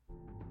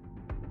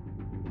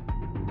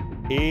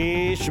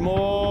És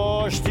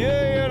most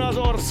jöjjön az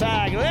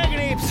ország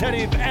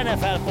legnépszerűbb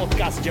NFL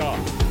podcastja,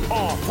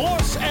 a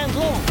Force and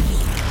Long.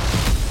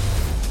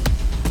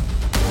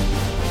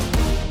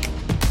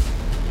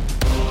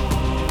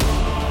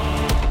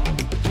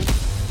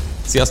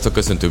 Sziasztok,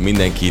 köszöntünk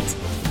mindenkit!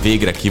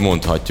 Végre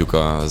kimondhatjuk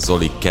a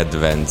Zoli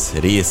kedvenc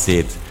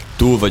részét.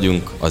 Túl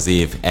vagyunk az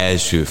év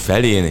első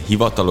felén,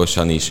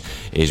 hivatalosan is,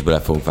 és bele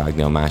fogunk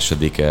vágni a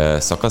második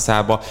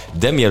szakaszába.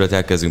 De mielőtt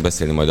elkezdünk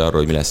beszélni majd arról,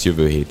 hogy mi lesz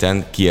jövő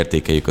héten,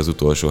 kiértékeljük az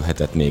utolsó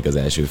hetet még az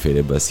első fél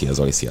évből. Szia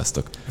Zoli,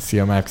 sziasztok!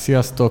 Szia Márk,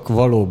 sziasztok!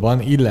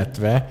 Valóban,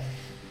 illetve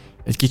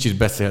egy kicsit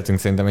beszélhetünk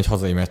szerintem egy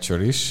hazai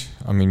meccsről is,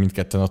 ami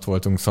mindketten ott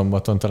voltunk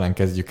szombaton, talán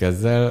kezdjük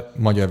ezzel.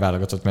 Magyar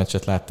válogatott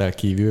meccset láttál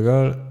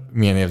kívülről,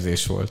 milyen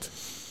érzés volt?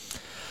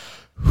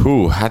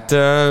 Hát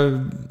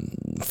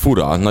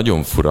fura,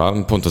 nagyon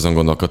fura. Pont azon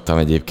gondolkodtam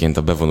egyébként,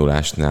 a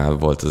bevonulásnál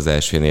volt az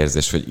első ilyen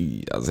érzés,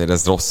 hogy azért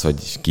ez rossz,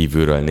 hogy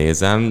kívülről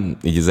nézem.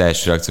 Így az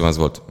első reakcióm az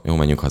volt, jó,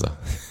 menjünk haza.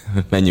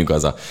 Menjünk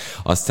haza.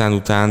 Aztán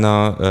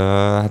utána,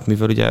 hát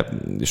mivel ugye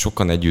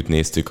sokan együtt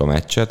néztük a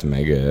meccset,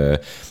 meg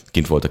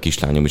kint volt a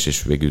kislányom is,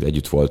 és végül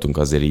együtt voltunk,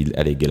 azért így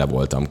eléggé le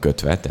voltam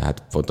kötve,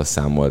 tehát pont azt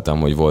számoltam,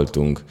 hogy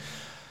voltunk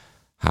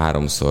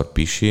 3-szor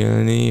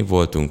pisilni,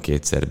 voltunk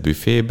 2-szer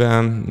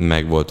büfében,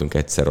 meg voltunk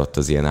egyszer ott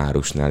az ilyen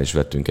árusnál, és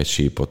vettünk egy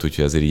sípot,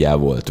 úgyhogy azért így el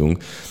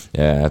voltunk.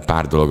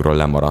 Pár dologról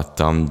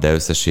lemaradtam, de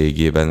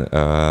összességében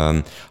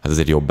hát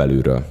azért jobb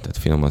belülről, tehát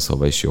finoman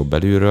szólva is jobb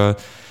belülről.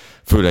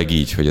 Főleg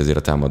így, hogy azért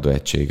a támadó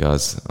egység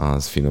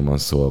az finoman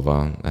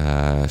szólva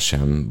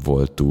sem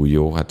volt túl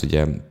jó. Hát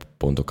ugye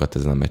pontokat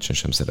ezen a meccsen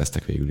sem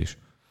szereztek végül is.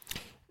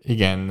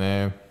 Igen,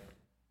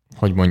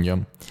 hogy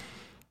mondjam.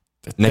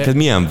 Neked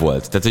milyen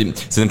volt? Tehát,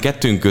 hogy szerintem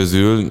kettőnk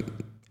közül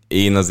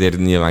én azért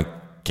nyilván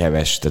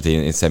keves, tehát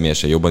én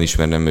személyesen jobban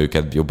ismernem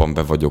őket, jobban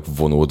be vagyok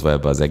vonódva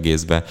ebbe az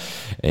egészbe.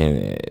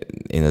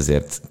 Én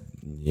azért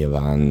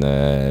nyilván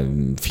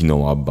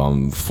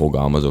finomabban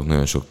fogalmazok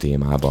nagyon sok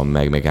témában,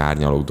 meg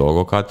árnyalok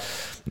dolgokat.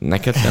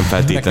 Neked nem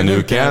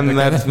feltétlenül kell,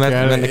 mert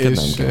neked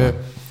nem kell.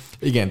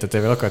 Igen, tehát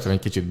ezzel akartam egy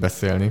kicsit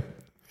beszélni.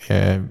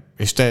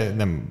 És te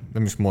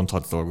nem is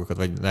mondhatsz dolgokat,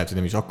 vagy lehet, hogy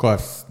nem is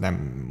akarsz,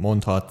 nem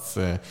mondhatsz.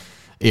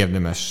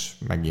 Érdemes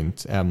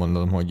megint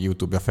elmondanom, hogy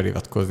YouTube-ra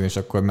feliratkozni, és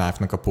akkor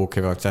Márknak a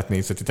póker arcát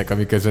nézhetitek,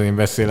 amiközben én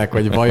beszélek,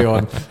 hogy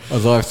vajon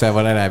az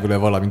arcával elájul-e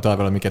valamint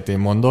arról, amiket én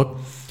mondok.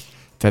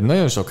 Tehát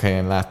nagyon sok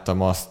helyen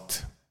láttam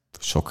azt,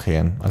 sok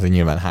helyen, azért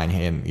nyilván hány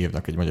helyen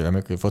írnak egy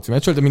magyar-amerikai foci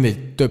meccsről, de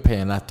mindegy, több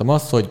helyen láttam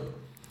azt, hogy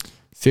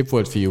szép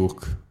volt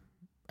fiúk,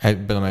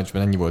 ebben a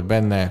meccsben ennyi volt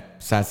benne,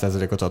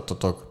 100%-ot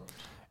adtatok,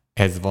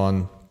 ez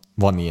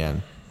van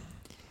ilyen.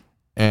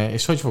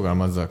 És hogy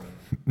fogalmazzak?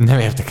 Nem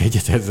értek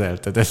egyet ezzel.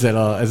 Tehát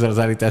ezzel az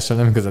állítással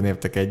nem igazán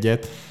értek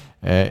egyet,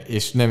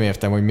 és nem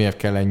értem, hogy miért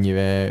kell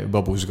ennyire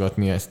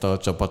babusgatni ezt a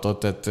csapatot.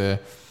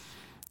 Tehát,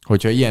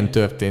 hogyha ilyen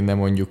történne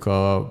mondjuk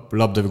a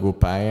labdarúgó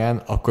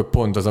pályán, akkor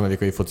pont az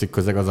amerikai focik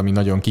közeg az, ami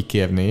nagyon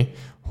kikérné,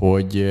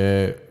 hogy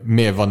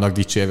miért vannak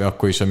dicsérve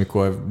akkor is,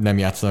 amikor nem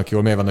játszanak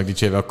jól, miért vannak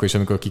dicsérve akkor is,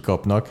 amikor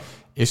kikapnak.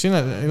 És én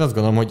azt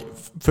gondolom, hogy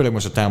főleg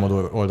most a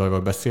támadó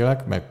oldalról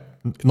beszélek, mert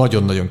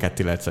nagyon-nagyon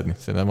ketté lehet szedni.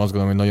 Szerintem azt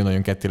gondolom, hogy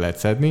nagyon-nagyon ketté lehet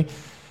szedni.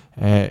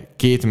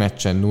 2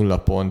 meccsen 0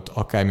 pont,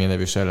 akármilyen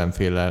erős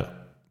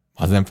ellenféllel,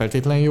 az nem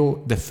feltétlen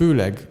jó, de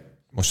főleg,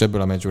 most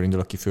ebből a meccsből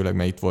indulok ki, főleg,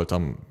 mert itt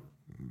voltam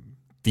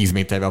 10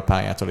 méterre a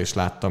pályától, és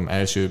láttam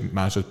első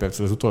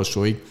másodpercről az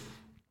utolsóig,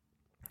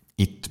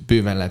 itt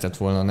bőven lehetett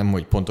volna nem,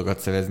 hogy pontokat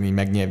szerezni,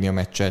 megnyerni a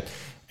meccset,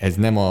 ez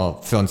nem a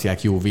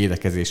franciák jó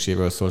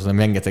védekezéséről szól, hanem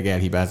rengeteg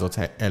elhibázott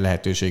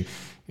lehetőség.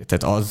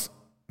 Tehát az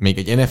még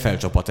egy NFL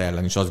csapat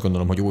ellen is azt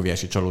gondolom, hogy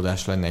óriási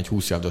csalódás lenne egy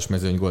 20 yardos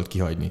mezőnygolt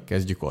kihagyni.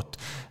 Kezdjük ott.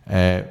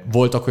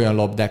 Voltak olyan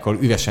labdák, ahol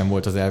üresen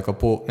volt az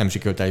elkapó, nem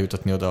sikerült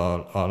eljutatni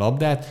oda a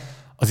labdát.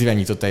 Az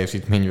irányított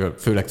teljesítményről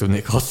főleg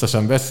tudnék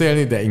hosszasan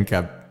beszélni, de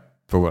inkább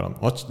próbálom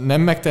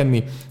nem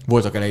megtenni.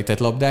 Voltak elejtett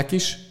labdák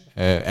is,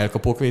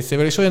 elkapók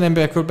részével, és olyan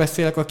emberekről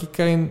beszélek,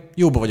 akikkel én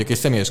jóba vagyok, és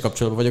személyes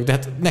kapcsolatban vagyok, de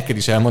hát neked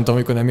is elmondtam,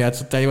 amikor nem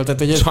játszottál jól. Tehát,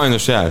 hogy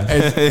sajnos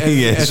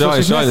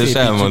sajnos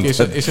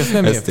elmondtad. És ezt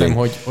nem értem,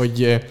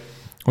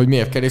 hogy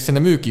miért kell, és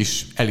szerintem ők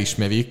is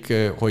elismerik,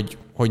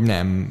 hogy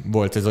nem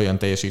volt ez olyan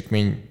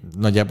teljesítmény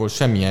nagyjából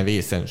semmilyen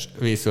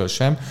részről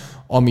sem,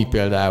 ami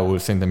például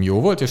szerintem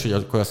jó volt, és hogy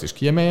akkor azt is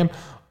kiemeljem,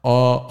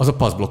 az a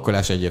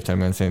passzblokkolás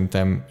egyértelműen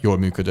szerintem jól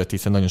működött,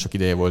 hiszen nagyon sok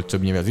ideje volt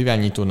többnyire az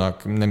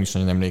irányítónak, nem is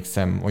nagyon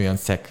emlékszem olyan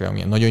szekre,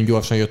 amilyen nagyon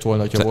gyorsan jött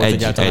volna, hogyha volt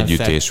egyáltalán egy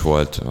ütés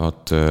volt,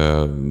 ott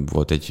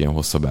volt egy ilyen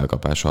hosszabb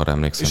elkapás, arra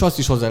emlékszem. És azt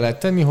is hozzá lehet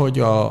tenni, hogy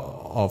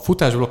a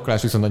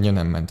futásblokkolás viszont annyira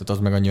nem ment, tehát az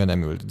meg annyira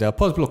nem ült. De a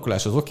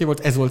passzblokkolás az oké volt,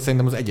 ez volt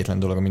szerintem az egyetlen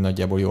dolog, ami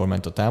nagyjából jól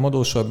ment a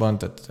támadósorban,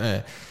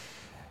 tehát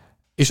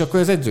és akkor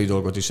az edzői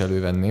dolgot is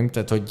elővenném,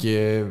 tehát hogy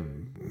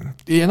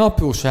ilyen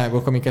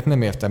apróságok, amiket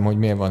nem értem, hogy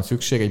miért van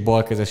szükség, egy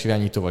balkezes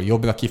irányítóval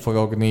jobbra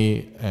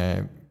kiforogni,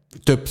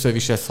 többször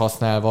is ezt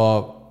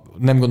használva,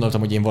 nem gondoltam,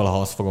 hogy én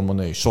valaha azt fogom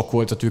mondani, hogy sok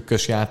volt a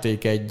trükkös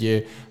játék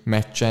egy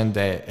meccsen,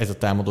 de ez a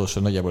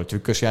támadósor nagyjából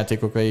trükkös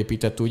játékokra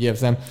épített, úgy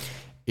érzem.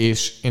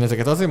 És én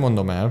ezeket azért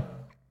mondom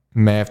el,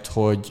 mert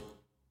hogy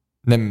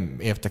nem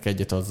értek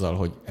egyet azzal,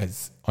 hogy ez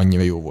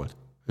annyira jó volt.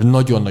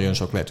 Nagyon-nagyon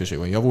sok lehetőség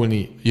van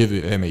javulni, jövő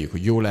reméljük,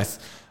 hogy jó lesz.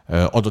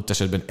 Adott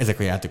esetben ezek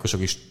a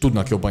játékosok is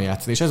tudnak jobban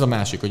játszani, és ez a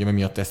másik, hogy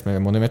miatt ezt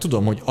merem mondani, mert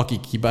tudom, hogy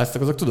akik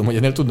hibáztak, azok tudom, hogy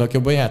ennél tudnak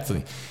jobban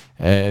játszani.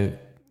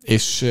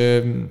 És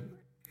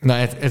na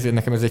ezért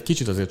nekem ez egy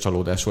kicsit azért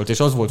csalódás volt, és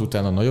az volt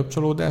utána a nagyobb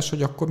csalódás,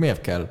 hogy akkor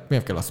miért kell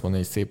azt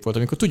mondani, hogy szép volt,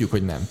 amikor tudjuk,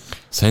 hogy nem.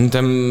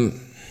 Szerintem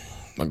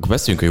akkor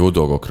beszéljünk a jó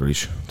dolgokról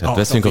is. Tehát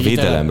beszéljünk a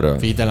védelemről. A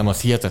védelem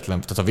az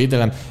hihetetlen. Tehát a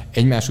védelem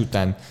egymás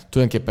után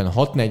tulajdonképpen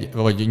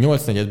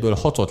 8-4-ből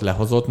 6-ot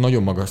lehozott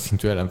nagyon magas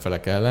szintű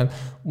ellenfelek ellen,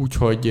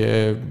 úgyhogy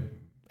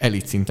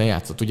elit szinten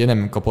játszott. Ugye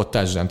nem kapott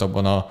touchdownt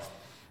abban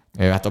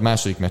a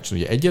második meccsen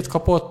ugye egyet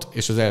kapott,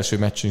 és az első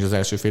meccsen is az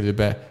első fél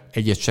időben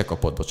egyet se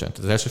kapott, bocsánat.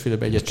 Az első fél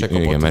időben egyet se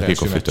kapott. Igen, az mert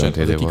első meccsen,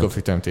 az kick-off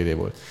return TD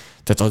volt.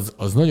 Tehát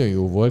az nagyon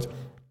jó volt,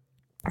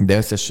 de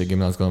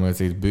összességében azt gondolom,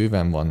 hogy ezért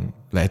bőven van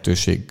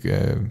lehetőség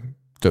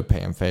több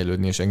helyen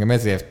fejlődni, és engem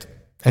ezért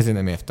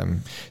nem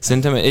értem.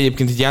 Szerintem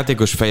egyébként egy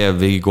játékos fejjel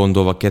végig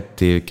gondolva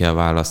ketté kell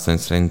választani.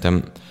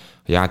 Szerintem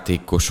a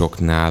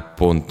játékosoknál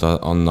pont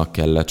annak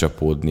kell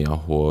lecsapódnia,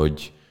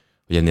 hogy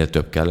ennél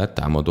több kellett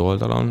támadó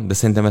oldalon, de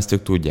szerintem ezt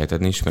ők tudják,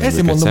 tehát ismerem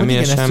őket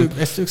személyesen.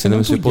 Szerintem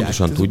ezt ők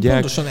pontosan tudják.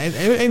 Pontosan,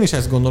 én is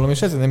ezt gondolom,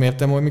 és ezért nem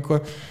értem, hogy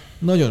mikor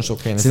nagyon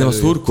sok helyen szerintem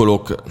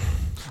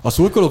a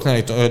szurkolóknál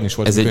itt olyan is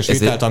volt, és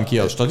vitáltam ki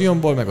a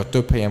stadionból, meg a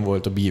több helyen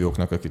volt a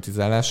bíróknak a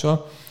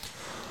kritizálása,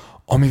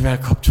 amivel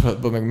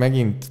kapcsolatban meg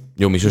megint...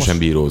 Jó, mi sosem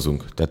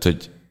bírózunk. Tehát,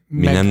 hogy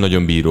mi nem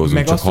nagyon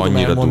bírózunk, csak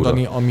annyira durva. Meg azt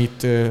tudom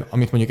elmondani,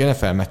 amit mondjuk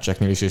NFL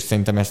meccseknél is, és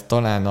szerintem ezt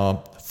talán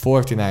a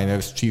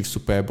 49ers Chiefs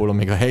Super Bowl-on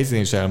még a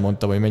helyzén is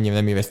elmondtam, hogy mennyire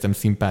nem éreztem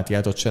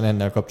szimpátiát ott sem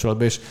ennél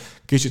kapcsolatban, és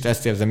kicsit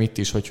ezt érzem itt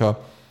is,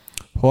 hogyha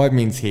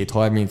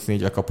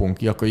 37-34-re kapunk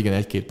ki, akkor igen,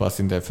 egy-két pass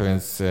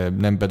interference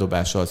nem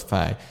bedobása az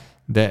fáj.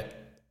 De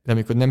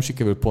amikor nem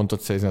sikerül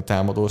pontot szerezni a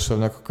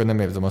támadósornak, akkor nem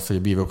érzem azt, hogy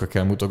a bírókra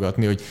kell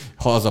mutogatni, hogy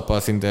ha az a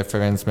pass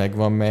interference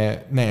megvan,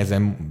 mert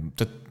nehezen,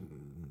 tehát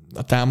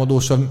a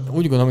támadósor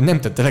úgy gondolom, hogy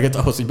nem tett eleget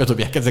ahhoz, hogy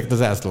bedobják ezeket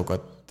az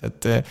ászlókat.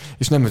 Tehát,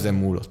 és nem ezen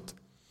múlott.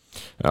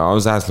 A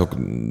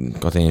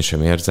zászlókat én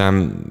sem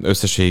érzem.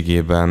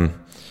 Összességében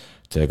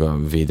tényleg a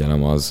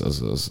védelem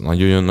az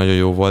nagyon, nagyon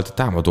jó volt. A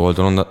támadó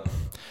oldalon,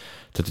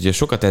 tehát ugye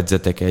sokat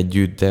edzetek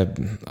együtt, de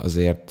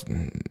azért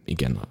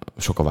igen,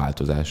 sok a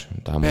változás.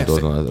 A támadó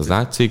oldalon az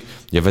látszik.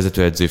 Ugye a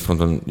vezetőedzői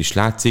fronton is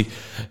látszik.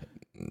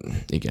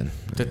 Igen.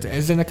 Tehát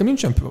ezzel nekem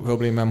nincsen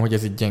problémám, hogy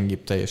ez egy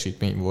gyengébb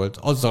teljesítmény volt.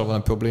 Azzal van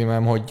a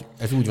problémám, hogy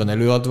ez úgy van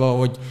előadva,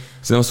 hogy...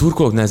 Szerintem a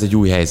szurkolóknál ez egy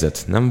új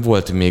helyzet. Nem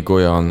volt még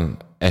olyan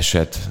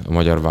eset a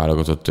magyar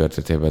válogatott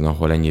történetében,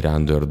 ahol ennyire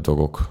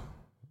underdogok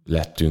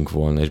lettünk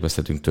volna, és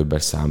beszéltünk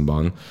többes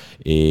számban.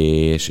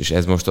 És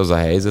ez most az a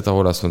helyzet,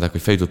 ahol azt mondták,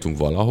 hogy feljutottunk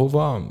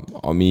valahova,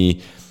 ami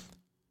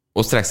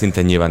osztrák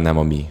szinten nyilván nem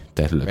a mi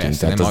területünk.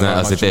 Persze, tehát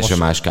az egy teljesen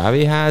más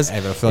kávéház,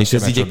 és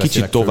ez így egy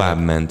kicsit tovább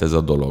ment ez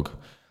a dolog.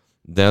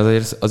 De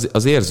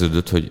az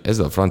érződött, hogy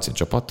ezzel a francia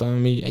csapattal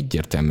mi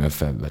egyértelműen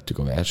felvettük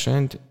a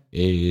versenyt,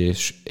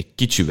 és egy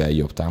kicsivel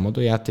jobb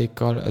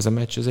támadójátékkal ez a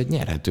meccs, ez egy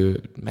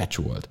nyerhető meccs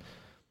volt.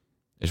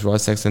 És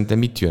valószínűleg szerintem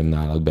mit jön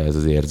nálad be ez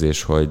az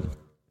érzés, hogy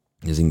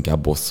ez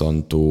inkább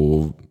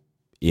bosszantó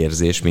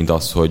érzés, mint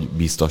az, hogy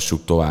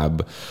biztassuk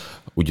tovább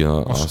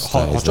ugyanazt a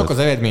helyzetet. Ha csak az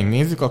eredményt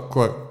nézzük,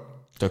 akkor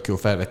tök jó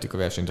felvettük a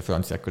versenyt a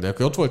franciákkal. De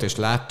aki ott volt és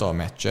látta a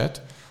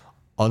meccset,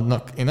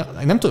 annak én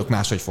nem tudok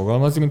máshogy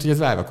fogalmazni, mint hogy ez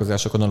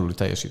várakozásokon aluli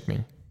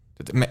teljesítmény.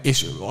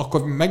 És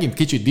akkor megint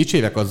kicsit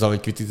dicsérek azzal, hogy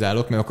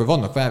kritizálok, mert akkor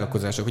vannak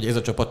várakozások, hogy ez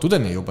a csapat tud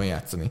ennél jobban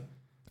játszani.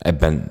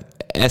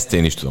 Ezt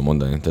én is tudom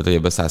mondani. Tehát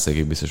ebben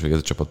 100%-ig biztos, hogy ez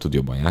a csapat tud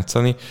jobban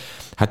játszani.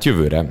 Hát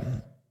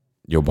jövőre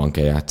jobban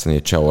kell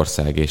játszani.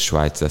 Csehország és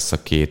Svájc lesz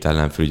a két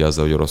ellenfél, ugye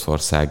azzal, hogy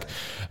Oroszország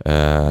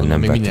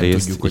nem vett részt.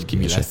 Tudjuk, hogy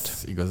mi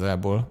lesz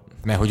igazából.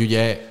 Mert hogy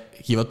ugye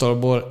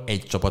hivatalból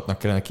egy csapatnak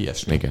kellene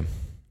kiesni. Igen.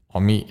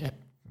 Ami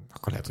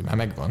akkor lehet, hogy már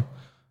megvan.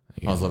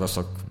 Igen. Az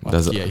oroszok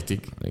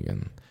kiejtik.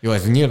 Igen. Jó,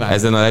 ez nyilván...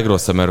 Ezen a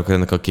legrosszabb, mert akkor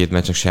ennek a két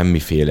meccsnek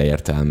semmiféle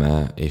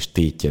értelme és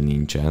tétje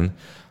nincsen,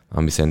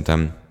 ami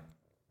szerintem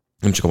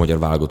nem csak a magyar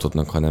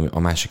válogatottnak, hanem a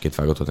másik két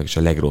válogatottnak is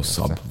a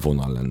legrosszabb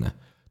vonal lenne.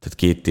 Tehát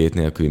két tét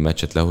nélküli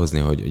meccset lehozni,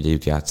 hogy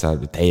együtt játszál,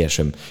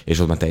 teljesen, és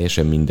ott már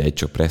teljesen mindegy,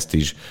 csak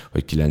presztízs,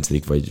 hogy 9.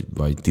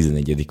 vagy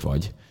 11.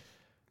 vagy.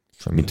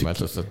 Mint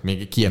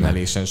még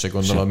kiemelésen se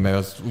gondolom, mert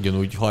az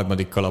ugyanúgy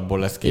harmadik kalapból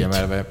lesz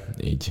kiemelve.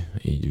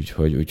 Így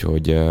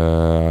úgyhogy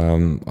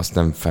azt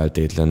nem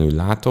feltétlenül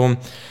látom.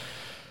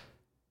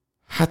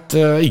 Hát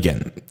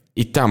igen,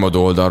 itt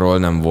támadó oldalról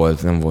nem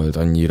volt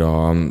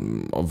annyira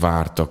a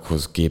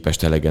vártakhoz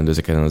képest elegendő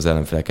ezeken az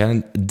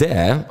ellenfeleken,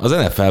 de az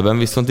NFL-ben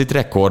viszont itt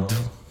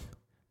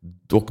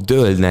rekordok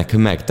dőlnek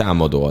meg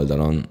támadó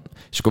oldalon.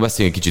 És akkor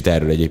beszéljünk kicsit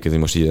erről egyébként,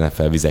 hogy most így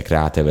NFL vizekre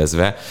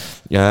átevezve.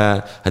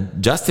 Hát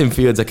Justin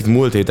Fields, akit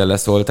múlt héten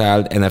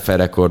leszóltál, NFL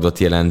rekordot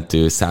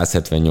jelentő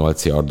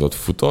 178 yardot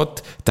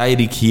futott.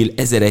 Tyreek Hill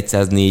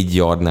 1104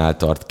 yardnál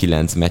tart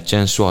 9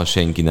 meccsen, soha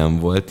senki nem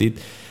volt itt.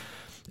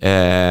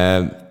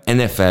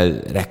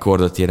 NFL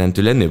rekordot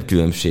jelentő legnagyobb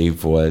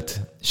különbség volt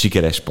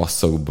sikeres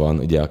passzokban,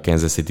 ugye a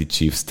Kansas City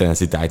Chiefs,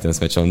 Tennessee Titans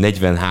meccs,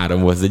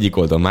 43 volt az egyik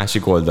oldalon,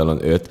 másik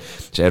oldalon 5,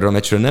 és erről a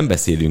meccsről nem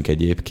beszélünk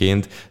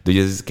egyébként, de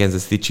ugye ez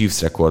Kansas City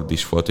Chiefs rekord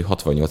is volt, hogy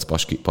 68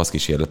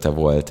 passzkísérlete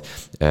volt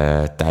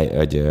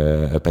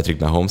Patrick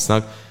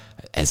Mahomesnak.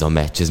 Ez a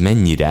meccs, ez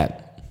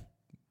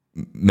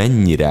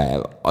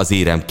mennyire az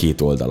érem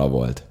két oldala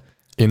volt.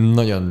 Én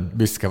nagyon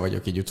büszke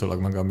vagyok így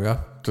utólag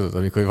magamra. Tudod,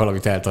 amikor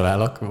valamit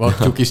eltalálok,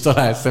 vakjuk is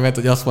talál szemet,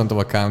 hogy azt mondtam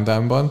a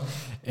countdownban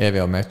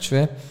erre a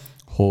meccsre,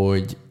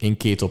 hogy én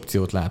 2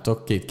 opciót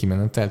látok, 2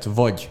 kimenetelt,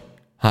 vagy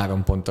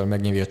 3 ponttal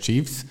megnyeri a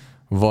Chiefs,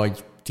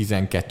 vagy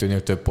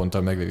 12-nél több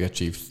ponttal megnyeri a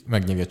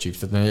Chiefs.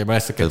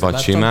 Tehát vagy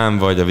simán,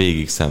 vagy a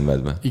végig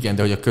szenvedve. Igen,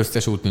 de hogy a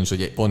köztes út nincs,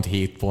 hogy pont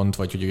 7 pont,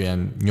 vagy hogy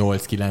olyan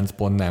 8-9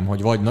 pont nem,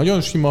 hogy vagy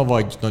nagyon sima,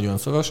 vagy nagyon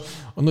szoros.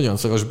 A nagyon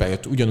szoros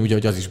bejött, ugyanúgy,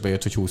 hogy az is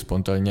bejött, hogy 20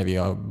 ponttal nyeri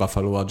a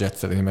Buffalo a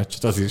Jets elleni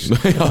meccset, az is.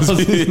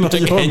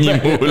 Csak ennyi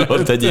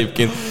múlott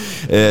egyébként.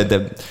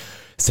 De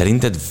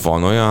szerinted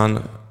van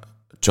olyan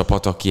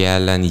csapat, aki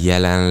ellen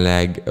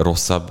jelenleg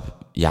rosszabb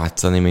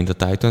játszani, mint a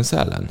Titans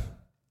ellen?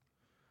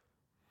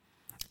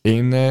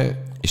 Én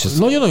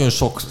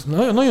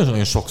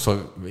nagyon-nagyon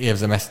sokszor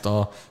érzem ezt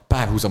a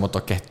párhuzamot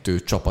a 2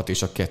 csapat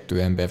és a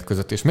 2 ember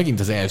között, és megint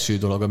az első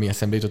dolog, ami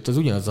eszembe jutott, az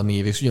ugyanaz a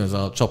név és ugyanaz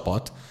a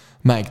csapat,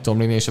 Mike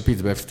Tomlin és a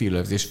Pittsburgh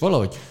Steelers, és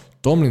valahogy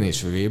Tomlin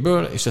és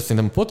Vrabel, és ezt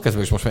szerintem a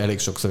podcastban is most már elég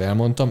sokszor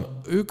elmondtam,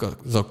 ők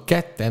azok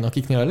ketten,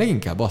 akiknél a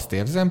leginkább azt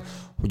érzem,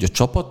 hogy a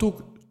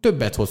csapatuk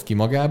többet hoz ki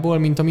magából,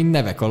 mint ami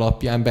nevek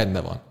alapján benne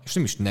van. És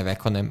nem is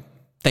nevek, hanem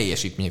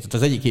teljesítmények.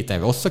 Tehát az egyik héten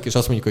rosszak, és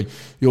azt mondjuk, hogy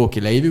jó,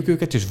 ki leívjuk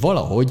őket, és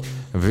valahogy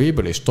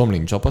Vrabel és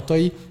Tomlin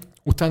csapatai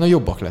utána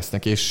jobbak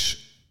lesznek,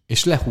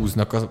 és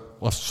lehúznak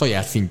a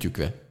saját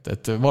szintjükre.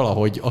 Tehát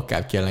valahogy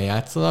akárki ellen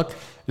játszanak,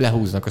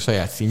 lehúznak a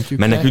saját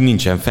szintjükre. Mert nekünk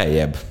nincsen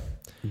feljebb.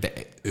 De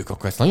ők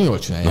akkor ezt nagyon jól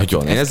csinálják.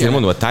 Nagyon. Én ezért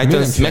mondom, a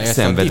Titans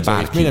megszenved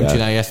bárkivel. Mi nem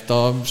csinálja ezt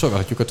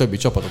sorolhatjuk a többi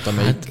csapatot,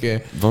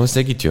 amelyik...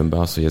 Valószínűleg itt jön be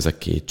az, hogy ez a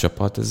 2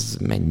 csapat, ez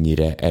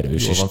mennyire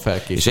erős. Jól van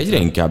felkészítve. És egyre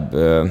inkább,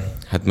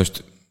 hát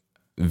most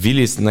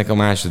Willisnek a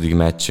második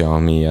meccse,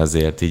 ami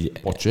azért így...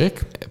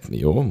 Pocsék.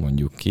 Jó,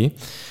 mondjuk ki.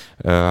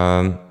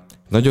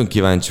 Nagyon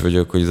kíváncsi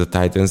vagyok, hogy ez a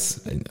Titans,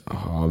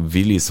 ha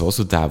Willis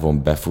hosszú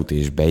távon befut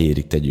és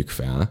beérik, tegyük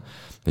fel,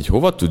 hogy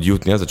hova tud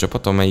jutni az a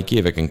csapat, amelyik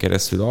éveken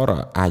keresztül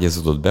arra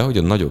ágyazódott be, hogy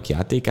a nagyok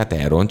játékát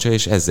elrontsa,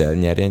 és ezzel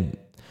nyerjen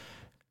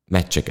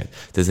meccseket.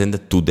 De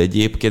tud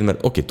egyébként,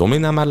 mert oké,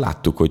 Tomlinnál már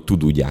láttuk, hogy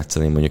tud úgy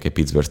játszani mondjuk egy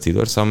Pittsburgh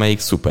Steelers, amelyik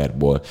Super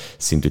Bowl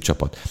szintű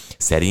csapat.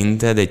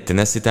 Szerinted egy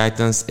Tennessee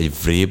Titans, egy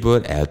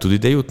Vrabel el tud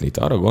ide jutni? Itt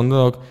arra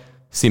gondolok,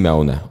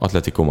 Simeone,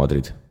 Atletico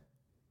Madrid.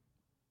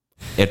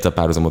 Érte a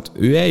párhuzamot?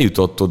 Ő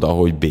eljutott oda,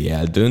 hogy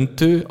BL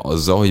döntő,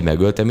 azzal, hogy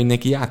megölte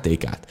mindenki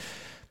játékát.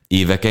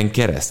 Éveken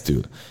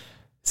keresztül.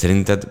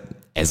 Szerinted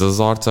ez az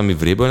arc, ami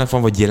Vrabelnek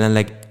van, vagy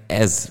jelenleg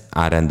ez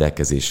áll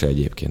rendelkezésre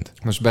egyébként?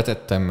 Most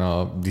betettem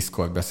a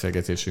Discord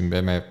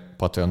beszélgetésünkbe, mert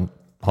Patreon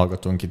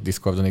hallgatónk itt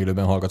Discordon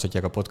élőben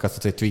hallgathatják a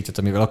podcastot, egy tweetet,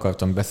 amivel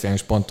akartam beszélni,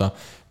 és pont a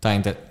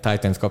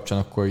Titans kapcsán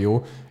akkor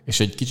jó, és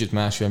egy kicsit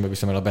más irányba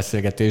viszem el a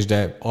beszélgetést,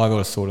 de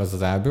arról szól az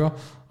az ábra,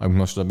 amit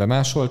most oda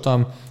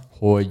bemásoltam,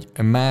 hogy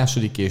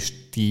második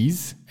és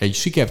 10, egy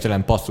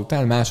sikertelen passz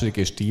után második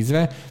és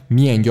 10-re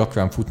milyen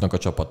gyakran futnak a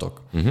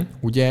csapatok.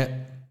 Ugye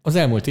az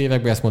elmúlt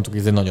években ezt mondtuk,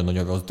 hogy ez egy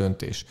nagyon-nagyon rossz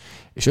döntés.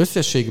 És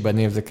összességben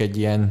nézek egy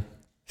ilyen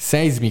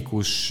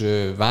szeizmikus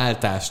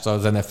váltást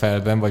az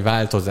NFL-ben, vagy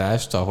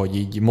változást, ahogy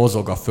így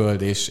mozog a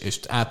föld, és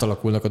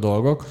átalakulnak a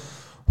dolgok,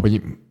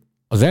 hogy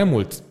az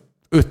elmúlt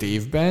 5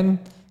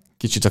 évben,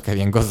 kicsit akár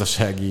ilyen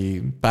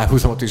gazdasági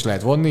párhuzamot is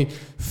lehet vonni,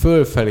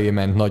 fölfelé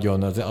ment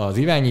nagyon az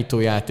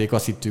irányítójáték,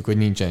 azt hittük, hogy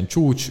nincsen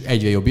csúcs,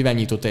 egyre jobb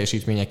irányító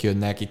teljesítmények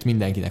jönnek, itt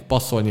mindenkinek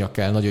passzolnia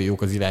kell, nagyon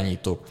jók az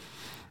irányítók.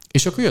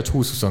 És akkor jött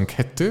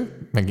 20-22,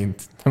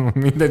 megint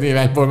minden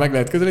irányból meg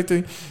lehet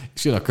közelíteni,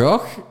 és jön a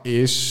krach,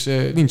 és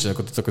nincsenek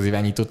ott azok az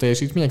irányító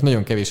teljesítmények,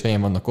 nagyon kevés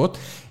helyen vannak ott,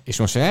 és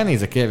most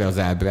elnézek erre az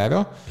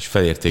ábrára, és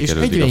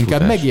felértékelődik és egyre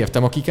inkább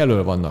megértem, akik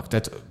elől vannak.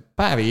 Tehát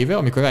pár éve,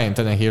 amikor Ryan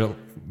Tannehill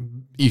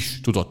is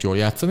tudott jól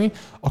játszani,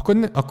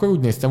 akkor úgy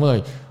néztem volna,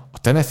 hogy a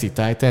Tennessee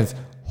Titans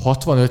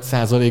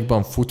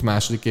 65%-ban fut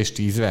második és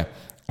 10-re,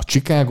 a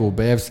Chicago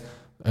Bears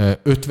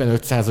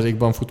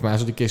 55%-ban fut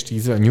második és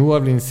 10-re, a New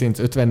Orleans Saints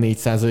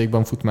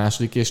 54%-ban fut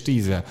második és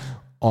 10-re,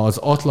 az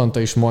Atlanta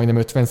is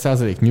majdnem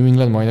 50%, New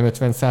England majdnem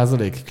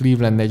 50%,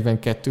 Cleveland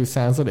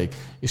 42%,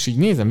 és így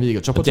nézem végig a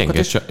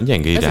csapatokat,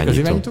 gyenge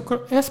irányító.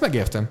 Én ezt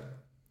megértem.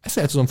 Ezt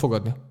el tudom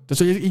fogadni.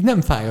 Tehát, hogy így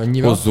nem fáj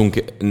annyira.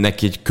 Hozzunk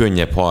neki egy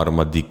könnyebb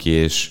harmadik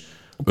és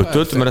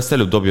 5-öt, mert azt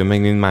előbb dobja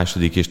meg, mint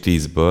második és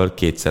 10-ből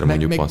kétszer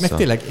mondjuk passza. Meg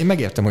tényleg, én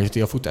megértem, hogy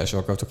ti a futásra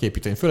akartok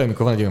építeni. Főleg,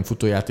 amikor van egy olyan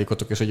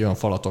futójátékotok és egy olyan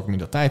falatok,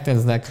 mint a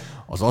Titansnek,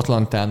 az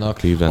Atlantának,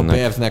 a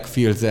Bearsnek,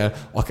 Fields-el,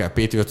 akár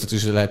Patriots-ot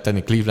is lehet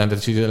tenni,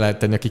 Clevelandet is lehet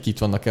tenni, akik itt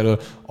vannak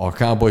elől, a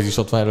Cowboys is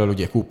ott van elől,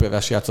 ugye Cooper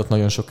Rush játszott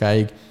nagyon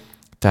sokáig.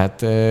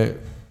 Tehát,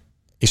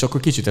 és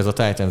akkor kicsit ez a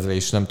Titansre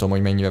is, nem tudom,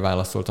 hogy mennyire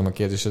válaszoltam a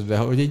kérdésedre,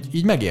 de hogy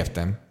így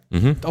megértem.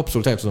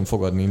 Abszolút el tudom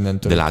fogadni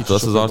innentől. De látod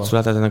azt az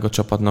arculatát ennek a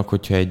csapatnak,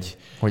 hogyha egy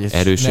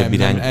erősebb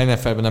nem,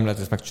 NFL-ben nem lehet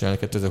ezt megcsinálni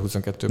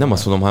 2022-ben. Nem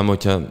azt mondom, hanem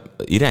hogyha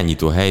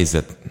irányító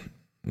helyzet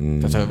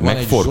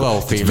megfordul.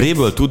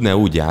 Vrabel tudna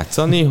úgy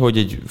játszani, hogy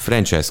egy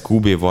franchise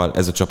QB-val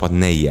ez a csapat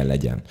ne ilyen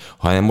legyen.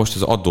 Hanem most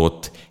az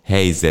adott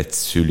helyzet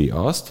szüli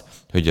azt,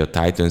 hogy a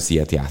Titans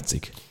ilyet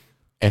játszik.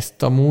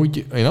 Ezt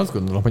amúgy én azt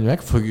gondolom, hogy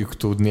meg fogjuk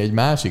tudni egy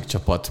másik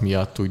csapat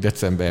miatt úgy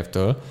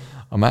decembertől.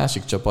 A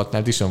másik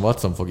csapatnál Deshaun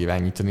Watson fog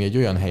irányítani egy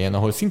olyan helyen,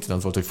 ahol szintén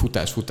az volt, hogy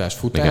futás.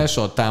 Igen.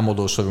 A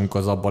támadósorunk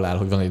az abból áll,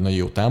 hogy van egy nagyon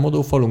jó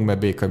támadófalunk, mert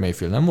Baker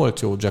Mayfield nem volt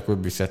jó, Jacob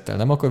Brissettel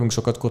nem akarunk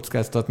sokat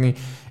kockáztatni,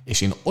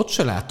 és én ott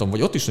se látom,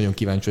 vagy ott is nagyon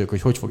kíváncsi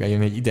vagyok, hogy fog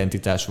eljönni egy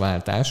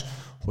identitásváltás,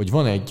 hogy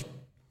van egy,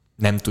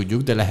 nem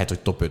tudjuk, de lehet, hogy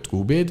top 5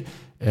 QB-d,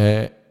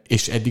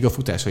 és eddig a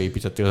futásra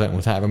építettél az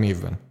elmúlt 3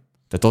 évben.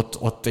 Tehát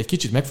ott egy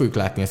kicsit meg fogjuk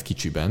látni ezt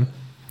kicsiben.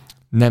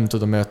 Nem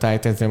tudom, mert a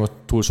Titansnél ott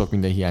túl sok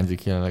minden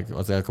hiányzik jelenleg,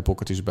 az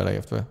elkapókat is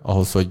beleértve,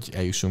 ahhoz, hogy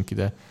eljussunk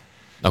ide.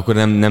 Akkor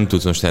nem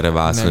tudsz most erre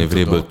válaszolni, hogy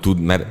Vrabel tud,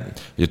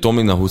 mert ugye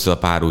Tomlinnal húzza a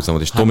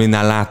párhuzamot, és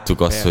Tomlinnál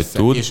láttuk azt, persze,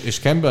 hogy tud. És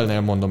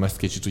Campbellnél mondom ezt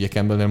kicsit, ugye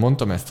Campbellnél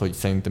mondtam ezt, hogy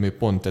szerintem ő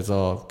pont ez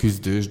a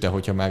küzdős, de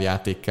hogyha már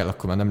játék kell,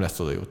 akkor már nem lesz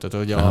oda jó.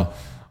 Tehát ugye,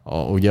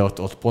 ugye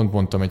ott pont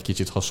mondtam egy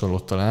kicsit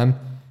hasonlót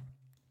talán.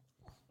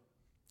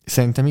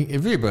 Szerintem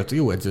Vrabelt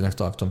jó edzőnek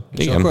tartom.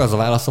 És igen. Akkor az a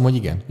válaszom, hogy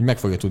igen, hogy meg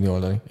fogja tudni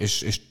oldani,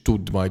 és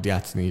tud majd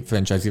játszani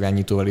franchise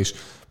irányítóval is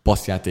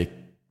passzjáték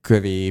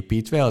köré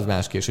építve, az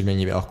más kérdés, hogy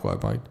mennyivel akar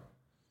majd.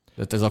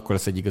 Tehát ez akkor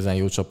lesz egy igazán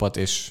jó csapat,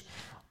 és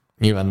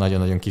nyilván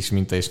nagyon-nagyon kis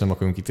minta, és nem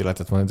akarunk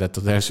ítéletet mondani, de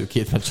az első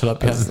 2 meccs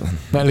alapján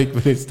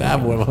Malik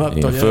távol van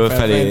attól, hogy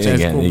fölfelé,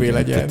 igen,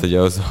 legyen. Tehát, hogy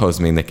az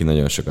még neki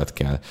nagyon sokat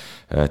kell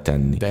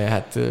tenni. De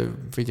hát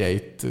figyelj,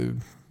 itt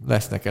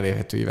lesznek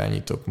elérhető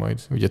irányítók majd.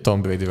 Ugye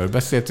Tom Bradyvel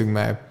beszéltünk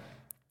már,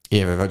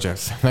 Aaron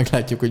Rodgers,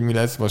 meglátjuk, hogy mi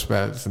lesz. Most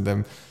már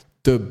szerintem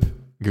több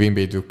Green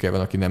Bay drukkel van,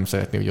 aki nem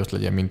szeretné, hogy ott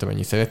legyen, mint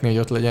amennyi szeretné, hogy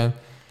ott legyen.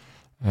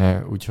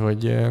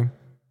 Úgyhogy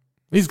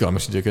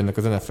izgalmas idők jönnek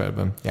az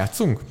NFL-ben.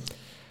 Játszunk?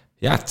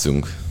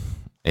 Játszunk.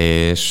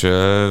 És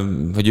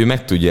hogy ő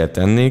meg tudja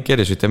tenni,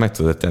 kérdés, hogy te meg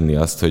tudod tenni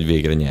azt, hogy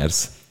végre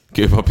nyersz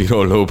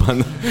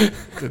kőpapírollóban.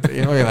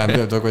 Én olyan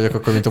ámbiatok vagyok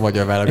akkor, mint a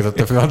magyar válogatott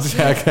a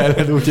franciák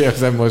ellen, úgy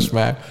érzem most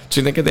már.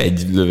 Csak neked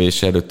egy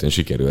lövéssel rögtön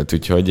sikerült,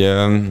 úgyhogy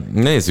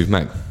nézzük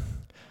meg.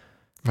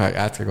 Már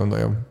át kell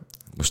gondoljam.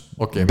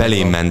 Most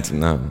belém ment.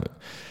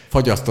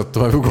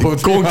 Fagyasztottam a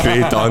rugót.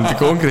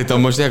 Konkrétan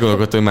most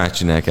elgondolkodtam, hogy már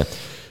csinálják.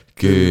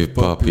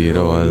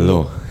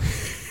 Kőpapírolló.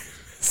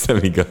 Ez nem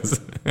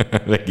igaz.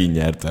 Megint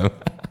nyertem.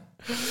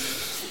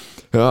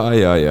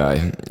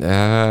 Jaj.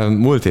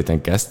 Múlt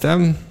héten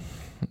kezdtem.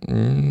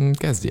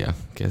 Kezdj el.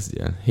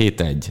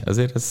 7-1.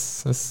 Azért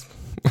ez...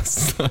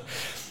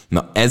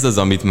 Na, ez az,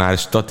 amit már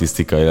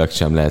statisztikailag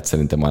sem lehet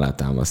szerintem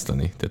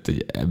alátámasztani. Tehát,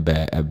 hogy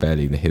ebbe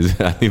elég nehéz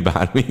látni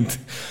bármit.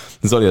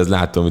 Zoli, az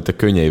látom, hogy a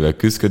könnyeivel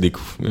küszködik,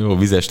 jó,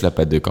 vizes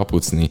lepedő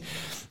kapucni,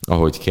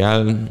 ahogy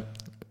kell.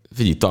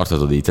 Figyelj,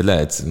 tartatod így, te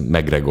lehetsz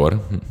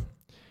McGregor.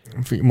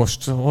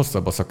 Most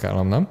hosszabb a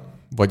szakállam, nem?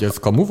 Vagy ez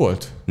kamu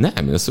volt?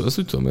 Nem, azt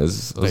úgy tudom,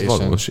 az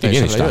valós.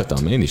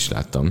 Én is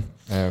láttam.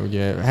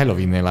 Ugye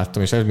Halloween-nél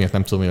láttam, és miért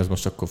nem tudom, hogy az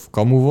most akkor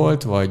kamu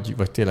volt, vagy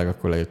tényleg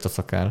akkor lejött a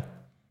szakál?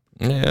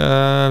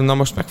 Na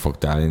most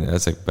megfogtál,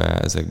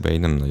 ezekbe én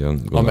nem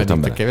nagyon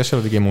gondoltam bele. Te keresel,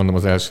 addig én mondom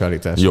az első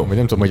állítást. Jó. Vagy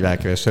nem tudom, hogy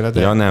rákeresel, de...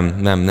 Ja,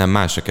 nem,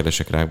 másra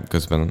keresek rá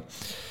közben.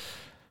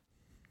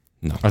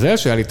 Na. Az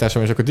első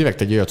állításom, és akkor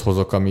direkt egy olyat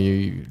hozok,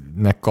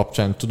 aminek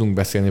kapcsán tudunk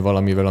beszélni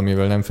valamivel,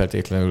 amivel nem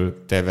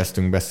feltétlenül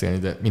terveztünk beszélni,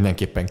 de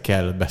mindenképpen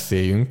kell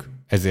beszéljünk.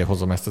 Ezért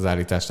hozom ezt az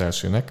állítást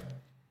elsőnek.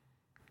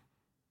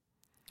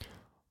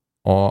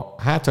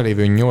 A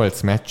hátralévő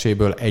 8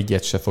 meccséből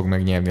egyet se fog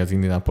megnyerni az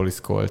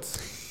Indianapolis Colts.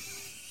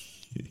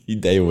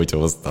 De jó, hogy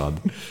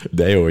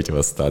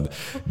hoztad.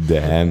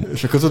 De...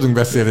 És akkor tudunk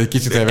beszélni egy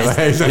kicsit erről a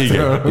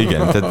helyzetről.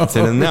 Igen, tehát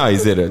szerintem ne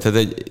azért,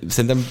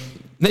 szerintem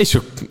ne is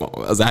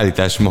az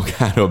állítás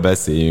magáról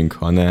beszéljünk,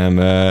 hanem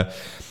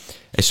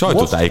egy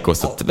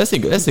sajtótájékoztató.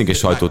 Beszéljünk egy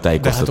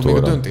sajtótájékoztatóról. De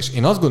hát a döntés.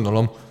 Én azt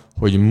gondolom,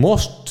 hogy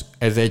most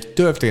ez egy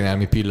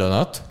történelmi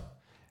pillanat,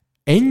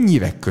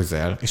 ennyire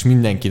közel, és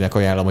mindenkinek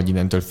ajánlom, hogy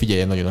innentől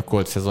figyeljen nagyon a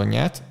Colts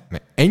szezonját,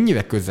 mert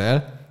ennyire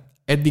közel,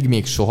 eddig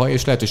még soha,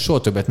 és lehet, hogy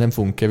soha többet nem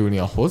fogunk kerülni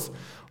ahhoz,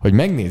 hogy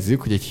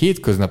megnézzük, hogy egy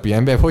hétköznapi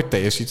ember hogy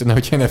teljesítene,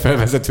 hogy NFL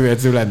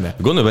vezetőedző lenne.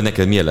 Gondolj be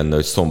neked, milyen lenne,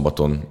 hogy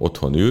szombaton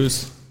otthon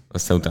ülsz,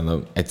 aztán utána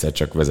egyszer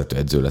csak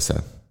vezetőedző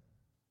leszel.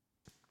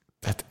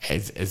 Hát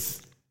ez...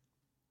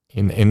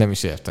 Én nem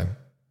is értem.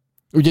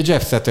 Ugye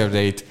Jeff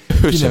Saturday-t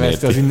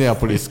kinevezte az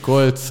Indianapolis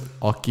Colts,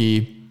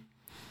 aki...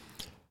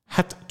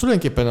 Hát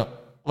tulajdonképpen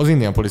az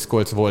Indianapolis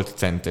Colts volt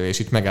center, és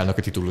itt megállnak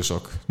a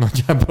titulusok.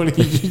 Nagyjából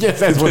így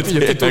ez volt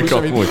így a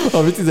titulus,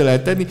 amit ide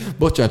lehet tenni.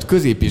 Bocsánat,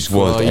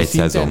 középiskolai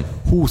szinten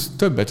 20,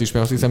 többet is,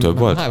 mert azt hiszem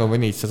 3 vagy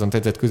 4 szezon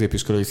tett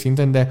középiskolai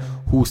szinten,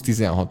 de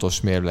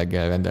 20-16-os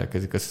mérleggel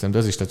rendelkezik, azt hiszem, de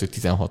az is lehet,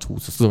 hogy 16-20.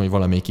 Azt tudom, hogy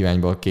valamelyik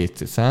irányban a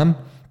 2 szám.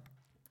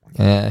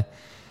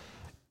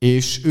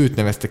 és őt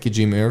nevezte ki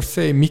Jim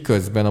Irsay,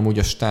 miközben amúgy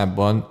a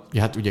stábban,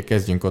 hát ugye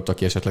kezdjünk ott,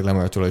 aki esetleg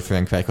lemaradt róla, hogy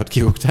Frank Reichot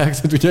kirúgták,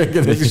 tehát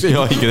ugye ez is egy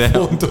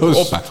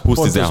fontos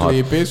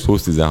lépés.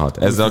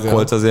 20-16. Ezzel a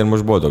Colts azért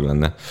most boldog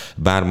lenne.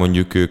 Bár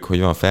mondjuk ők, hogy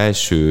van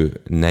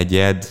felső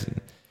negyed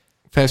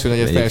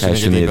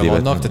negyedében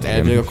vannak, tehát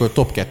elvileg akkor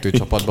top 2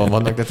 csapatban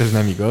vannak, de ez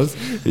nem igaz.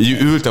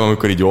 Ültem,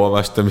 amikor így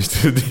olvastam, és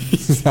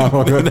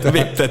nem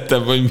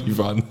értettem, hogy mi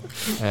van.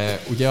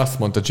 Ugye azt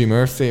mondta Jim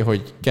Irsay,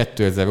 hogy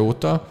 2000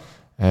 óta,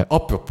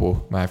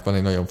 apropó, már van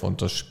egy nagyon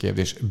fontos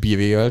kérdés,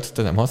 BeReal-t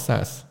te nem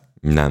használsz?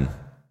 Nem.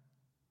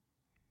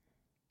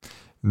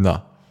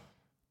 Na,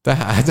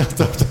 tehát ott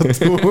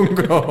tartottunk,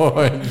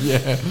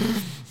 hogy...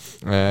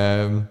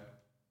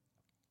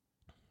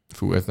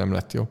 Fú, ez nem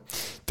lett jó.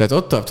 Tehát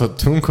ott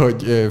tartottunk,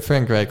 hogy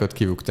Frank Reichot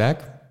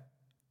kirúgták.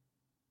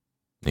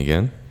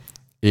 Igen.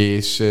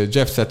 És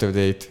Jeff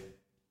Saturday-t...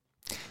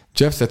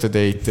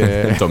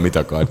 nem tudom, mit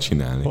akar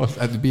csinálni.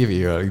 Hát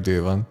BeReal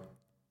idő van.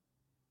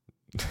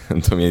 Nem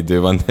tudom, milyen idő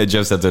van, de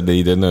Jeff Saturday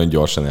idő nagyon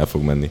gyorsan el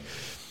fog menni.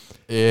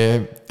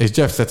 És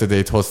Jeff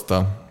Saturday-t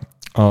hozta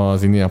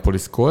az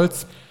Indianapolis Colts.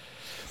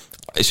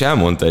 És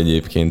elmondta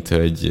egyébként,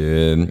 hogy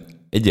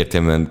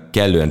egyértelműen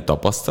kellően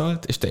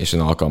tapasztalt, és teljesen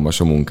alkalmas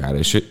a munkára.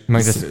 És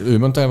meg ezt ő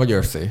mondta el, vagy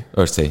Irsay?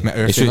 Irsay.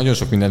 Mert Irsay nagyon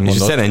sok mindent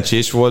mondott.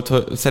 És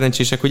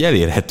szerencsések, hogy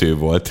elérhető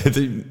volt.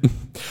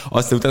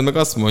 Aztán utána meg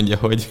azt mondja,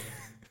 hogy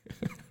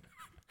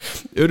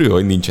örül,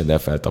 hogy nincsen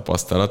NFL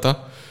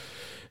tapasztalata,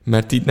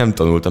 mert így nem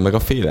tanulta meg a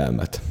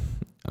félelmet,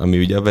 ami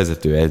ugye a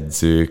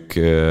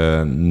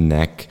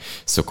vezetőedzőknek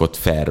szokott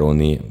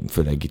felrólni,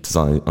 főleg itt az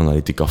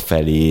analitika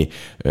felé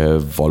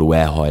való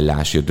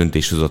elhajlás, a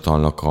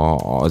döntéshozatalnak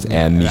az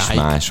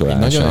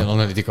elmismásolása. Nagyon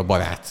analitika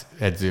barát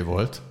edző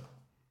volt.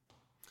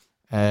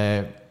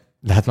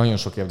 De hát nagyon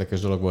sok érdekes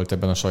dolog volt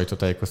ebben a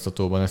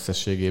sajtótájékoztatóban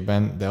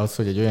összességében, de az,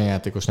 hogy egy olyan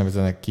játékos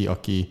nevezenek ki,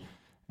 aki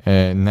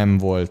nem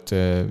volt,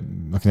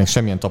 akinek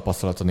semmilyen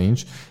tapasztalata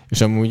nincs,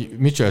 és amúgy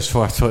Mitchell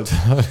Schwartz volt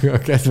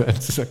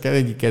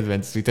egyik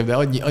kedvenc tweetem, de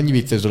annyi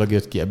vicces dolog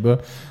jött ki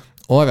ebből.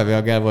 Arra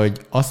reagálva,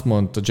 hogy azt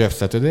mondta Jeff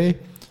Saturday,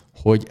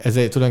 hogy ez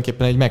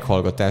tulajdonképpen egy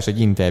meghallgatás, egy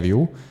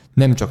interjú,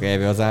 nem csak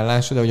erre az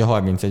állásra, de hogy a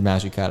 31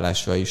 másik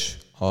állásra is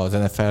az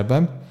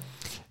NFL-ben.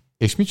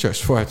 És Mitchell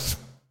Schwartz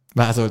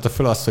vázolta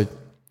fel azt, hogy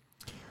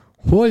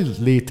hol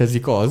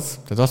létezik az,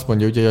 tehát azt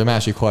mondja, hogy a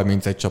másik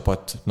 31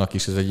 csapatnak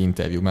is ez egy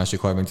interjú, másik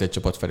 31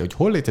 csapat felé, hogy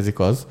hol létezik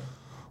az,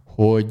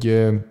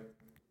 hogy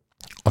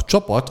a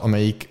csapat,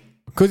 amelyik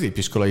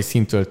középiskolai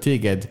szinttől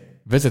téged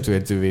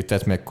vezetőedzővé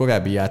tett, meg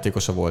korábbi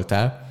játékosa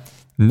voltál,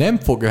 nem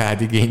fog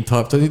rád igényt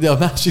tartani, de a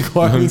másik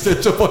 31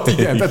 csapat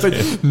igen. Tehát, hogy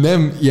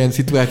nem ilyen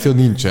szituáció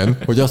nincsen,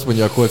 hogy azt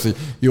mondja a Colts, hogy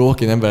jó,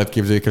 oké, nem veled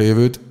képzeljük el a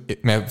jövőt,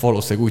 mert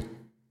valószínűleg úgy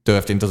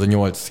történt az a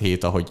 8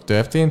 hét, ahogy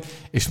történt,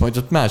 és majd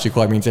ott másik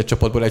 31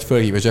 csapatból egy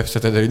fölhív a Jeff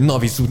Saturday, hogy na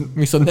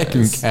viszont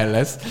nekünk kell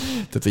lesz.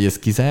 Tehát, hogy ez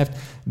kizárt.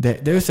 De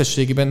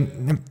összességében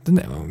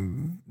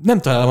nem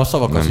találom a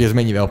szavakat, hogy ez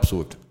mennyire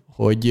abszurd.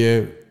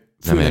 Hogy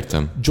nem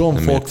értem. John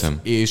nem Fox értem.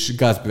 és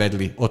Gus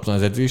Bradley ott van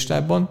az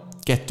edzőistában,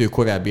 2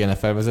 korábbi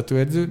NFL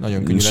vezetőedző,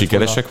 nagyon könnyű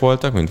sikeresek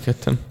voltak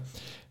mindketten?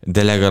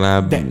 De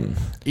legalább... De.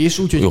 És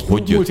úgy,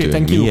 hogy múlt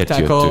héten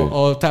kirúgták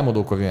a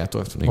támadó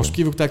koordinátort. Most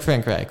kirúgták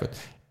Frank Reichot.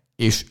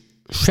 És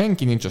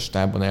senki nincs a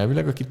stábban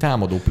elvileg, aki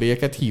támadó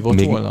playeket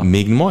hívott volna.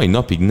 Még mai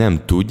napig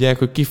nem tudják,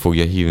 hogy ki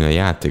fogja hívni a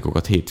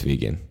játékokat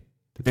hétvégén.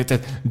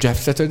 Tehát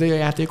Jeff Saturday a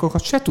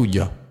játékokat se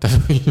tudja.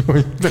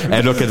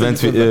 Erről a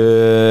kedvenc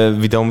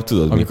videóm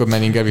tudod amikor mi?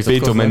 Manninggel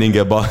vitatkozik. Peyton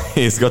Manninggel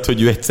észgat,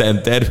 hogy ő egy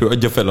center, ő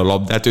adja fel a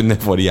labdát, ő ne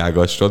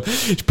variágasson.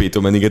 És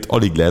Peyton Manninget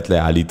alig lehet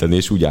leállítani,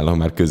 és úgy állnak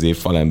már közé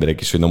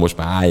falemberek is, hogy na most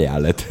már álljál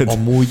le.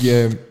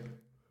 Amúgy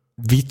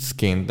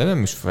viccként, de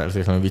nem is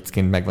feltétlenül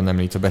viccként megvan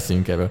említve,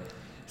 beszéljünk erről.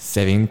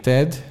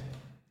 Szerinted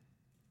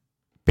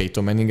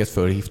Peyton Manninget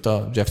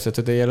fölhívta Jeff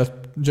Saturday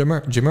előtt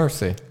Jim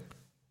Irsay?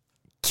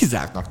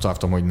 Kizártnak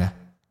tartom, hogy ne.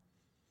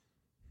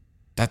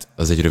 Tehát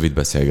az egy rövid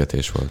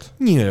beszélgetés volt.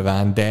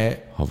 Nyilván,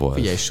 de ha volt.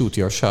 Figyelj, shoot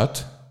your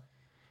shot.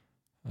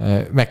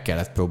 Meg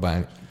kellett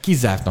próbálni.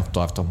 Kizártnak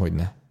tartom, hogy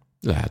ne.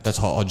 Lehet. Tehát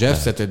ha a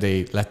Jeff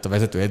Saturday lett a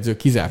vezetőedző,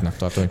 kizártnak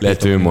tartom, hogy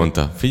lehet, ő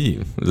mondta. Figyelj,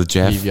 ez a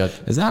Jeff, hívjad.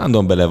 Ez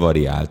állandóan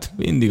belevariált.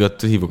 Mindig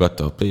ott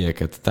hívogatta a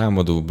playeket,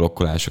 támadó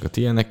blokkolásokat,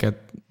 ilyeneket.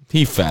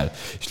 Hív fel.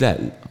 És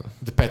de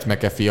Pat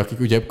McAfee, akik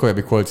ugye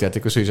korábbi Colts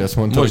játékos, is azt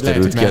mondta, most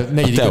hogy lehet, hogy már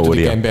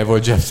 4. ember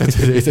volt Jeff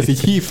Saturday, tehát így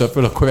hívta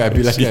fel a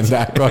korábbi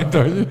legendákat,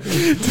 hogy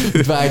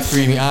Dwight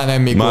Freeney,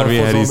 nem még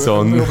Marvin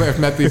Harrison, Robert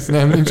Mathis,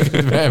 nem, nincs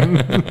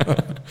kedvem.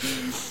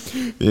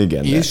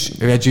 Igen. És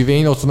Reggie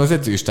Wayne ott van az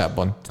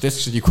edzőstábban. Tehát ezt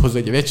is egyik hozzá,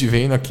 hogy Reggie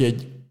Wayne, aki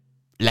egy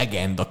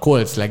legenda,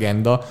 Colts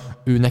legenda,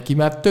 ő neki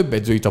már több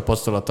edzői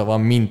tapasztalata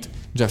van, mint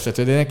Jeff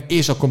Saturdaynek,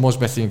 és akkor most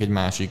beszéljünk egy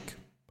másik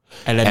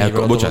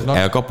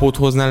elkapót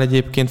hoznál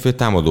egyébként, vagy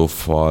támadó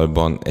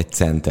falban egy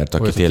centert,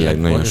 aki tényleg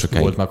nagyon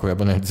sokáig... Volt már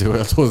korábban edző,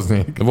 olyat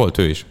hoznék. Volt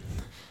ő is.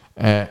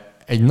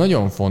 Egy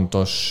nagyon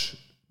fontos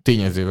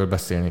tényezőről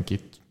beszélnék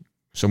itt,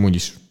 és amúgy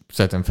is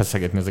szeretem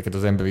feszegetni ezeket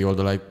az emberi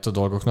oldalait a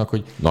dolgoknak,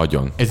 hogy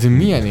nagyon. Ez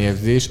milyen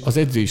érzés az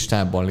edzői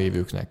stábban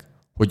lévőknek,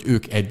 hogy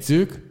ők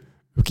edzők,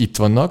 ők itt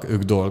vannak,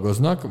 ők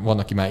dolgoznak, van,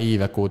 aki már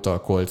évek óta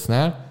a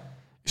Coltsnál,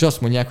 és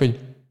azt mondják, hogy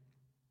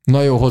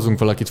na jó, hozunk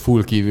valakit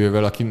full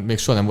kívülről, aki még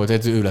soha nem volt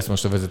edző, ő lesz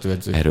most a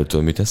vezetőedző. Erről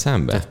tudod, mit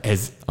eszembe?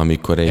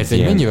 Amikor ez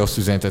egy mennyire rossz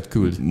üzenetet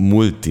küld?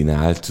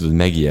 Multinál, tudod,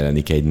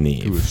 megjelenik egy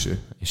név. Külső.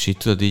 És így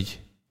tudod így,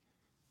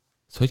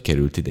 hogy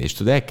került ide? És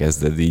tudod,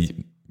 elkezded így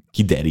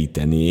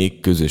kideríteni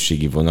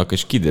közösségi vonalak,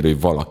 és kiderül,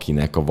 hogy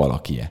valakinek a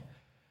valakie.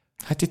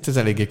 Hát itt ez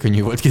eléggé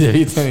könnyű volt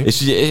kideríteni.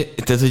 És ugye,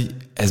 tehát, hogy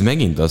ez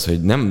megint az,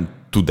 hogy nem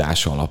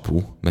tudás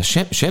alapú,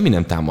 mert semmi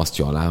nem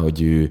támasztja alá,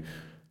 hogy ő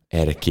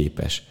erre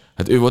képes.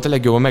 Hát ő volt a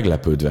legjobban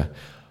meglepődve.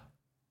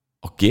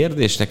 A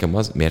kérdés nekem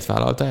az, miért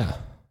vállalta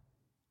el?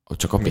 Hogy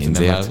csak a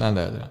pénzért?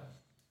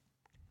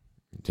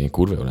 Én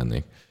kurva jó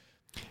lennék.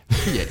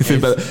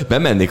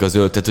 Bemennék az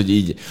öltet, hogy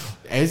így...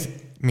 Ez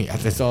mi?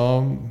 Hát ez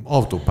az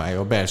autópálya,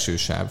 a belső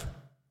sáv.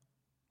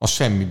 A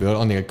semmiből,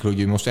 anélkül,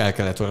 hogy most el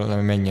kellett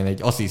volna menjen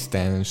egy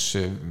asszisztens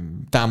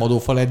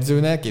támadófal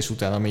edzőnek, és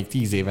utána még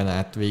 10 éven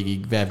át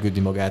végig vergődni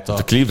magát a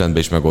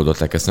Clevelandben is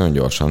megoldották ezt nagyon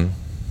gyorsan.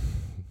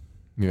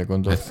 Mire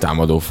gondolsz?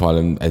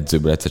 Támadófal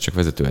edzőből egyszer csak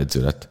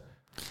vezetőedző lett.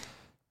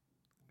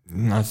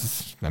 Na, ez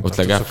nem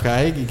tartott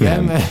sokáig,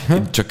 igen.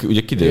 Nem. Csak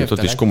ugye kiderült,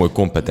 ott is komoly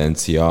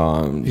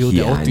kompetencia jó,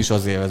 hiány. De ott is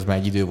azért ez már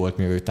egy idő volt,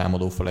 mivel ő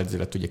támadófal edző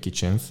lett, ugye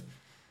Kitchens.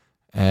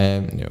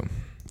 Jó.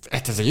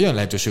 Hát ez egy olyan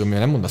lehetőség, amivel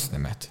nem mondasz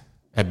nemet.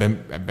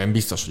 Ebben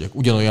biztos vagyok.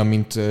 Ugyanolyan,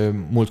 mint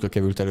múltkor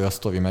került elő a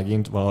sztori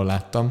megint, valahol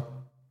láttam,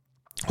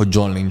 hogy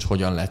John Lynch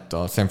hogyan lett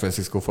a San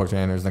Francisco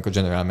 49ersnek a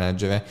general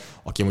managere,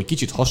 aki amúgy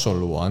kicsit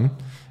hasonlóan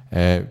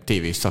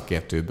tévés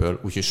szakértőből,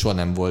 úgyhogy soha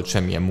nem volt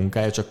semmilyen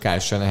munkája, csak Kyle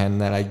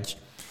Shanahannel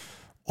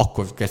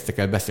akkor kezdtek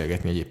el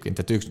beszélgetni egyébként.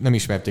 Tehát ők nem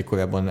ismerték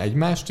korábban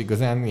egymást,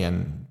 igazán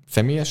ilyen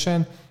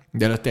személyesen,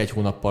 de előtte egy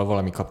hónappal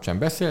valami kapcsán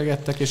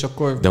beszélgettek, és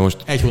akkor de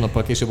most egy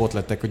hónappal később ott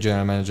lettek, hogy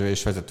general manager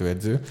és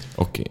vezetőedző.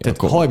 Okay, tehát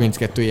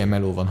 32 ilyen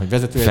meló van, hogy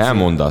vezetőedző.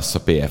 Felmondasz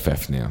a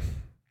PFF-nél.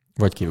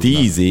 Vagy kirúgnak.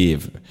 10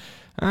 év.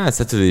 Hát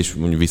szerintem is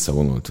mondjuk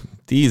visszavonult.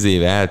 10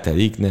 év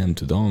eltelik, nem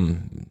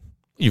tudom.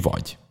 Így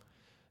vagy.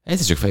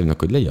 Ez csak felhívnak,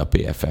 hogy legyen a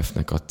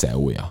PFF-nek a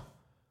CEO-ja.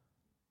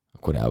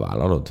 Akkor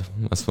elvállalod?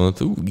 Azt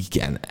mondod,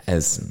 igen,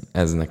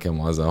 ez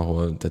nekem az,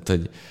 ahol, tehát,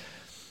 hogy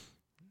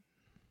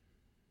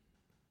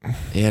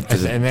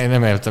érted?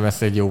 Nem értem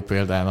ezt egy jó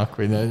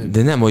példának.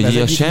 De nem, hogy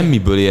a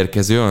semmiből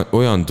érkező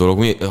olyan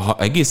dolog, ha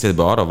egész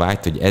életben arra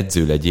vágyt, hogy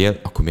edző legyél,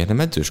 akkor miért nem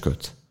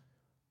edzősködsz?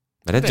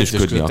 Mert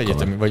edzősködni akar.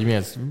 Egyetemi, vagy mi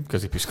ez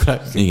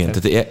középiskolában? Igen,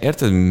 tehát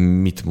érted,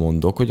 mit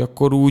mondok, hogy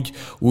akkor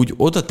úgy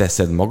oda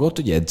teszed magad,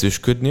 hogy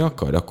edzősködni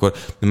akar? Akkor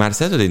már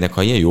Saturdaynek,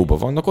 ha ilyen jóban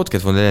vannak, ott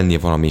kellett volna lennie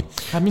valami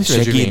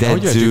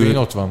segédedző. Hogy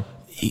ott van?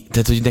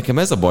 Tehát, hogy nekem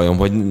ez a bajom,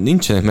 hogy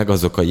nincsenek meg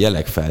azok a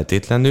jelek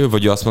feltétlenül,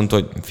 vagy azt mondta,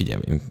 hogy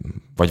figyelj,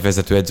 vagy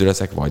vezetőedző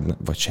leszek,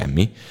 vagy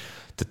semmi.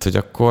 Tehát, hogy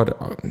akkor,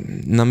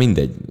 na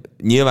mindegy.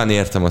 Nyilván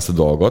értem azt a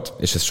dolgot,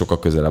 és ez sokkal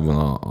közelebb van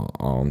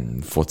a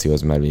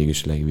focihoz, mert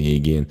végülis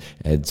legvégén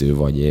edző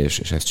vagy,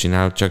 és ezt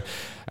csinálod, csak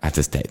hát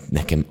ez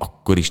nekem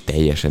akkor is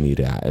teljesen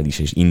irreális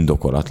és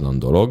indokolatlan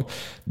dolog,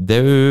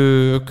 de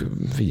ők,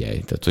 figyelj,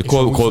 tehát, hogy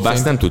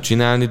kolbászt nem tud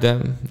csinálni, de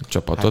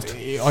csapatot. Hát,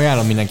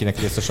 ajánlom mindenkinek,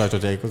 hogy ezt a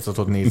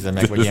sajtótájékoztatót nézze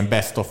meg, vagy ilyen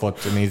best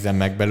of-ot nézzen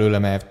meg belőle,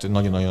 mert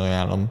nagyon-nagyon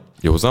ajánlom.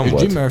 Józan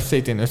volt? Jim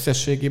Irsayt én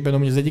összességében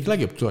amúgy az egyik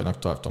legjobb tulajnak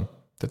tartom.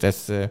 Tehát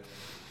ezt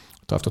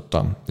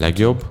tartottam.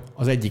 Legjobb?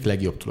 Az egyik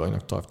legjobb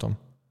tulajnak tartom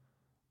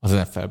az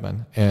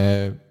NFL-ben.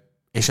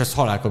 És ezt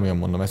halálkomolyan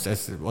mondom, ez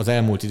az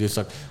elmúlt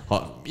időszak,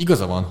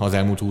 igaza van, ha az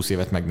elmúlt 20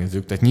 évet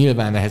megnézzük, tehát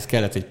nyilván ehhez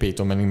kellett egy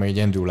Peyton Manning, meg egy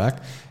Andrew Luck,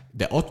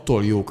 de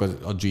attól jók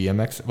a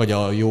GMX, vagy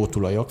a jó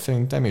tulajok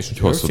szerintem, és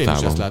én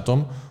is ezt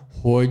látom,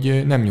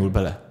 hogy nem nyúl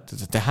bele.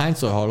 Te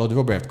hányszor hallod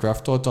Robert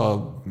Kraftot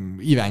a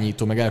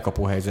irányító meg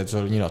elkapó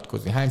helyzetről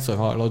nyilatkozni? Hányszor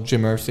hallod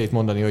Jim Irsayt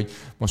mondani, hogy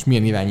most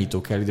milyen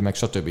irányító kell ide, meg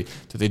stb.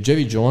 Tehát egy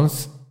Jerry Jones...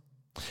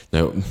 Na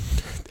jó.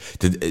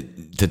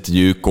 Tehát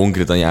ő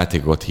konkrétan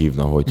játékokat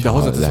hívna, hogy... De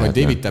hozzáteszem,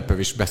 hogy David Tepper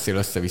is beszél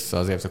össze-vissza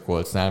azért a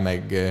Coltsnál,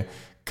 meg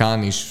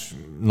Khan is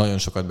nagyon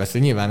sokat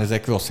beszél. Nyilván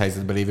ezek rossz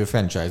helyzetben lévő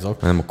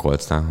franchise-ok. Nem a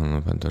Coltsnál, hanem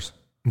a Panthers.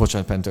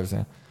 Bocsánat,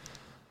 Panthers-nál.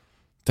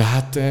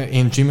 Tehát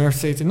én Jim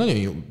Irsayt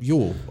nagyon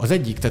jó. Az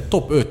egyik, tehát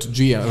top 5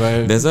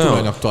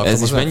 tulajnak tartom.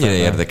 Ez is mennyire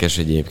érdekes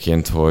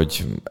egyébként,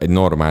 hogy egy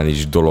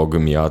normális dolog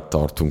miatt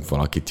tartunk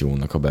valakit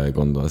jónak, ha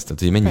belegondolsz. Tehát,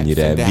 hogy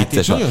mennyire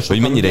persze, vicces, hogy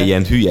mennyire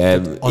ilyen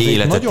hülye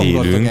életet élünk. Nagyon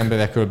gazdag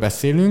emberekről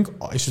beszélünk,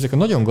 és ezek a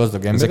nagyon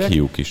gazdag emberek... Ezek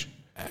hiúk is.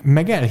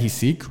 Meg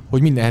elhiszik,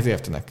 hogy mindenhez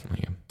értenek.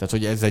 Igen. Tehát,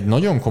 hogy ez egy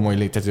nagyon komoly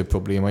létező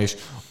probléma, és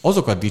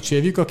azokat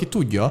dicsérjük, aki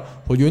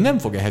tudja, hogy ő nem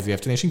fog ehhez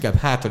érteni, és inkább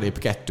hátralép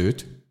 2-t,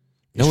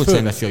 és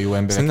fölveszi a jó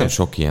embereket. Szerintem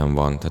sok ilyen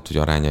van, tehát hogy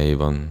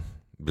arányaiban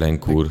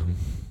Blancourt.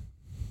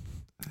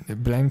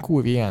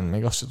 Blancourt ilyen?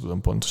 Még azt sem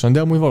tudom pontosan, de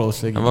amúgy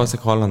valószínűleg...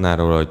 Valószínűleg hallaná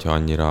róla, hogyha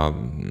annyira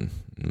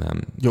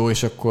nem... Jó,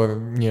 és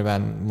akkor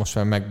nyilván most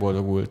már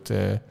megboldogult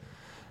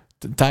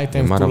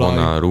Titans már van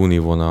a Rooney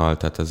vonal,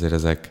 tehát azért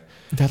ezek...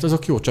 De hát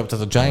azok jó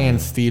csapatok, tehát a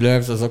Giants,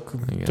 Steelers, azok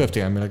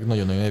történelmileg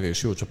nagyon-nagyon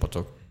erős jó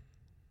csapatok.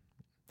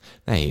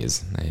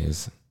 Nehéz.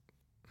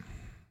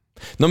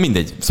 Na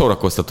mindegy,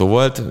 szórakoztató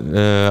volt.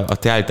 A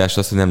te állítás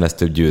az, hogy nem lesz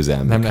több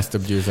győzelmük. Nem lesz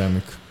több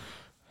győzelmük.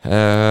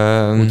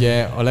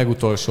 Ugye a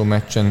legutolsó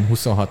meccsen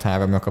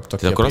 26-3-ra kaptak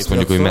ki a akkor azt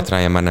mondjuk, hogy Patriots-tól. Matt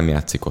Ryan már nem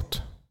játszik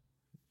ott.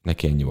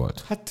 Neki ennyi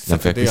volt. Hát Nem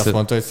Saturday azt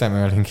mondta, hogy Sam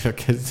Erlingre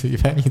kezdő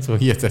irányító.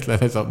 Hihetetlen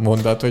ez a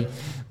mondat, hogy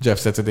Jeff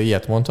Saturday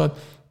ilyet mondhat.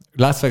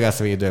 Las Vegas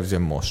Raiders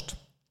jön most.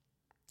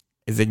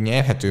 Ez egy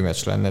nyerhető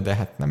meccs lenne, de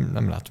hát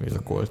nem látom, hogy ez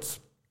a Colts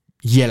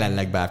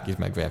jelenleg bárkit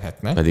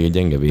megverhetne. Pedig egy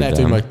gyenge védelem. Lehet,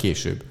 hogy majd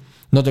később.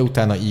 Na de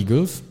utána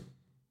Eagles,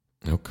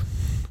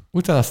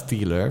 utána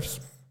Steelers,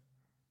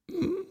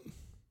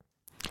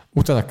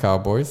 utána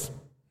Cowboys,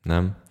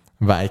 Nem.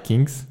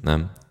 Vikings,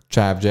 Nem.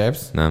 Chargers,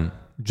 Nem.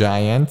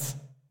 Giants,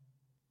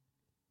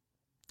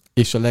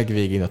 és a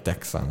legvégén a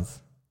Texans.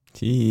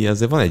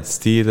 Azért van egy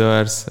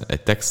Steelers,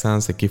 egy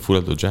Texans, egy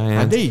kifulladó Giants.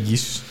 Hát de így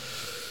is.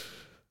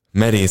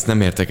 Merész,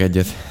 nem értek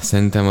egyet.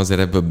 Szerintem azért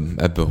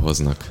ebből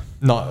hoznak.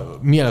 Na,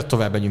 mielőtt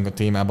tovább megyünk a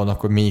témában,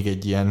 akkor még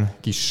egy ilyen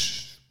kis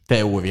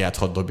teóriát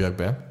hadd dobjak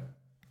be.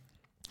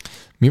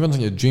 Mi van,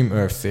 hogy a Jim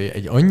Irsay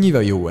egy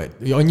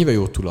annyira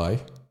jó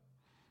tulaj,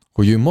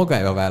 hogy ő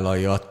magára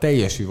vállalja a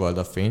teljes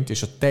üvaldafényt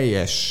és a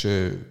teljes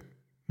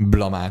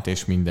blamát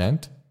és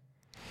mindent,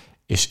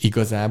 és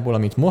igazából,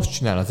 amit most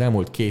csinál az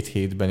elmúlt 2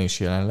 hétben és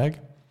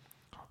jelenleg,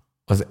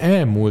 az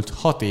elmúlt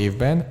 6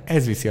 évben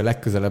ez viszi a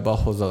legközelebb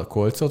ahhoz a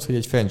Coltsot, hogy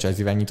egy franchise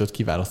irányítót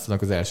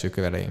kiválasztanak az első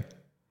kör elején.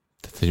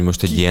 Tehát, hogy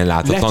most egy ilyen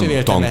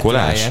láthatatlan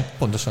tankolás?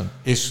 Pontosan.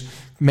 És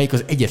melyik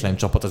az egyetlen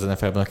csapat az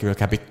NFL-ben, akivel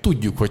kb.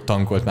 Tudjuk, hogy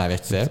tankolt már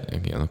egyszer.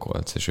 Igen, a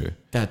Colts, és ő.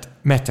 Tehát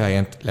Matt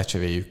Ryan-t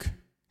lecseréljük.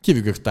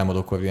 Kivigyük a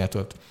támadó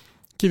koordinátort.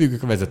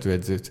 Kivigyük a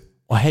vezetőedzőt.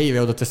 A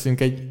helyére oda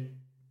teszünk egy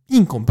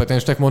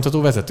inkompetensnek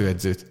mondható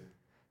vezetőedzőt.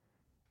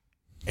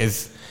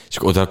 És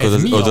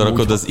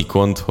odarakod az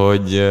ikont,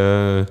 hogy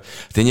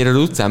ennyire az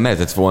utcán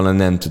mehetett volna,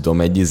 nem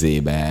tudom, egy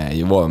izébe,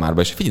 egy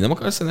Walmartba, és figyelj, nem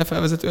akarsz ennél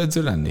felvezető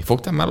edző lenni?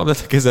 Fogtál már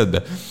labdát a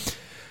kezedbe?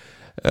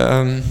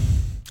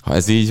 Ha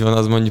ez így van,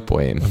 az mondjuk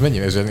poén. Az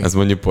mennyire zseni? Az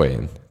mondjuk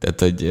poén. Tehát,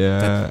 hogy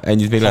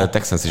ennyit még lehet a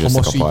Texans is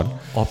összekapar.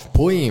 A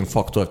poén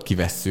faktort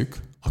kivesszük,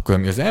 akkor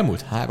ami az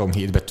elmúlt 3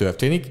 hétben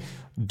történik,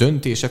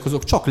 döntések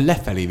azok csak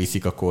lefelé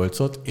viszik a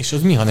Coltsot, és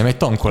az mi, hanem egy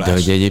tankolás. De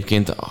hogy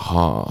egyébként,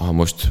 ha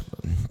most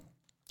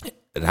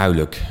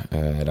ráülök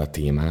erre a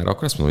témára,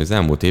 akkor azt mondom, hogy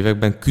az elmúlt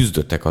években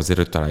küzdöttek azért,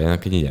 hogy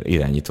találjanak egy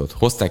irányítót.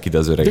 Hozták ide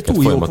az öregeket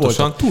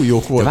folyamatosan. Túl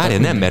jók voltak. De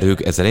várjál, nem, mert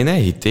ők ezzel elején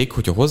elhitték,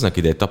 hogyha hoznak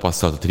ide egy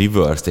tapasztalatot,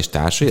 Rivers-t és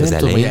társai, az nem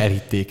elején... tudom, hogy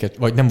elhitték,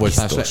 vagy nem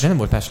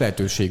volt más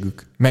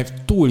lehetőségük.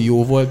 Mert túl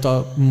jó volt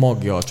a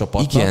magja a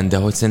csapatnak. Igen, de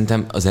hogy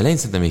szerintem az elején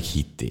még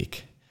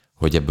hitték,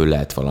 hogy ebből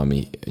lehet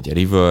valami, ugye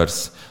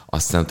Rivers,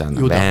 aztán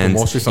utána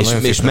Benz,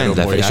 és ment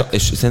le,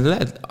 és szerintem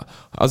lehet,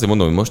 azért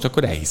mondom, hogy most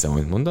akkor elhiszem,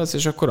 amit mondasz,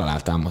 és akkor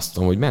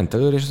alátámasztom, hogy ment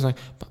előre, és azt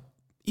mondják,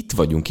 itt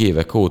vagyunk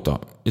évek óta,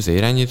 az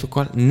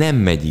irányítókkal, nem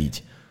megy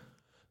így.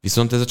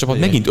 Viszont ez a csapat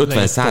megint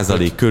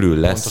 50% körül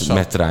lesz pontosan.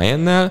 Matt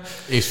Ryan-nel.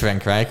 És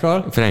Frank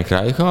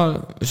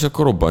Reichel. És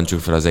akkor robbantsuk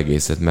fel az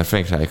egészet, mert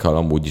Frank Reichel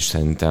amúgy is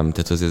szerintem,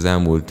 tehát az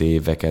elmúlt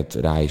éveket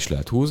rá is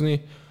lehet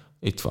húzni.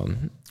 Itt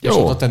van. És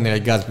oda tennél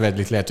egy Gus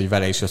Bradley-t, lehet, hogy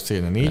vele is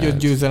összejön a 4-5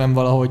 győzelem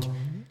valahogy,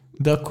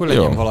 de akkor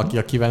legyen valaki,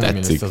 akivel nem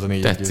jön össze az a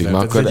 4-5 győzelem.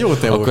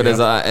 Akkor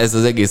ez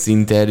az egész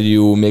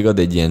interjú még ad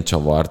egy ilyen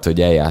csavart,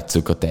 hogy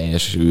eljátszuk a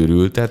teljes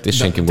őrültet, és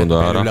senki gondol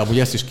arra. Amúgy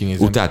ezt is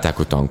kinézem. Utálták,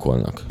 hogy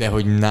tankolnak. De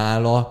hogy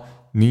nála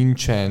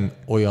nincsen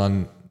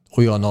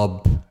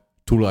olyanabb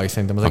tulaj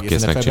szerintem az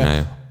egész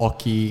NFL-ben,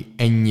 aki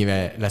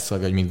ennyire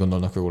leszarja, hogy mit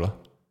gondolnak róla.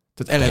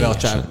 Tehát eleve a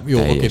csár, jó,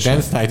 oké,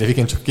 Dan Snyder,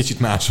 igen, csak kicsit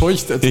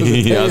máshogy.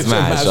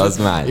 Tehát az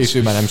más. És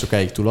ő már nem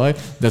sokáig tulaj,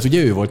 de hát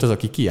ugye ő volt az,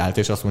 aki kiállt,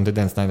 és azt mondta, hogy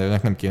Dan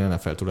Snydernek nem kéne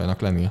NFL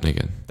tulajnak lennie.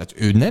 Igen. Tehát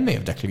ő nem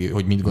érdekli,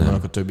 hogy mit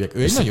gondolnak a többiek.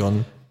 Ő egy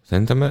nagyon...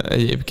 Szerintem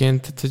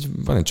egyébként, hogy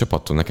van egy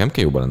csapattól, nekem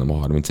kell jobban lennem a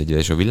 31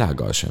 és a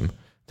világgal sem.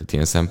 Tehát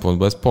ilyen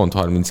szempontból ez pont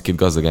 32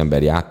 gazdag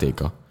ember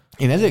játéka.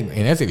 Én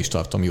ezért is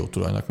tartom jó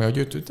tulajnak, mert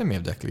hogy őt nem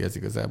érdekli ez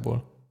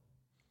igazából.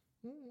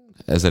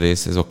 Ez a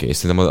rész, ez oké.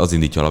 Szerintem az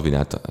indítja a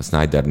lavinát a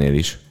Snydernél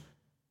is,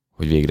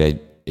 hogy végre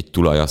egy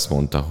tulaj azt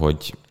mondta,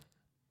 hogy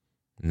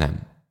nem.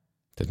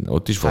 Tehát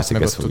ott is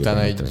valószínűleg ezt fogja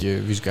utána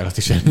egy vizsgálat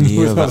is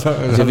elindult.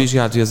 A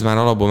vizsgálat, hogy ez már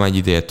alapból egy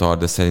ideje tart,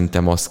 de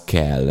szerintem az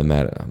kell,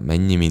 mert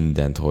mennyi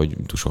mindent, hogy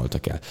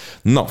tusoltak el.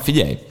 Na,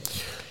 figyelj!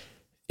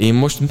 Én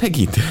most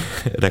megint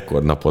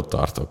rekordnapot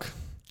tartok.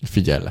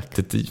 Figyellek.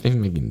 Tehát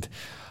megint.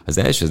 Az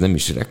első, ez nem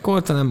is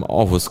rekord, hanem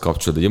ahhoz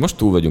kapcsolódó. Ugye most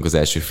túl vagyunk az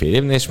első fél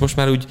évnél, és most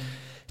már úgy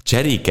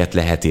cseréket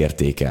lehet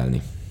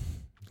értékelni.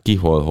 Ki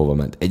hova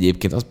ment.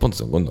 Egyébként azt pont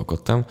azon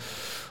gondolkodtam,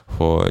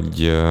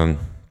 hogy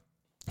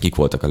kik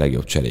voltak a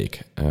legjobb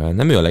cserék.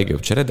 Nem ő a legjobb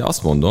csere, de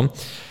azt mondom,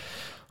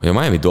 hogy a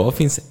Miami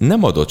Dolphins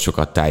nem adott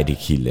sokat Tyreek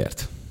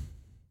Hillért.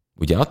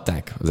 Ugye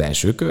adták az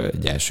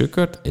egy első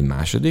kört, egy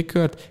második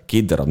kört,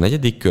 2 darab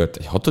negyedik kört,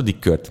 egy 6.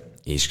 kört,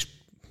 és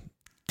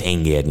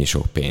tengernyi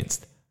sok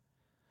pénzt.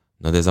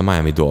 Na de ez a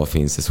Miami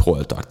Dolphins, ez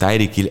hol tart?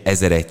 Tyreek Hill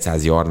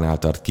 1100 yardnál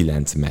tart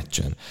 9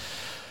 meccsen.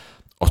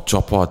 A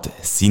csapat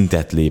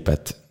szintet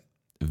lépett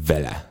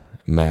vele.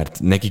 mert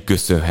neki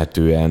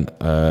köszönhetően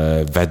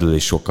Weddle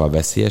is sokkal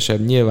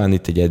veszélyesebb. Nyilván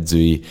itt egy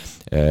edzői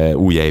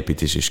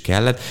újjáépítés is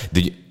kellett,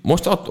 de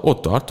most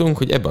ott tartunk,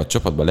 hogy ebben a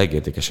csapatban a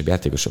legértékesebb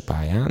játékos a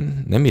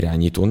pályán, nem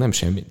irányító, nem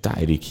semmi,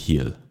 Tyreek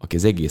Hill, aki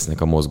az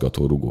egésznek a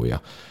mozgató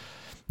rugója.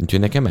 Úgyhogy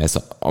nekem ez,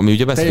 ami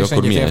ugye beszélünk,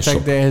 akkor milyen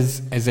sok. De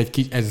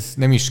ez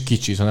nem is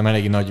kicsit, hanem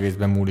eléggé nagy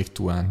részben múlik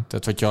Tuán.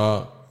 Tehát,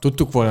 hogyha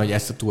tudtuk volna, hogy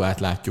ezt a Tuát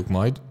látjuk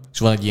majd, és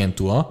van egy ilyen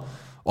Tua,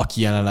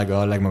 aki jelenleg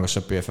a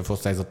legmagasabb PFF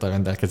osztályzattal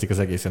rendelkezik az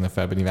egész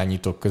NFL-ben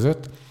irányítók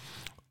között,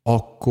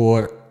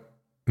 akkor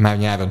már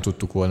nyáron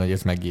tudtuk volna, hogy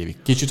ez megéri.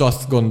 Kicsit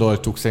azt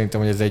gondoltuk szerintem,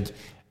 hogy ez egy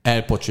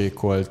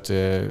elpocsékolt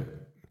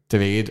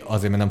trade,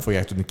 azért, mert nem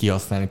fogják tudni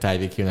kihasználni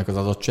Tyreek Hillnek az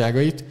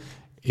adottságait,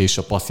 és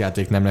a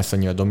passzjáték nem lesz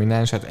annyira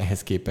domináns, hát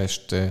ehhez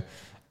képest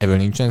ebből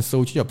nincsen szó,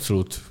 úgyhogy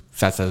abszolút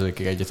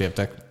 100%-ig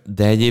egyetértek.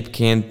 De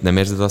egyébként nem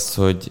érzed azt,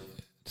 hogy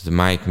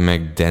Mike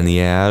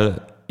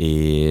McDaniel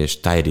és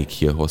Tyreek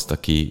Hill hozta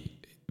ki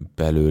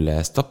belőle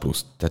ezt a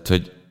pluszt? Tehát,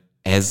 hogy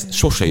ez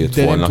sose jött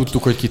de volna. De nem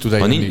tudtuk, hogy ki tud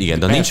eljönni. Igen,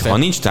 de ha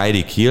nincs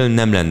Tyreek Hill,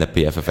 nem lenne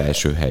PFF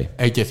első hely.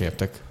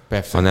 Egyetértek,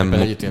 persze. Hanem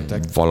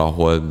egyetértek.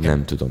 valahol,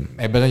 nem tudom.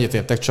 Ebben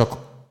egyetértek, csak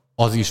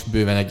az is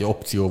bőven egy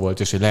opció volt,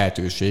 és egy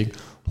lehetőség,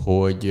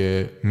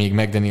 hogy még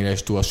McDaniel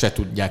és Tua se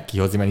tudják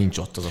kihozni, mert nincs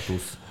ott az a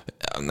plusz.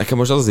 Nekem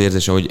most az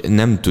érzésem, hogy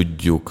nem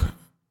tudjuk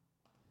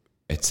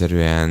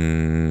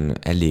egyszerűen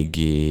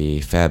eléggé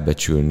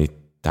felbecsülni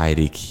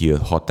Tyreek Hill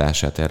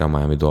hatását erre a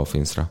Miami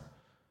Dolphinsra.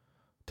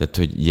 Tehát,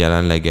 hogy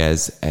jelenleg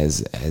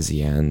ez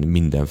ilyen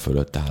minden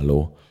fölött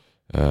álló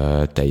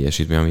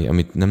teljesítmény,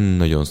 amit nem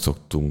nagyon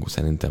szoktunk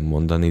szerintem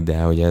mondani,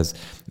 de hogy ez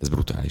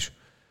brutális.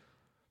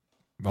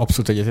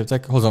 Abszolút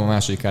egyetértek. Hozom a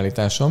második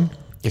állításom,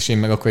 és én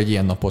meg akkor egy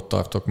ilyen napot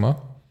tartok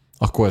ma.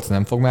 A Colts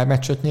nem fog már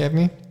meccset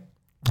nyerni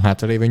a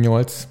hátralévő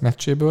 8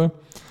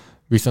 meccséből,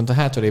 viszont a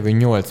hátralévő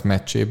 8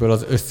 meccséből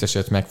az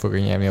összeset meg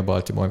fogja nyerni a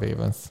Baltimore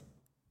Ravens.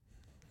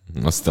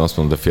 Aztán azt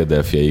mondom, a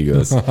Philadelphia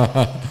Eagles.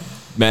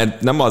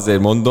 Mert nem azért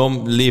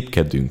mondom,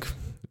 lépkedünk.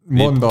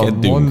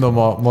 Mondom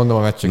a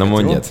meccseket. Na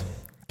mondjad. Jó?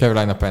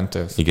 Carolina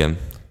Panthers. Igen.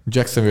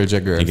 Jacksonville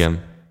Jaguars.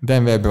 Igen.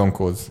 Denver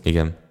Broncos.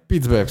 Igen.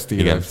 Pittsburgh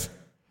Steelers. Igen.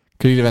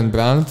 Cleveland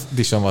Browns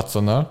Deshaun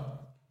Watsonnal.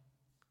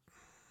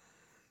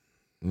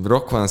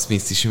 Roquan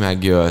Smith is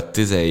megjött,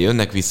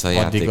 jönnek vissza a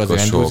játékosok. Addig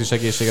az Andrews is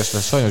egészséges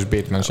lesz, sajnos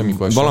Bateman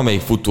semmikor sem.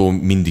 Valamelyik futó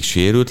mindig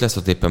sérült lesz,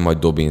 ott éppen majd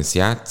Dobbins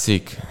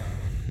játszik.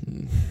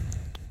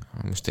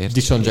 Most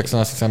Deshaun Jackson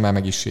azt hiszem már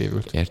meg is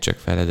sérült. Értsek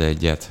feled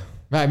egyet.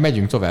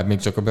 Megyünk tovább, még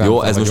csak a Browns.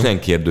 Jó, ez most nem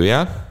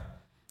kérdőjel.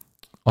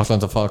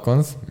 Atlanta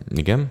Falcons.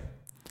 Igen.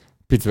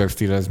 Pittsburgh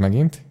Steelers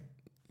megint.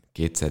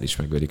 Kétszer is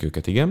megverik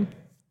őket, igen.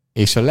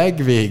 És a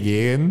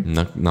legvégén...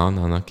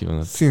 Na, ki van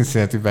az?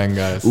 Cincinnati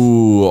Bengals.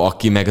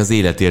 Aki meg az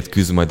életért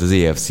küzd majd az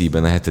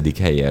AFC-ben a 7.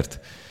 helyért.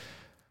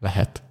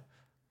 Lehet.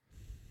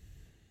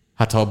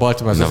 Hát ha a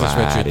Baltimore az összes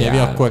meccsét nyeri,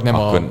 akkor nem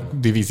a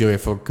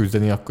divízióért fog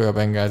küzdeni, akkor a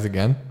Bengals,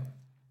 igen.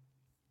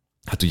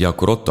 Hát ugye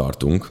akkor ott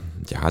tartunk,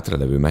 hogy a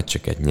hátralevő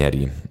meccseket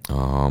nyeri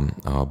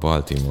a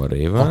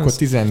Baltimore Ravens. Akkor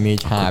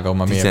 14-3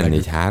 a mérleg.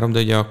 14-3, de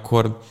ugye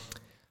akkor...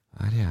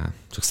 Várjál,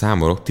 csak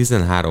számolok,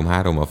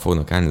 13-3-mal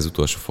fognak állni az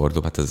utolsó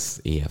forduló, hát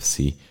az AFC.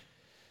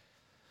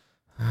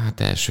 Hát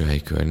első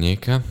hely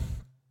környéke.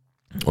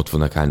 Ott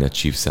fognak állni a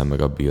Chiefs-en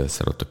meg a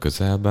Bills-en ott a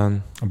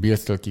közelben. A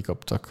Bills-től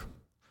kikaptak.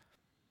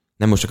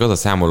 Nem, most csak az a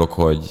számolok,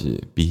 hogy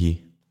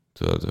pihi.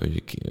 Tudod,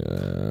 hogy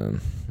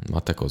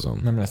matekozom.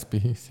 Nem lesz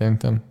pihi,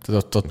 szerintem.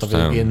 Tudod, ott a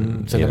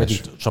végén szerintem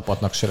egyik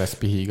csapatnak se lesz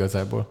pihi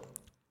igazából.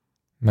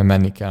 Mert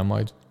menni kell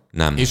majd.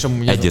 Nem, és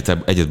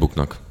egyet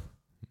buknak.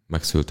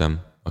 Megszültem.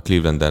 A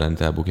Cleveland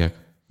ellent elbukják.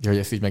 Ja, hogy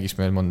ezt így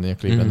megismered mondani, a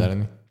Cleveland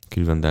elleni.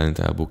 Cleveland ellent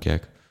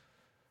elbukják.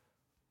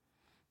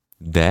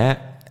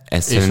 De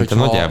ez szerintem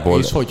nagyjából...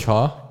 És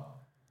hogyha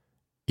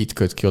itt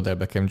köt ki Odell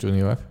Beckham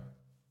Jr.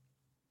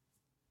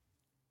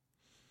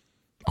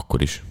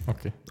 Akkor is.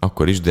 Okay.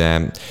 Akkor is,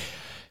 de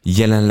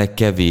jelenleg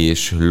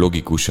kevés,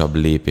 logikusabb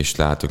lépést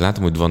látok.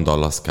 Látom, hogy van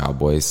Dallas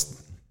Cowboys,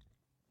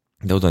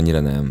 de oda annyira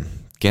nem.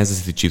 Kansas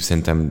City Chiefs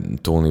szerintem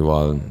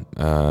Tonyval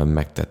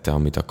megtette,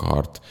 amit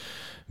akart.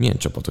 Milyen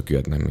csapatok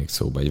jöhetnek még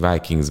szóba? Egy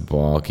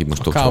Vikingsba, akit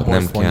most top nem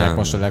kell. Mondják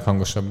most a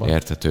leghangosabban.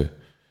 Érthető.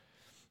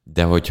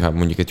 De hogyha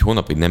mondjuk egy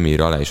hónapig nem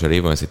ír alá, és a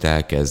Ravens itt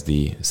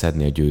elkezdi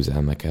szedni a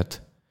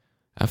győzelmeket,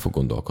 el fog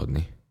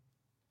gondolkodni.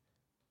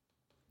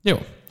 Jó.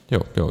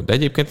 De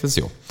egyébként ez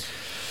jó.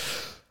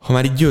 Ha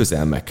már így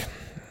győzelmek.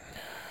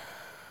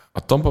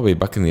 A Tampa Bay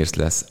Buccaneers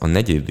lesz a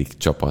 4.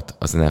 csapat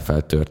az NFL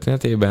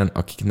történetében,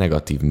 akik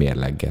negatív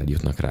mérleggel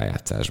jutnak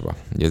rájátszásba.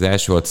 Ugye az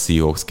első volt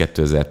Seahawks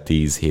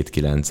 2010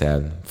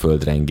 7-9-el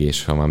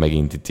földrengés, ha már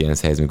megint itt ilyen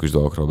szeizmikus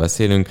dolgokról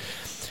beszélünk.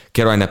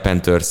 Carolina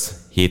Panthers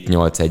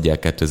 7-8-1-el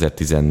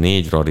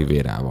 2014 Ron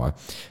Rivérával.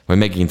 Vagy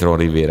megint Ron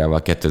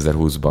Rivérával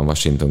 2020-ban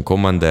Washington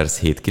Commanders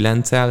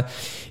 7-9-el,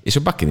 és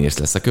a Buccaneers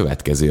lesz a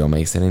következő,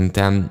 amely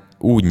szerintem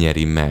úgy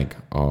nyeri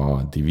meg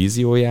a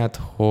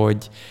divízióját,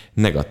 hogy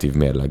negatív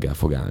mérleggel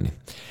fog állni.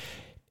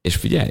 És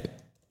figyelj,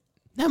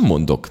 Nem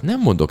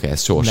mondok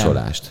ezt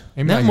sorsolást.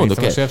 Én nem mondok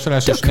a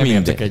sorsolást, és nem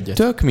értek egyet.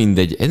 Tök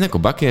mindegy. Ennek a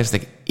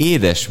Buccaneersnek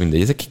édes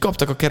mindegy. Ezek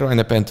kikaptak a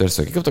Carolina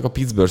Panthers-től, kikaptak a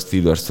Pittsburgh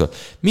Steelers-től.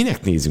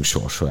 Minek nézünk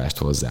sorsolást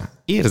hozzá?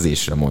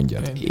 Érzésre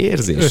mondjad.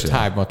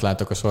 Érzésre. 5-3-at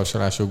látok a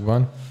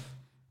sorsolásukban.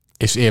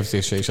 És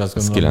érzése is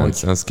azt gondolom,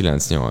 az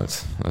 9-8.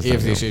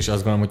 Érzése is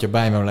azt gondolom, hogyha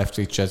Byron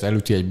Leftwich-hez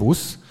elüti egy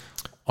busz,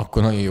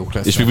 akkor nagyon jók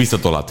lesz. És még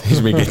visszatolat,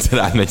 és még egyszer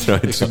átmegy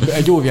rajta. És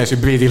egy óriási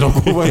Brady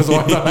logó van az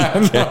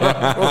oldalán.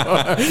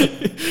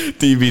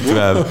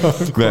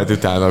 TB12, mert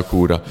utána a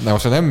kúra. Na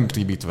most nem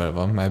TB12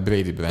 van, mert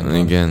Brady brand van.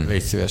 Igen.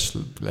 Légy szíves,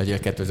 legyél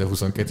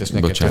 2022-es,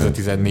 neked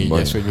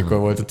 2014-es, hogy mikor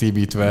volt a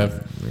TB12.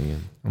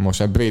 Igen.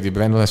 Most a Brady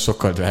brand van, ez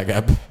sokkal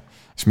drágább.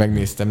 És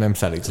megnéztem, nem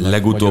szállítanak.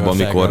 Legutóbb,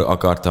 amikor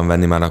akartam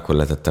venni, már akkor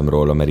letettem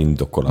róla, mert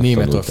indokolatlanul.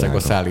 Németországba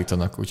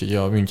szállítanak, úgyhogy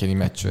a müncheni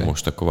meccsre.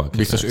 Most akkor valaki.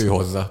 Biztos ő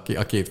hozza ki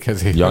a két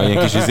kezét. Ja,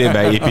 ilyen kis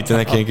izébe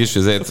építenek, ilyen kis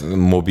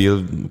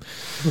mobil.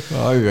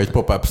 Ő egy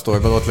pop-up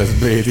store-ban, ott lesz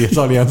Brady az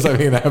Allianz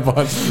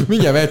Arénában.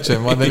 Mindjárt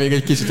meccsen van, de még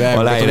egy kicsit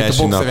elmutatom,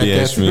 aláírási nap,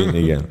 ilyesmi,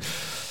 igen.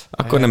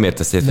 Akkor nem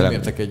értesz értelem. Nem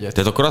értek egyet.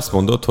 Tehát akkor azt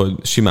mondod,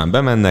 hogy simán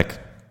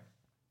bemennek,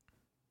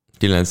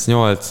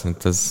 9-8,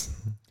 hát ez...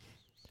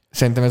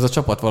 Szerintem ez a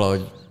csapat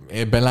valahogy,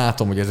 ebben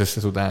látom, hogy ez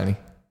össze tud állni.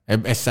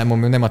 Ez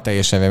számomra nem a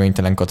teljesen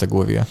reménytelen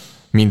kategória,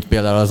 mint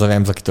például az a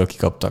Rams, akitől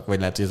kikaptak, vagy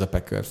lehet, hogy ez a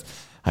Packers.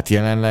 Hát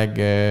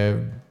jelenleg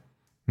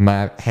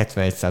már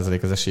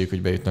 71% az esélyük,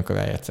 hogy bejutnak a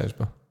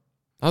rájátszásba.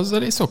 Az a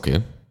rész oké.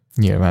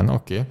 Nyilván,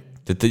 oké.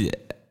 Tehát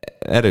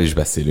erről is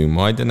beszélünk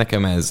majd, de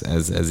nekem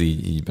ez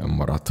így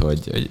maradt,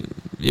 hogy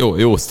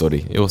jó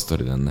sztori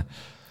lenne.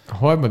 A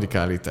harmadik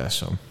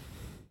állításom,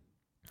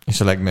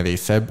 és a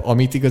legmerészebb,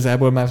 amit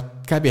igazából már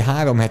kb.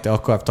 3 hete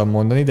akartam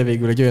mondani, de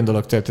végül egy olyan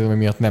dolog történt, ami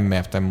miatt nem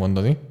mertem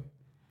mondani.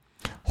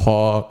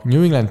 Ha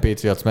New England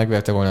Patriots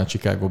megverte volna a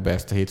Chicago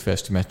Bears-t a hétfő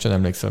esti meccsen,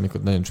 emlékszel,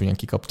 amikor nagyon csúnyán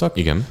kikaptak,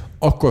 igen,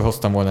 akkor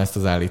hoztam volna ezt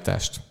az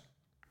állítást.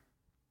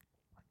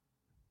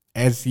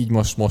 Ez így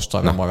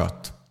mostanra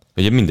maradt.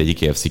 Ugye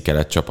mindegyik AFC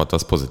kelet csapat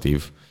az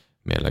pozitív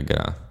mérleggel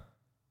áll.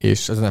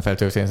 És az NFL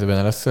történetben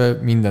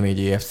először minden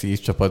 4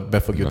 AFC csapat be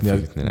fog jutni a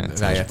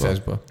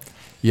rájátszásba.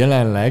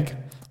 Jelenleg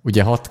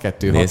ugye 6-2,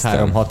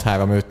 6-3,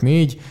 6-3,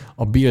 5-4,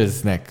 a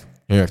Billsnek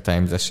New York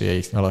Times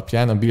esélyei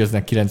alapján, a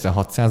Billsnek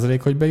 96%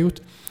 hogy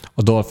bejut,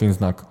 a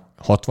Dolphinsnak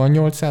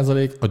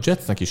 68%, a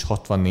Jetsnek is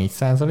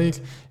 64%,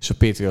 és a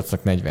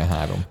Patriotsnak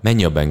 43%.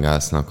 Mennyi a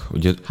Bengalsnak?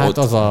 Ugye hát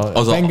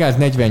a Bengals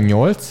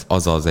 48,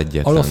 az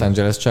egyetlen. A Los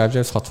Angeles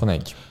Chargers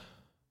 61.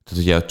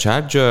 Tehát ugye a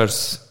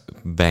Chargers,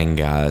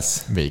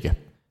 Bengals. Vége.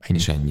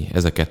 És ennyi.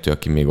 Ez a kettő,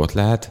 aki még ott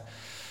lehet.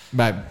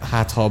 Bár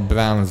hát ha a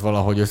Browns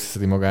valahogy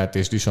összeszedi magát,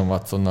 és Deshaun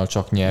Watsonnal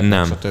csak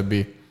nyert,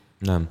 stb.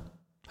 Nem.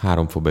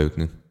 3 fog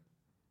bejutni.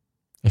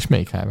 És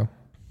melyik 3?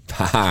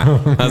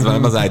 Az már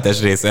nem az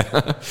állítás része.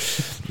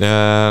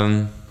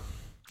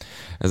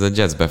 Ez a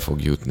Jets be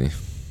fog jutni.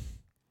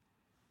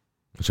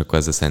 És akkor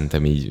ezzel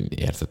szerintem így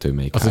értető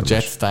melyik az 3-as. A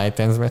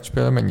Jets-Titans meccs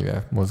például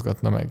mennyire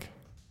mozgatna meg?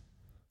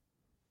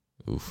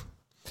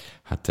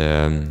 Hát...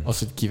 az,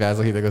 hogy kiváz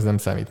a hideg, az nem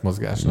számít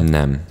mozgásnak.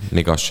 Nem,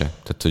 még az se.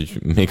 Tehát, hogy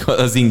még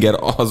az inger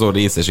azon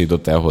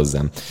részesített el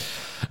hozzám.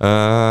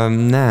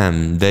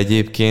 Nem, de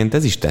egyébként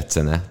ez is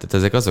tetszene. Tehát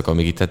ezek azok,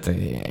 amik itt, tehát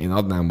én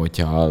adnám,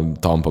 hogyha a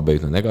Tampa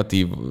bejutna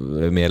negatív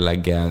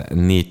mérleggel,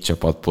 4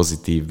 csapat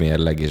pozitív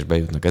mérleg, és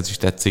bejutnak, ez is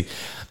tetszik.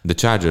 De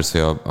Chargers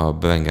vagy a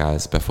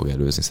Bengals be fog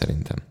előzni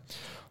szerintem.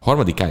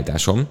 Harmadik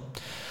állításom,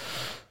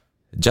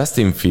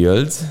 Justin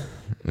Fields,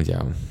 ugye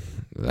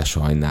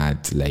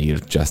lesajnált,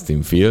 leírt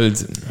Justin Fields,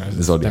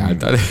 Zoli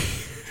által.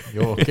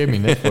 Jó, oké,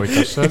 mindegy,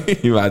 folytassad.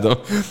 Imádom.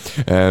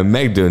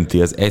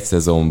 Megdönti az egy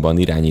szezonban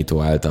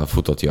irányító által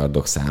futott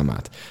yardok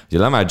számát. Ugye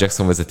Lamar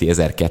Jackson vezeti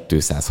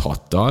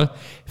 1206-tal,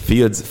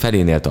 Fields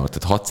felénél tart,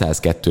 tehát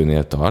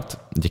 602-nél tart,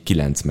 ugye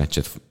 9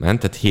 meccset ment,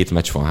 tehát 7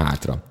 meccs van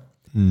hátra.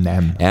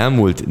 Nem.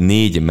 Elmúlt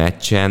 4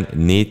 meccsen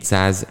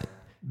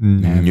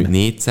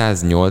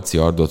 408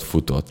 yardot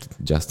futott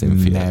Justin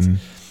Fields. Nem.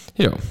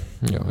 Jó.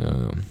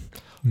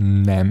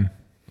 Nem.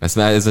 Ez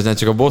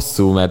csak a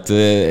bosszú, mert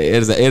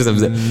érzem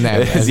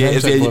nem, ez ilyen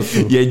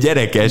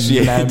gyerekes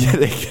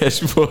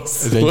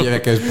bosszú. Ez egy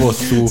gyerekes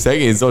bosszú.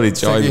 Szegény Zoli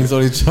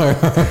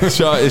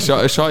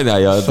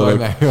sajnálja a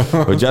dolog,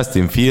 hogy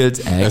Justin Fields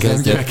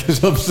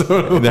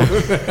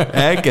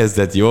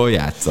elkezdett jól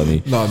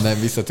játszani. Na, nem,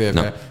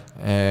 visszatérve.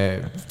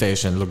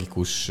 Teljesen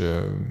logikus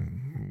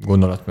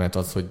gondolat, mert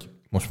az, hogy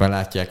most már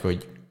látják,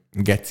 hogy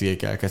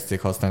Geciék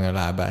elkezdték használni a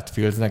lábát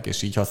Fieldsnek,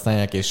 és így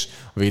használják, és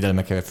a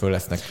védelmek föl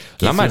lesznek.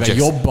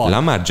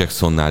 Lamar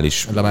Jacksonnál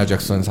is. Lamar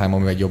Jackson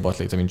számomra egy jobb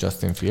atléta, mint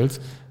Justin Fields.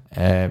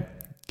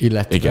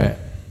 Illetve... Igen,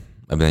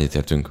 ebben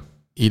egyetértünk.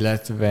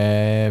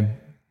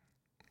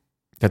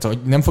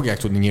 Tehát nem fogják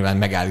tudni nyilván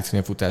megállítani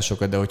a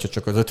futásokat, de hogyha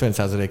csak az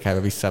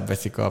 50%-ára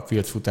visszaveszik a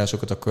Fields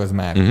futásokat, akkor az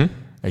már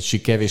egy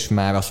siker, és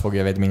már azt fogja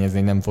eredményezni,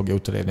 hogy nem fogja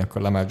utolérni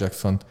akkor Lamar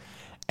Jacksont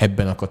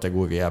ebben a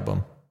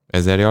kategóriában.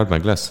 1000 yard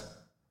meg lesz?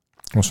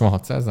 Most van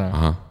 600-nál?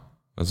 Aha.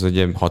 Az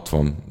ugye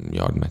 60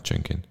 yard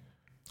meccsenként.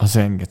 Az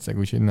rengeteg,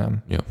 úgyhogy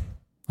nem. Jó.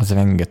 Az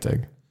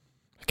rengeteg.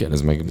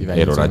 Kérdezd meg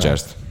Aaron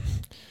Rodgers-t.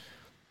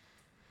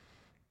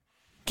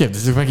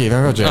 Kérdezzük meg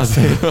Aaron Rodgers.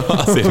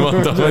 Azért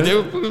mondtam,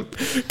 hogy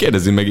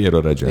kérdezzünk meg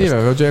Aaron Rodgers.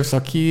 Aaron Rodgers,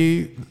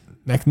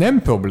 akinek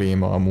nem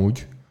probléma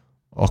amúgy,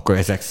 akkor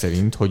ezek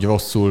szerint, hogy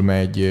rosszul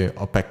megy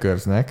a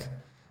Packersnek,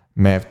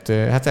 mert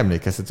hát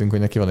emlékeztetünk, hogy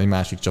neki van egy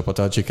másik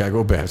csapata, a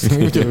Chicago Bears.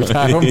 Úgyhogy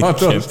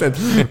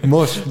 3-6-os.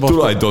 Most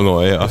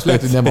tulajdonolja. Most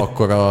lehet, hogy nem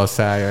akkora a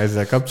szája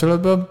ezzel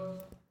kapcsolatban.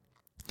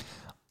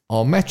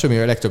 A meccs,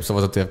 amire a legtöbb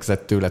szavazat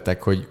érkezett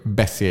tőletek, hogy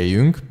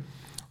beszéljünk,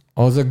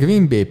 az a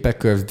Green Bay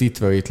Packers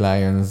Detroit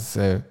Lions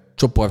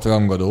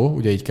csoportrangadó,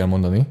 ugye így kell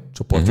mondani,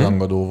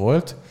 csoportrangadó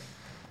volt,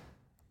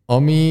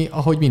 ami,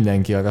 ahogy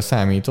mindenki arra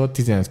számított,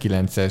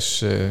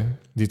 15-9-es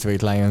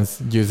Detroit Lions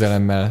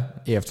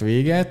győzelemmel ért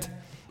véget.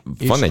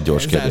 Van egy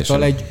gyors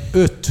kérdésem. Egy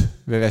 5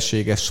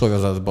 vereséges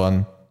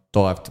sorozatban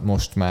tart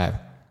most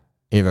már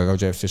Aaron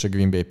Rodgers és a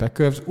Green Bay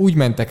Packers. Úgy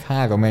mentek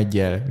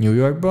 3-1-jel New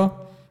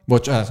Yorkba,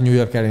 New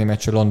York elleni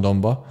meccsre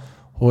Londonba,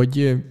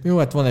 hogy jó,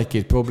 hát van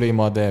egy-két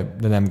probléma, de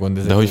nem gond.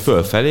 De hogy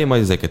fölfelé,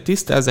 majd ezeket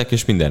tisztázzák,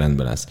 és minden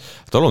rendben lesz.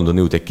 Hát a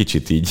londoni út egy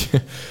kicsit így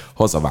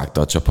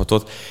hazavágta a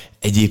csapatot.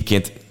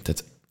 Egyébként,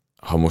 tehát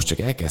ha most csak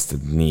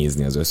elkezdted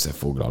nézni az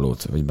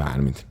összefoglalót, vagy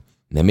bármit,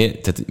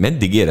 tehát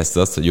meddig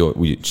érezted azt, hogy jó,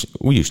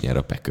 úgy is nyer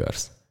a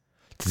Packers?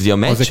 Tehát ugye a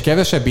meccs... Az egy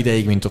kevesebb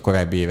ideig, mint a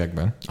korábbi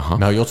években. Aha.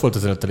 Mert hogy ott volt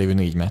az előtte lévő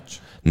 4 meccs.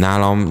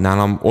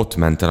 Nálam ott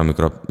ment el,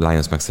 amikor a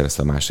Lions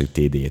megszerezte a második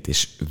TD-t,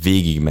 és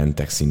végig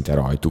mentek szinte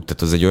rajtuk.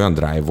 Tehát az egy olyan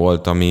drive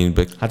volt, ami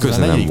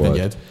közel nem volt.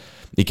 Negyed.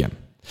 Igen.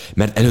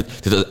 Mert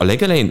tehát a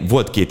legelején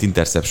volt 2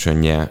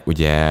 interceptionje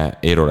ugye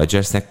Aaron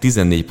Rodgersnek,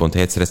 14 pont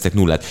helyett szereztek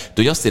 0-t. De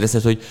hogy azt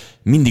érezted, hogy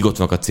mindig ott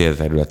vannak a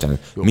célterületen.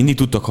 Jó. Mindig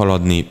tudtak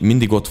haladni,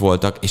 mindig ott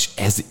voltak, és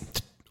ez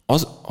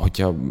az,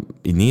 hogyha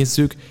így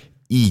nézzük,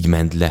 így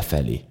ment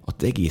lefelé. Az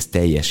egész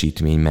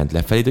teljesítmény ment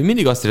lefelé, de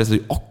mindig azt érezted,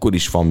 hogy akkor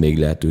is van még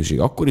lehetőség,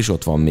 akkor is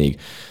ott van még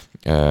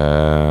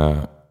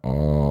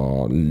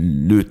a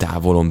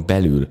lőtávolon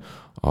belül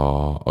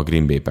a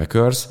Green Bay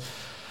Packers.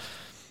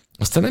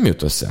 Aztán nem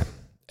jött össze.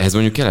 Ez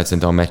mondjuk kellett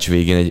szerintem a meccs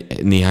végén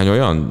néhány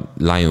olyan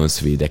Lions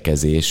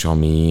védekezés,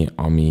 ami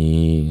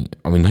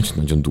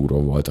nagyon-nagyon durva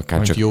volt.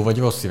 Akár csak... Jó vagy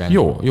rossz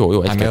irányban?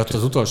 Jó. Mert ott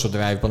az utolsó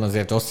drive-ban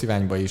azért rossz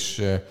irányba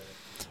is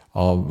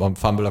a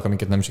fumble-ak,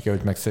 amiket nem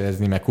sikerült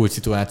megszerezni, meg kult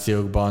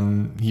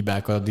szituációkban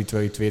hibák a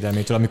Detroit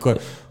védelmétől, amikor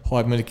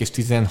 3. és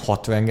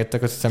 16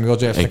 engedtek, azt hiszem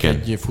Rodgersnek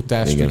egy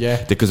futást, igen.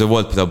 Ugye? De közben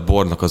volt például a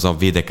Bornak az a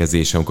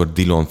védekezése, amikor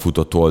Dillon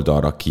futott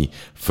oldalra ki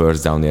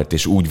first downért,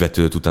 és úgy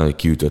vetődött utána, hogy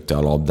kiütötte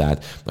a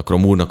labdát, akkor a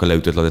Moore-nak a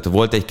leütött labdát.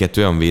 Volt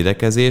egy-kettő olyan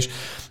védekezés,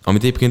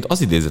 amit egyébként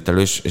az idézett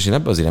elő, és én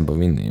ebbe az irányba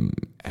vinném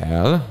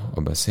el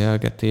a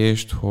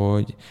beszélgetést,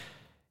 hogy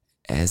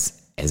ez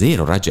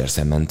Aaron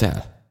Rodgersen ment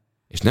el.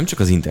 És nem csak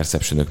az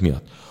interceptionök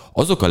miatt.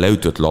 Azok a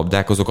leütött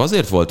labdák, azok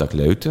azért voltak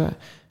leütve,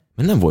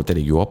 mert nem volt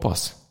elég jó a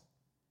passz.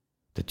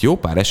 Tehát jó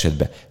pár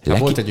esetben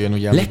volt egy olyan,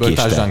 ugye, amiből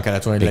touchdown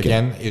kellett volna, hogy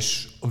legyen,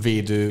 és a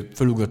védő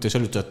fölugrott és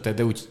elütötte,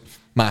 de úgy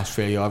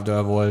 1,5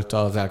 yarddal volt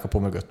az elkapó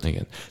mögött.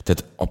 Igen.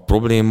 Tehát a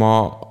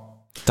probléma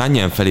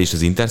Tanyan felé is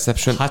az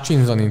interception,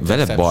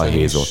 vele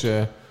balhézott.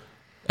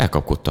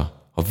 Elkapkodta.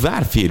 Ha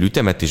vár fél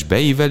ütemet és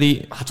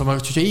beíveli... Hát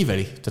hogyha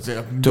íveli.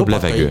 Tehát több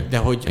levegő. De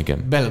hogy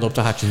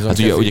beledobta Hutchinson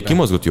hát ugye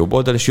kimozgott jobb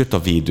oldal, és jött a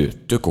védő.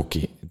 Tök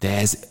oké. De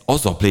ez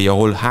az a play,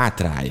 ahol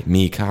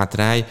még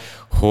hátrály,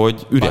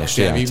 hogy üres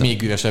játszott.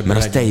 Még üresebb. Mert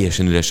az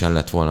teljesen üresen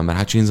lett volna, mert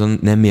Hutchinson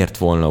nem ért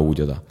volna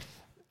úgy oda.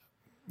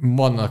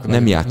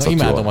 Nem játszott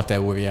imádom jól. A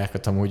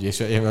teóriákat amúgy, és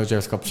Aaron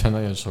Rodgers kapcsán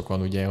nagyon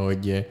sokan, ugye,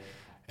 hogy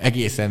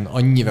egészen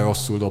annyira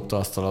rosszul dobta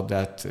azt a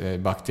labdát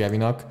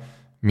Bakhtiarinak,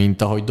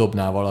 mint ahogy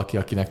dobná valaki,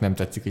 akinek nem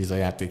tetszik, hogy ez a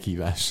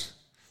játékhívás.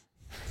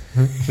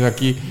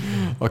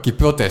 aki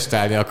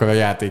protestálni akar a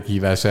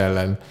játékhívás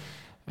ellen.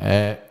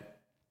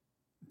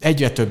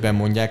 Egyre többen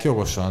mondják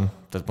jogosan,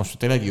 tehát most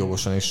tényleg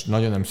jogosan, és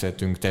nagyon nem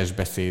szeretünk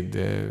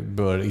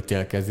testbeszédből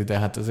ítélkezni, de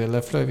hát azért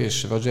Lefleur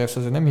és Rodgers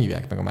azért nem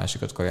hívják meg a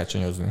másikat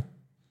karácsonyozni.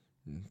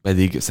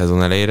 Pedig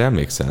szezon elejére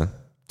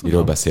emlékszel?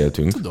 Miről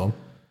beszéltünk? Tudom.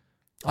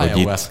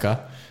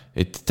 Ayahuasca.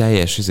 Itt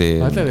teljes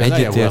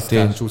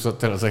egyetértés.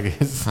 Csúszott el az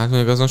egész. Hát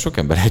még azon sok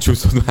ember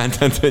elcsúszott már.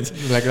 Tehát, hogy...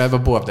 Legalább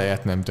a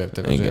bordáját nem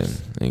törte.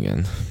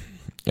 Igen.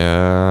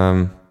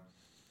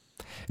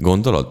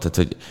 Gondolod? Tehát,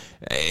 hogy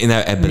én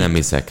ebben nem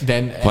hiszek.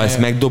 Ha ezt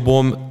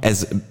megdobom,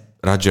 ez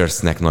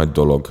Rodgersnek nagy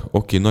dolog.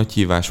 Oké, nagy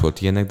hívás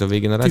volt ilyenek, de a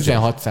végén a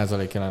Rodgers...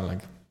 16%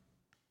 jelenleg.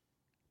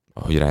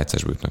 Hogy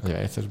rájegyszeres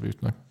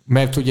bűtnek.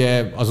 Mert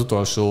ugye az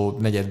utolsó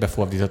negyedbe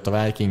fordított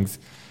a Vikings,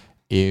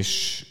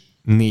 és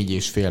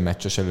 4,5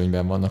 meccses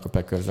előnyben vannak a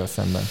Packers-zel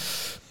szemben.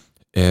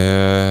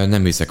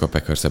 Nem hiszek, a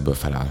Packers ebből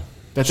feláll.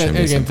 Tehát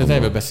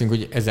erről beszélünk,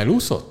 hogy ez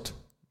elúszott?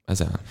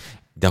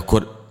 De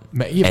akkor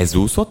ez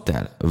úszott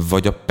el?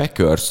 Vagy a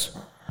Packers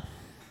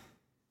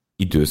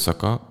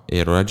időszaka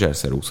Aaron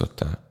Rodgers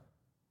elúszott el?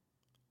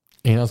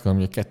 Én azt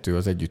gondolom, hogy a kettő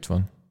az együtt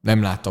van.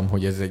 Nem látom,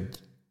 hogy ez egy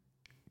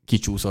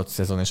kicsúszott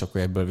szezon, és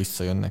akkor ebből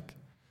visszajönnek.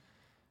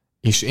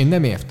 És én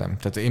nem értem.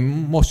 Tehát én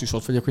most is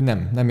ott vagyok, hogy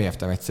nem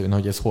értem egyszerűen,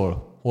 hogy ez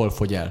hol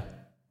fogy el.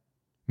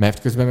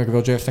 Mert közben meg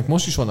Rodgersnek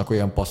most is vannak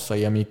olyan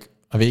passzai, amik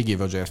a végé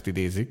Rodgers-t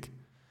idézik,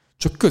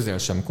 csak közel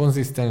sem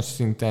konzisztens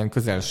szinten,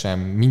 közel sem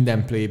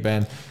minden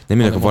playben. Nem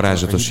jönnek a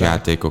varázslatos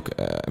játékok.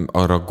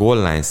 Arra a goal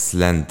line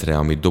slantre,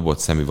 amit dobott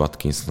Sammy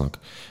Watkinsnak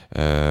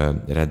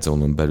red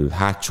zone-on belül,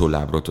 hátsó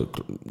lábról,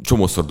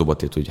 csomószor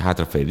dobott ért, hogy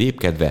hátrafelé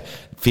lépkedve,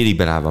 félig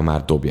belállva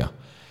már dobja.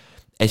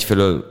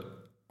 Egyfelől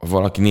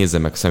valaki nézze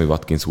meg Sammy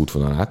Watkins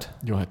útvonalát.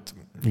 Jó, hát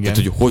igen.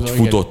 Tehát, hogy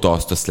futotta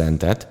azt a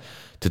slantet,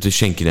 tehát, hogy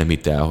senki nem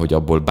hitte el, hogy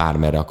abból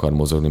bármerre akar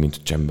mozogni, mint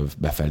a csembe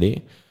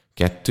befelé.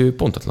 2,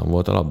 pontatlan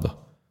volt a labda.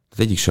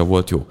 Tehát egyik sem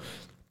volt jó.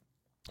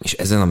 És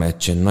ezen a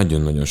meccsen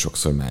nagyon-nagyon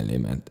sokszor mellé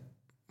ment.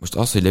 Most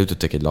az, hogy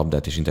leütöttek egy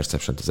labdát és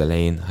interception az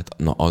elején, hát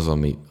na az,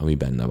 ami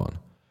benne van.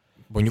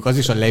 Mondjuk az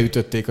is, ha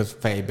leütötték, az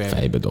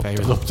fejbe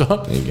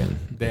dobta. Igen.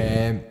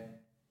 De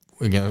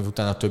igen,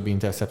 utána a többi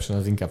interception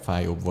az inkább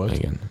fájóbb volt.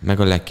 Igen. Meg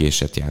a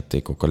lekésett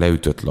játékok, a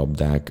leütött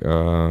labdák.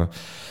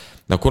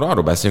 De akkor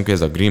arról beszélünk, hogy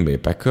ez a Green Bay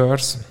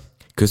Packers,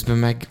 közben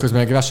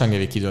meg Rashan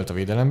Gary kidőlt a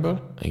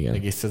védelemből. Igen.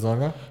 Egész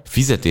szezonra.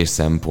 Fizetés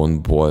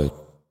szempontból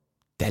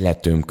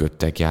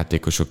teletömködtek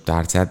játékosok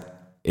tárcát,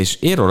 és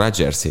Aaron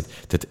Rodgersét.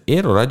 Tehát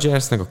Aaron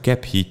Rodgersnek a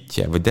cap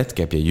hitje, vagy dead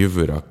capje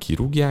jövőre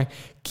kirúgják,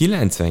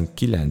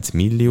 $99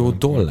 millió.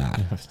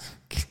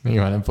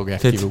 Nyilván nem fogják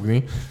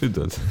kirúgni.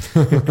 Tudod.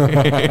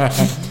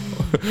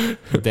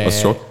 Az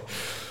sok.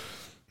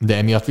 De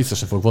emiatt vissza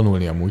se fog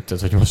vonulni amúgy.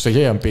 Tehát, hogy most egy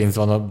olyan pénz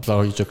van,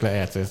 hogy csak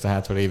lehet ezt a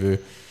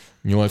hátralévő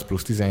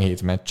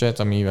 8+17 meccset,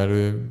 amivel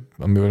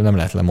nem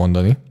lehet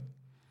lemondani.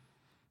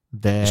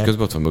 De... És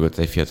közben ott van mögött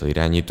egy fiatal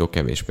irányító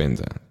kevés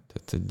pénzzel.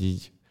 Tehát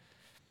így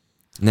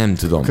nem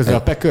tudom. Közben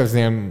a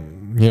Packersnél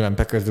nyilván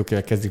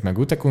Packers-dukkel kezdik meg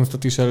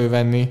Gutekunsztot is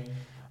elővenni.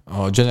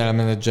 A general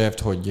managert,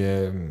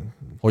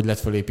 hogy lett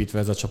felépítve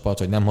ez a csapat,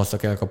 hogy nem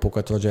hoztak el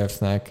kapokat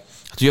Rodgersnek.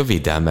 Hát ugye a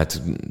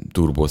védelmet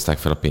turbózták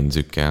fel a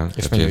pénzükkel.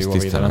 És mennyire jó a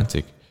védelem.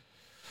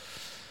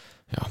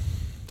 Ja.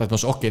 Tehát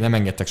most nem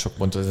engedtek sok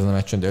pontot ezen a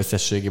meccsen, de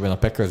összességében a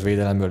Packers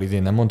védelemből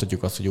idén nem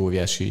mondhatjuk azt, hogy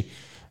óriási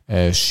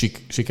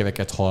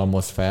sikereket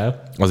halmoz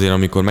fel. Azért,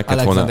 amikor meg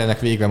kellett volna...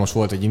 Alexandernek végre most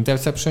volt egy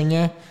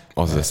interceptionje.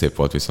 Az szép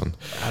volt viszont.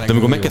 De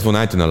amikor meg kellett volna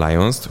állítani a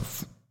Lions-t,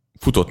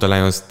 futott a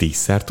Lions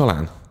 10-szer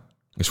talán,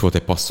 és volt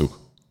egy passzuk.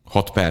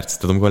 6 perc.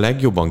 Tehát amikor a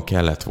legjobban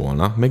kellett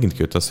volna, megint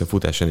kijött az, hogy a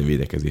futás elleni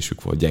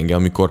védekezésük volt gyenge,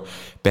 amikor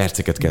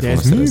perceket kellett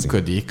volna szerezni. De ez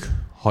működik,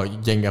 ha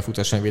gyenge a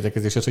futás elleni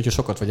védekezés, hogyha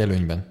sokat vagy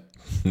előnyben.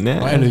 Nem.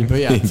 Ha előnyben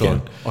játszol,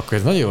 igen, akkor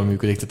ez nagyon jól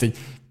működik. Tehát egy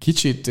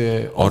kicsit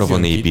arra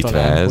van építve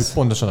talán, ez. Hogy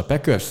pontosan a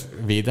Packers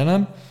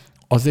védelem,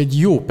 az egy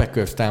jó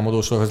Packers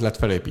támadósorhoz lett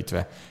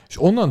felépítve.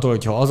 És onnantól,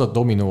 hogyha az a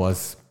dominó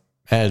az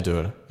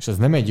eldől, és az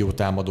nem egy jó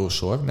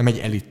támadósor, nem egy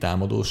elit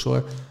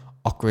támadósor,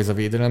 akkor ez a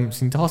védelem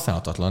szinte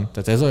használhatatlan.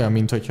 Tehát ez olyan,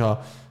 mint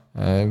hogyha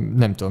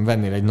nem tudom,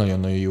 vennél egy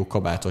nagyon-nagyon jó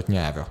kabátot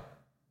nyárra.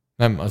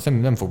 Az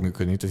nem fog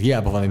működni. Tehát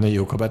hiába van egy nagyon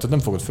jó kabátot, nem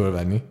fogod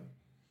fölvenni.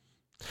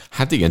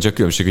 Hát igen, csak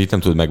különbség, hogy itt nem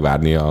tudod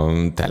megvárni a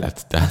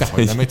telet.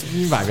 Dehogy nem, itt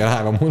vágál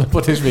 3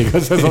 hónapot, és vége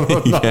a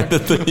szezonodnak. Igen,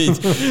 tehát így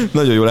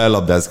nagyon jól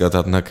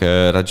ellabdázgathatnak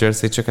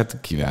Rodgersék, csak hát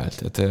kivel.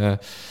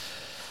 Tehát,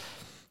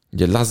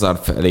 ugye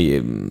Lazard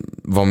felé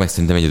van meg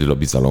szerintem egyedül a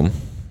bizalom.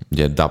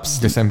 Ugye Dubs...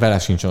 De szerintem vele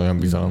sincs olyan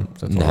bizalom.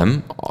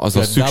 Nem, az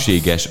a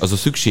szükséges...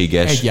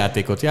 Egy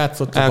játékot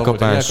játszott,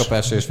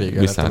 elkapásra, és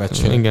vége lett a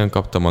meccsen. Igen,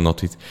 kaptam a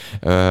notit.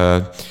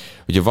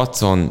 Ugye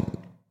Watson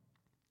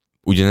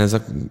ugyanez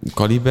a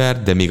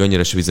kaliber, de még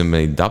annyira sem bízom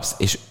benne, mint Dubs,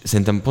 és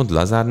szerintem pont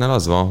Lazardnál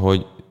az van,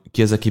 hogy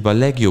ki az, akiben a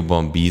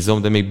legjobban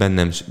bízom, de még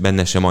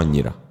benne sem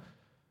annyira.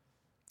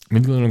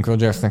 Mit gondolunk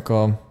Rodgersnek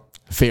a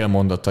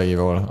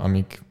félmondatairól,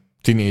 amik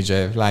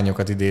tínédzser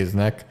lányokat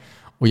idéznek?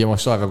 Ugye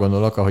most arra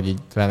gondolok, ahogy így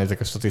ránézek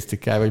a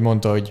statisztikára, hogy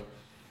mondta, hogy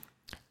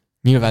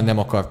nyilván nem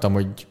akartam,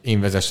 hogy én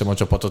vezessem a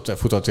csapatot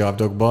futott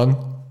yardokban,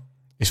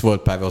 és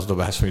volt pár rossz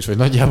dobásom is, vagy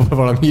nagyjából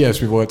valami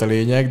ilyesmi volt a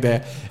lényeg,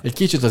 de egy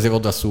kicsit azért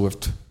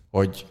odaszúrt,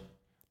 hogy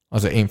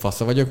azért én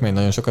fasza vagyok, mert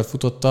nagyon sokat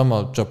futottam,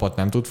 a csapat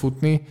nem tud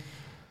futni.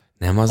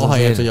 Nem az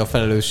ahelyett, azért... hogy a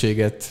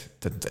felelősséget...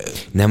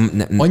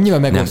 Nem, annyira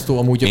megosztó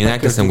amúgy a én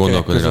elkezdtem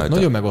gondolkodni rajta.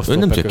 Nagyon megosztó. Ő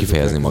nem tudja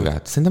kifejezni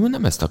magát. Szerintem ő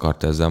nem ezt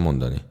akarta ezzel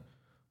mondani.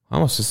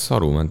 hanem azt, hogy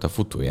szarul ment a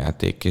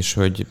futójáték, és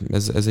hogy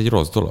ez egy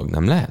rossz dolog.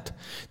 Nem lehet?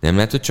 Nem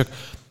lehet, hogy csak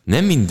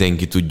nem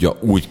mindenki tudja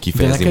úgy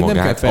kifejezni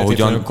magát,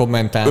 ahogyan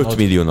 5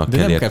 milliónak kell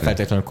érteni. De nem kell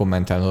feltétlenül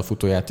kommentálnod a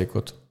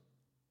futójátékot.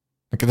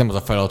 Neked nem az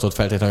a feladatod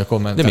feltétlenül, hogy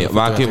kommentálod a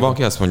futójátékot.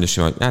 Valaki azt mondja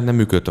simán, hogy nem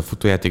működött a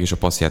futójáték, és a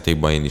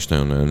passzjátékban én is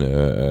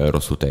nagyon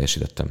rosszul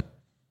teljesítettem.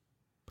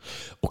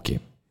 Oké.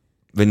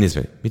 Vagy nézd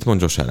meg, mit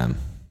mond Josh Allen?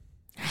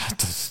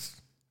 Hát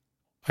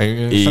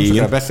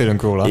nem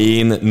beszélünk róla.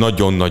 Én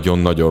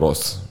nagyon-nagyon-nagyon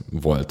rossz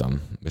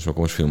voltam. És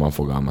akkor most finoman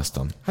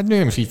fogalmaztam. Hát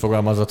nem is így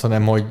fogalmazott,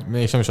 hanem hogy,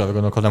 és nem is arra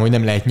gondolok, hanem hogy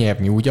nem lehet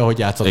nyerni úgy, ahogy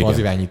játszottam az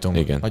irányítónk.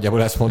 Igen.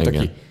 Nagyjából ezt mondta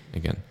ki.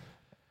 Igen.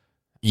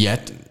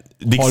 Ilyet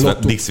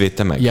Dix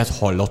védte meg? Ilyet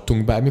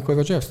hallottunk bármikor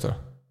Rodgers-től?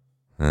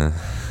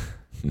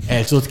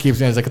 El tudod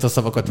képzelni ezeket a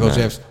szavakat,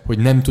 Rodgers, hogy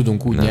nem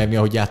tudunk úgy nyerni,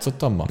 ahogy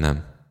játszottam ma?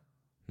 Nem.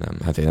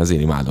 Hát én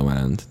azért imádom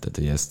ellent, tehát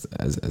hogy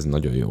ez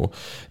nagyon jó.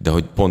 De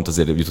hogy pont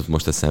azért jutott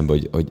most eszembe,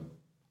 hogy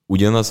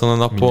ugyanazon a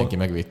napon... Mindenki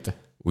megvédte.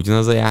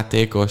 Ugyanaz a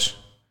játékos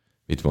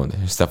Mit mond?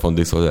 Stephon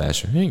Diggs volt az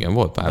első. Igen,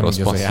 volt pár rossz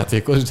passz. Az a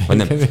játékos, de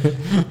nem.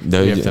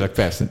 De értelek,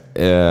 persze.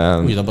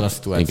 Ugyanabban a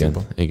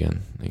szituációban.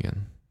 Igen.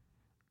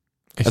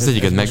 És az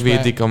egyiket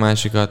megvédik, a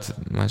másikat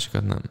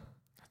nem.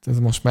 Ez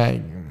most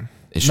már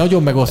és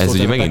nagyon megosztott. Ez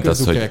ugye megint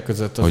az,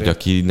 hogy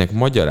akinek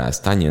magyaráz,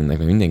 Tanyennek,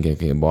 meg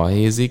mindenkinek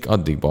balhézik,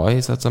 addig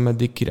balhézhatsz,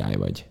 ameddig király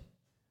vagy.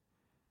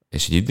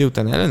 És egy idő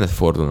után ellened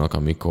fordulnak,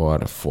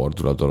 amikor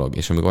fordul a dolog,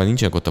 és amikor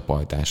nincsenek ott a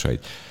pajtásaid.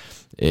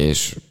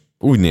 És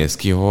úgy néz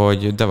ki,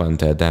 hogy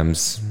Davante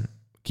Adams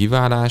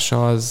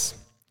kiválása az,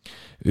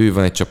 ő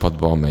van egy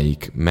csapatban,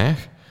 amelyik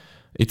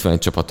itt van egy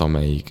csapat,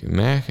 amelyik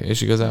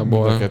és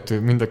igazából...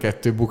 Mind a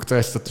kettő bukta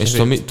ezt a és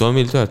tudod,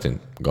 mi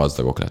történt?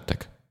 Gazdagok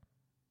lettek.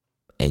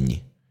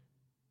 Ennyi.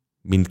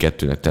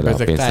 Mindkettőnek tele a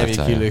pénztárcája. Ezek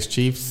Tyreek Hill és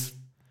Chiefs.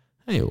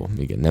 Jó,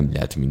 igen, nem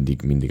lehet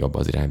mindig abba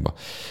az irányba.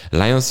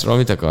 Lionsról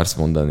mit akarsz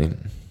mondani?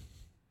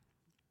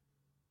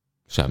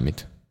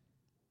 Semmit.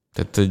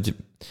 Tehát, hogy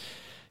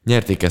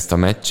nyerték ezt a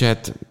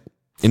meccset.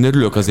 Én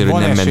örülök azért,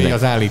 hogy nem mennek.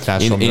 Az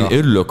állításomra. Én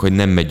örülök, hogy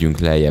nem megyünk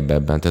lejjebb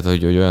ebben. Tehát,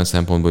 hogy olyan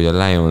szempontból, hogy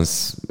a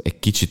Lions egy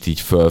kicsit így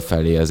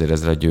fölfelé azért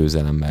ezzel a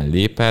győzelemmel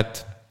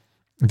lépett.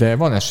 De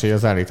van esély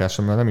az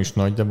állításomra, nem is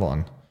nagy, de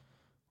van.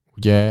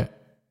 Ugye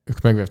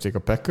ők megverték a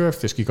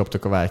Packers-t, és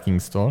kikaptak a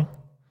Vikings-tól.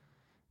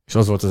 És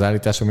az volt az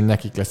állításom, hogy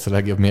nekik lesz a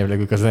legjobb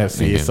mérlegük az NFC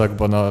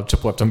északban a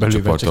csoporton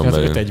belül, csak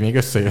azokat egy még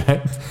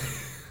összejöhet.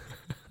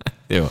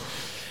 Jó.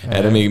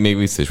 Erre még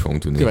vissza is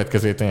fogunk tudni.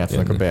 Következő héten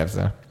játszanak a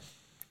Bears-el.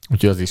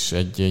 Úgyhogy az is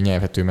egy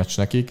nyelvhető meccs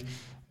nekik,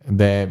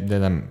 de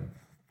nem.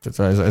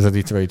 Tehát ez a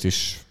Detroit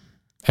is.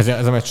 Ez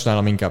a meccs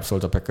nálam inkább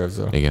szólt a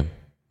Packers-ről. Igen.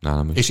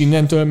 Nálam is. És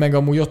innentől meg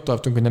amúgy ott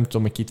tartunk, hogy nem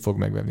tudom, hogy kit fog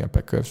megvenni a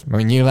Packers.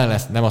 Mert nyilván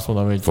lesz, nem azt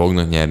mondom, hogy...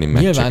 Fognak nyerni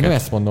meccseket. Nyilván nem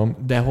ezt mondom,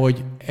 de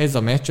hogy ez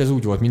a meccs, ez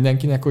úgy volt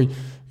mindenkinek, hogy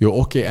jó,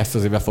 oké, ezt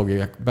azért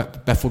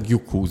be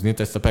fogjuk húzni. Tehát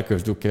ezt a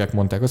Packers drukkerek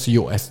mondták azt, hogy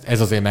jó,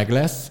 ez azért meg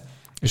lesz,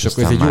 és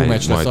akkor ez egy jó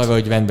meccs lesz arra,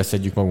 hogy rendbe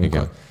szedjük magunkat.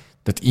 Igen.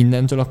 Tehát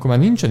innentől akkor már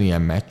nincsen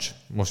ilyen meccs.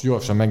 Most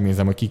gyorsan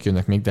megnézem, hogy kik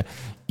jönnek még, de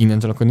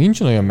innentől akkor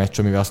nincsen olyan meccs,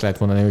 amivel azt lehet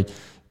mondani, hogy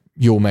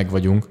jó, meg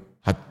vagyunk.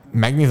 Hát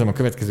megnézem a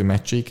következő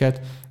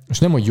meccseiket, és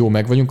nem, hogy jó,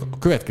 meg vagyunk, a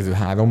következő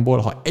 3-ból,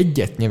 ha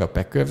egyet nyer a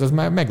Packers, az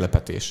már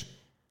meglepetés.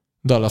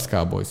 Dallas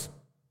Cowboys.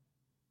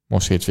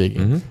 Most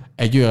hétvégén. Uh-huh.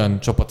 Egy olyan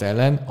csapat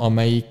ellen,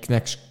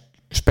 amelyiknek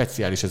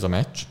speciális ez a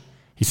meccs,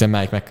 hiszen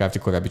Mike McCarthy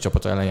korábbi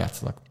csapata ellen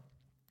játszanak.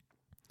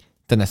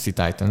 Tennessee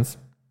Titans.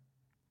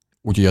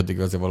 Úgyhogy addig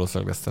azért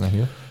valószínűleg lesz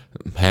Tannehill.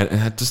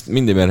 Hát azt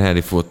mindenben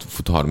Harry fut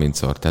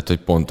 30-szor, tehát hogy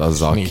pont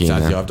azzal 400 kéne.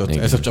 400 yardot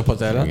ez a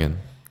csapat ellen. Igen.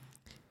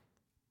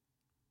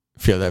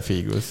 Philadelphia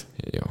Eagles.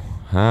 Jó.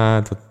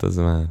 Hát ott az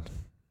már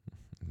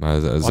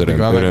az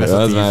örömtánc.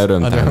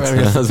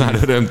 Az már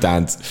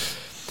örömtánc.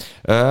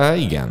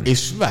 Igen.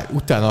 És várj,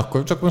 utána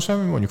akkor, csak most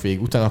nem mondjuk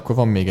végig, utána akkor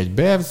van még egy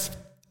Bears,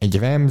 egy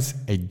Rams,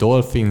 egy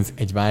Dolphins,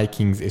 egy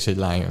Vikings és egy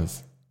Lions.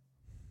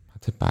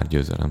 Hát egy pár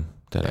győzelem.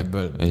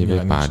 Ebből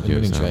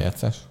nincs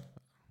lejátszás.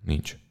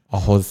 Nincs.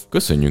 Ahhoz.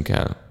 Köszönjünk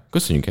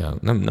el.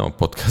 Nem a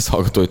podcast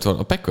hallgatóitól,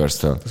 a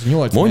Packers-től.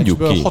 8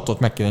 meccsből 6-ot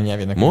meg kéne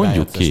nyerjenek, hogy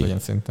rájátszás legyen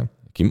szerintem.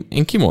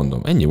 Én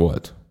kimondom, ennyi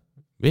volt.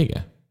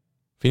 Vége.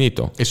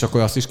 Finito. És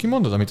akkor azt is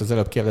kimondod, amit az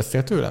előbb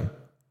kérdeztél tőlem?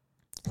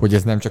 Hogy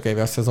ez nem csak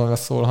erre a szezonra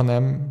szól,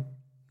 hanem...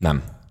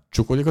 Nem.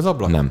 Csukódik az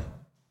ablak?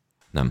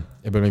 Nem.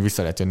 Ebből még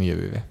vissza lehet jönni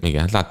jövőre.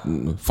 Igen, hát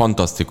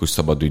fantasztikus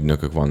szabad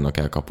ügynökök vannak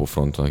elkapó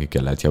fronton,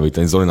 akikkel lehet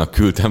javítani. Zolinak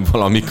küldtem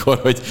valamikor,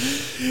 hogy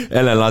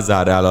Ellen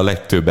Lazár áll a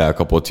legtöbb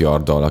elkapott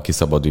yarddal, aki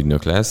szabad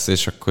ügynök lesz,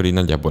 és akkor így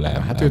nagyjából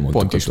hát őt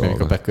pont ismerik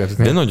a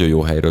Packersnél. De nagyon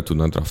jó helyről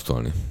tudnak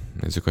draftolni.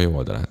 Nézzük a jó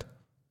oldalát.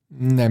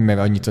 Nem, mert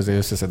annyit azért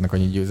összeszednek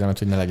annyi győzelmet,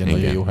 hogy ne legyen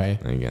nagyon jó hely.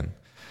 Igen.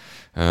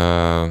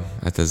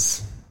 Hát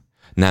ez...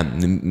 Nem,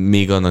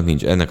 még annak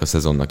nincs. Ennek a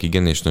szezonnak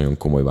igen, és nagyon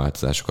komoly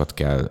változásokat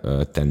kell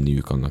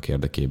tenniük annak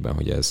érdekében,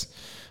 hogy ez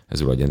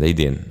úgy legyen. De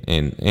idén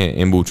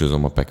én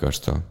búcsúzom a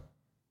Packers-től.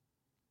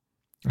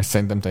 Ez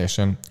szerintem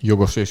teljesen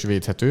jogos és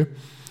védhető.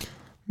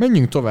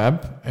 Menjünk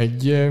tovább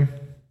egy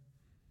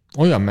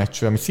olyan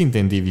meccsre, ami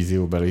szintén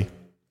divízióbeli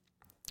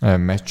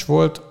meccs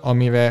volt,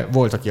 amire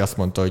volt, aki azt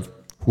mondta, hogy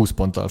 20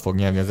 ponttal fog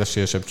nyerni az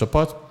esélyesebb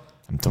csapat.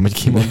 Nem tudom,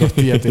 hogy ki mondott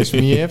ilyet és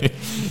miért,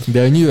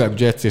 de a New York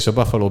Jets és a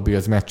Buffalo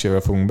Bills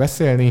meccséről fogunk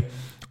beszélni,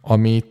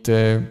 amit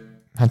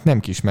hát nem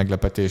kis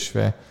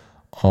meglepetésre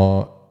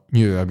a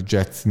New York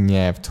Jets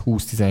nyert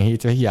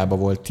 20-17-re, hiába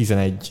volt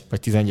 11 vagy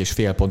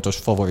 11,5 pontos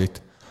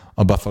favorit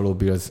a Buffalo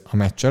Bills a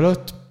meccs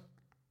előtt.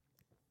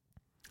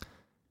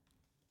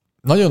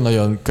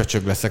 Nagyon-nagyon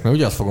köcsög leszek, mert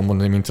ugyanazt fogom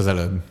mondani, mint az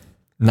előbb.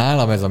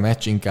 Nálam ez a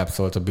meccs inkább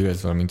szólt a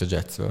Billsről, mint a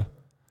Jetsről.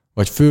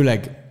 Vagy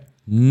főleg...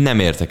 Nem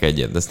értek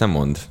egyet, de ezt nem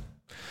mondd.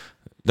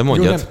 De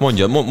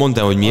mondd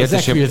el, hogy miért. A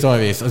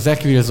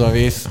Zach Wilson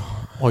rész,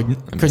 hogy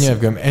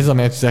könyörgöm, ez a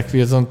meccs Zach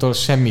Wilsontól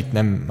semmit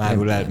nem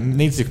márul el.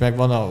 Nézzük meg,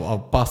 van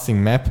a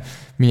passing map,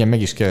 mindjárt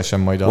meg is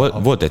keresem majd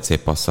Volt egy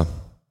szép passza.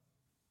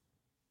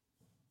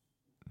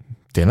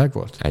 Tényleg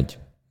volt? Egy.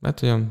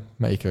 Hát olyan...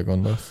 Melyikre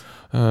gondolsz?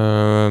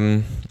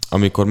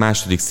 Amikor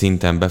második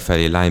szinten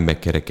befelé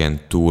linebackereken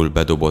túl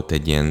bedobott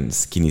egy ilyen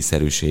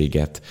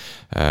skinny-szerűséget,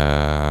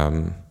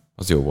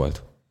 az jó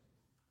volt.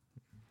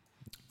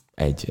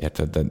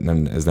 érted? De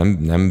ez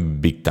nem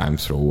big time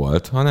throw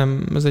volt,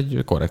 hanem ez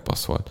egy korrekt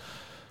passz volt.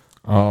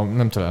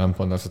 Nem találom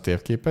pont azt a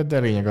térképet, de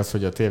a lényeg az,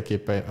 hogy a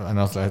térképen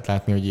azt lehet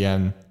látni, hogy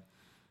ilyen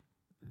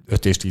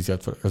 5 és 10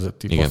 yard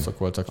közötti passzok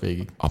voltak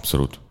végig.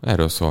 Abszolút.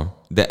 Erről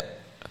szól. De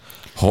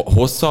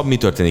hosszabb, mi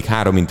történik?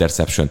 3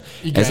 interception.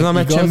 Igen, ezen a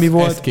meccsen mi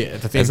volt?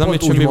 Ezen a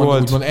meccsen mi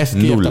volt? Úgymond ezt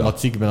kértem a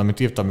cikkben, amit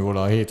írtam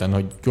róla a héten,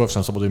 hogy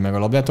gyorsan szabadulj meg a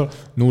labdától.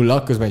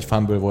 0, közben egy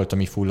fumble volt,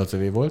 ami full az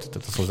övé volt.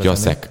 Tehát ja,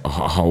 szek.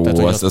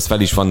 Az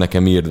fel is van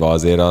nekem írva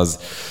azért, az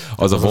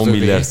a Von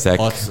Miller szek.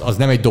 Az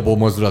nem egy dobó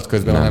mozdulat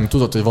közben, hanem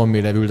tudod, hogy Von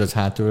Miller üldöz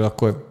hátul,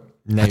 akkor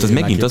hát az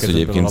megint az, hogy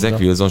egyébként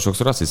Zach Wilson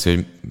sokszor azt hiszi,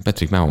 hogy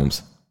Patrick Mahomes.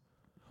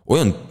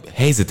 Olyan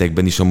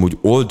helyzetekben is amúgy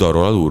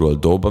oldalról, alulról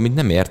dob, amit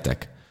nem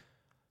értek.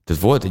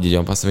 Tehát volt egy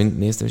olyan passz, amit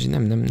néztem, és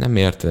nem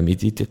értem,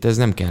 itt ez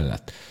nem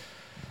kellett.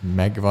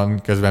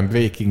 Megvan, közben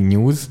breaking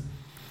news,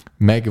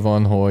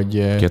 megvan,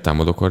 hogy... Ki a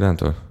támadó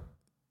koordinátor?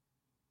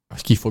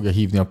 Ki fogja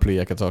hívni a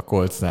playeket a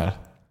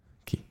Coltsnál.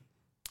 Ki?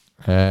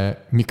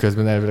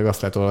 Miközben elvileg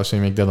azt lehet olvasni,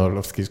 hogy még Dan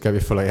Orlovsky is kb.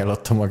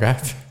 Felajánlotta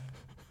magát.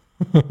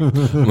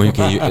 Mondjuk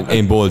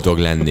én boldog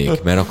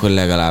lennék, mert akkor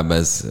legalább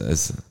ez...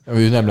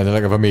 Ő nem lenne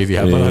legalább a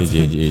médiában.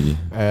 Így.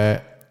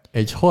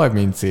 Egy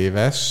 30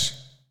 éves,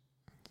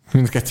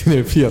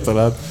 mindkettőnél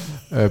fiatalabb,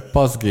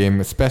 pass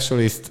game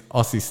specialist,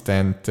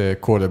 assistant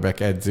quarterback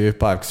edző,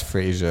 Parks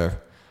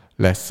Frazier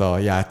lesz a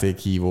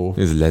játékhívó.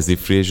 Ez Leslie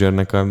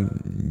Fraziernek a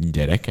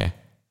gyereke?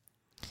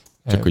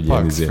 Csak hogy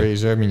Parks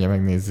Frazier, mindjárt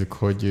megnézzük,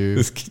 hogy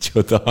ez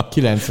kicsoda.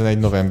 91.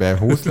 november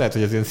 20, lehet,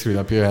 hogy az ilyen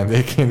szülinapi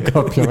ajándékként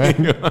kapja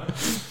meg.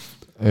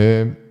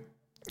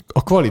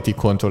 A quality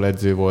control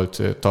edző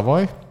volt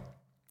tavaly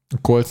a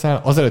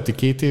Coltsnál, az előtti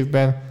 2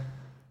 évben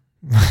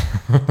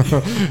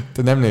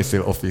te nem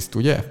néztél Office-t,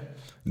 ugye?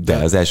 De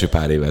az első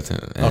pár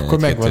évet. Akkor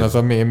megvan az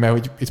a mém, mert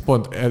hogy itt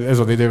pont ez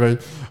az idő,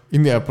 hogy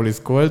Indianapolis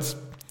Colts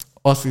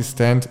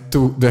assistant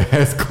to the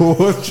head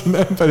coach,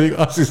 nem pedig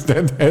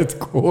assistant head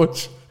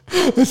coach.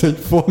 Ez egy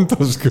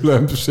fontos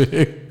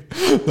különbség.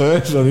 Na,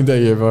 ez van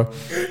idejében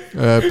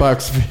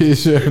Parks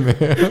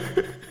Frazier-nél.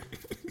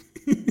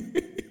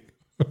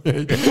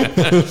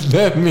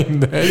 Nem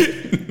mindegy.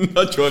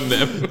 Nagyon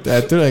nem.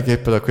 Tehát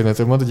tulajdonképpen akkor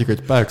mondhatjuk,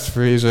 hogy Parks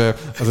Frazier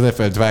az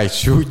NFL Dwight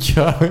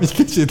shootja, egy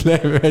kicsit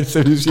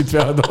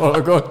leegyszerűsítve a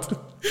dolgot.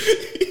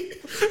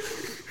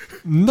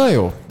 Na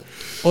jó,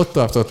 ott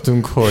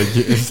tartottunk,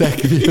 hogy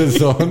Zach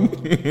Wilson.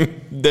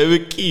 De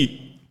ő ki?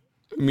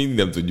 Mind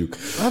nem tudjuk.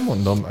 Hát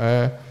mondom,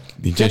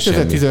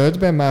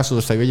 2015-ben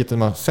másodosztályú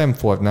egyetem a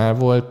Samfordnál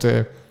volt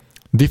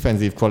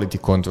defensive quality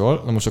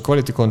control. Na most a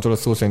quality control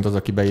szó szerint az,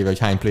 aki beírja, hogy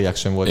hány play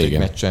action volt egy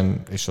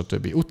meccsen, és a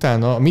többi.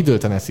 Utána a Middle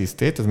Tennessee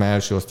State, ez már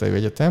első osztályú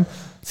egyetem,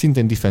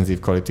 szintén defensive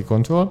quality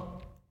control.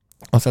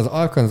 Aztán az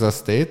Arkansas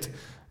State,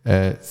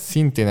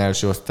 szintén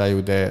első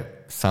osztályú,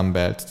 de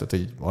Sunbelt, tehát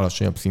egy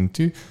alacsonyabb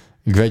szintű,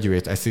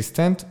 graduate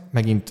assistant,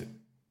 megint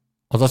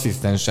az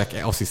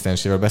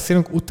asszisztensével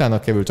beszélünk, utána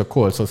került a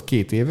Coltshoz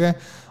 2 évre,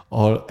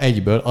 ahol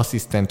egyből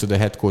assistant to the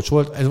head coach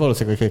volt. Ez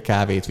valószínűleg, hogy a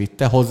kávét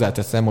vitte.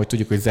 Hozzáteszem, hogy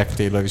tudjuk, hogy Zach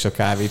Taylor is a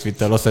kávét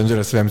vitte a Los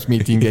Angeles Rams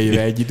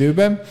meetingeire egy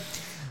időben.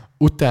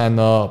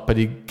 Utána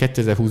pedig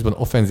 2020-ban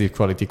offensive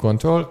quality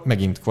control,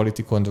 megint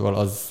quality control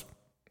az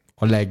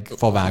a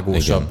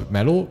legfavágósabb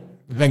meló.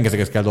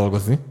 Rengeteget kell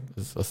dolgozni,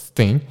 az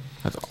tény.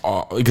 Hát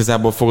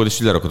igazából fogod és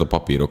lerakod a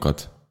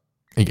papírokat.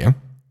 Igen.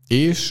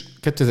 És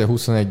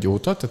 2021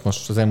 óta, tehát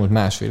most az elmúlt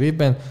másfél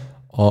évben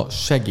a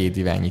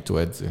segédirányító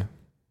edző.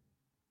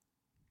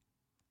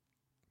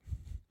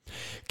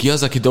 Ki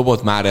az, aki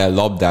dobott már el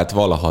labdát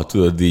valaha,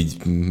 tudod, így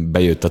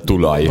bejött a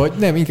tulaj? Vagy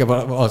nem, inkább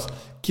az.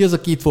 Ki az,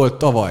 aki itt volt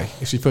tavaly,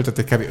 és így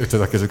föltették kb. 5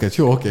 a kezüket.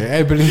 Jó, oké,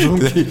 ebből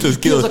indulunk ki.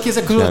 Ki az, aki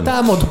ezek közül a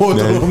támadó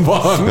oldalon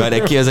van?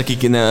 Várj, ki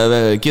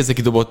az,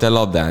 aki dobott el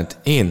labdát?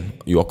 Én?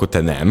 Jó, akkor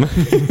te nem.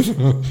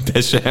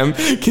 Te sem.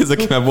 Ki az,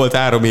 aki már volt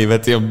 3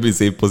 évet ilyen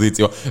szép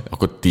pozíció?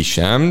 Akkor ti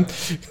sem.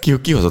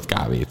 Ki hozott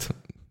kávét?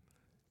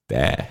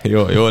 De,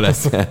 jó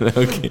lesz.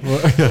 Okay.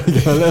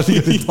 Igen, lesz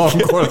igazi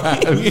tankolás.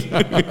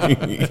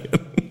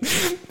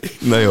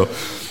 Na jó.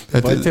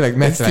 Hát vagy tényleg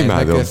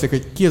megkérdezték,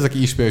 hogy ki az,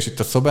 aki ismerős itt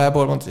a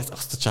szobából, mondta, hogy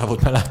azt a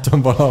csávot már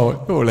láttam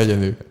valahol. Jó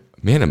legyen ő.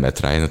 Miért nem Matt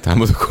Ryan a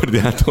támadó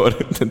koordinátor?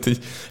 Tehát, hogy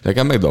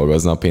nekem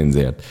megdolgozna a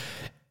pénzért.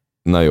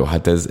 Na jó,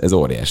 hát ez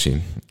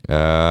óriási.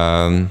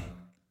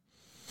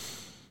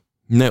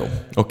 Na jó,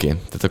 oké.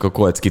 Tehát akkor a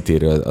Colts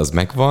kitérő az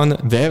megvan.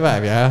 De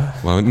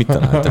várjál. Mit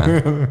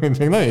találtál?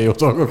 Még nagyon jó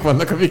dolgok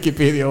vannak a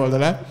Wikipédia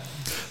oldalán.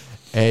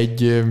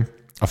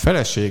 A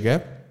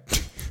felesége,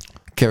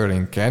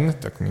 Carolyn Ken,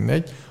 tök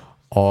mindegy,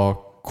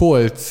 a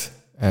Colts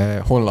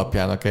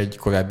honlapjának egy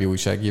korábbi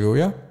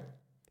újságírója,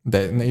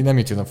 de nem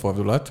itt jön a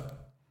fordulat.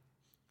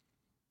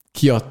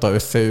 Kiadta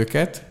össze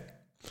őket.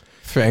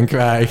 Frank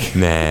Reich.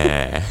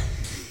 Ne.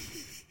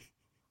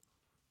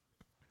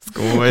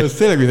 Ez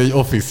tényleg mint egy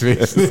Office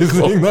rész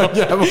néznénk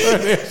nagyjából.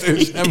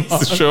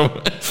 Jézusom.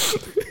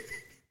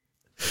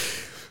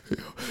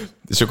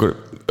 És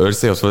akkor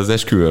Őrszé ott van az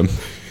esküvőm.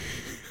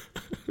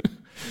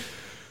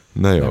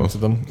 Na jó. Nem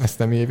tudom, ezt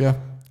nem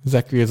írja.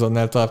 Zach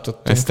Wilsonnál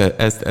tartottunk.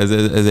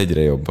 Ez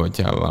egyre jobb,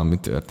 hogyha valami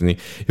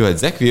történik. Jó, hát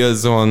Zach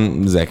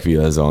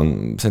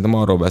Wilson. Szerintem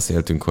arról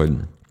beszéltünk, hogy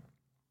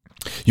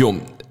jó,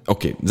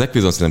 oké, Zach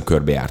Wilson szerintem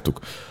körbejártuk.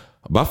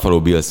 A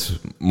Buffalo Bills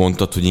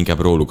mondtad, hogy inkább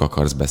róluk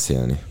akarsz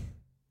beszélni.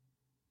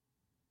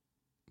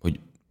 Hogy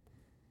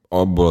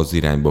abból az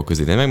irányból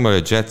közé. Meg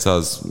majd a Jets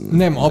az...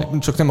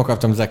 Csak nem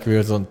akartam Zach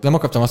Wilson. Nem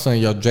akartam azt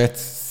mondani, hogy a Jets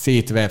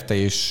szétverte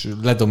és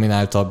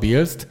ledominálta a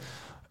Bills-t.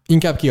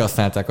 Inkább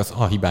kihasználták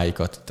a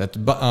hibáikat. Tehát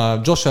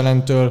a Josh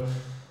Allentől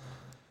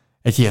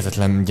egy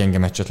hihetetlen gyenge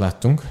meccset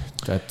láttunk.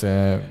 Tehát,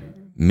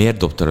 miért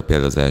dobta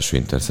például az első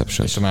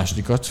interception? És a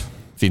másodikat?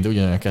 Szinte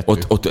ugyanolyan kettő.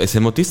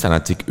 Szerintem ott tisztán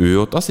látszik, ő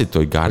ott azt hitt,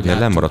 hogy Gardner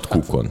lemaradt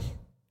Cookon.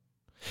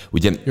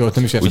 Ugye, jó,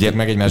 nem is értettek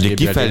meg egymás ugye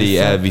kifelé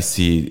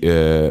elviszi,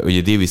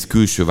 ugye Davis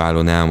külső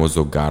vállon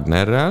elmozog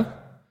Gardnerrel,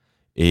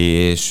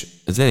 és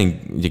az elég,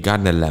 ugye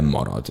Gardner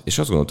lemarad. És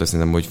azt gondoltam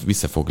szerintem, hogy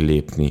vissza fog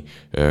lépni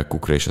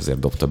Cookra, és azért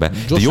dobta be.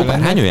 De jó,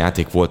 bár hány olyan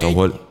játék volt,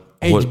 ahol...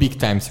 Egy big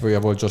time throw-ja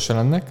volt Josh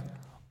Allennek,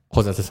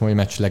 hozzáteszem, hogy a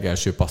meccs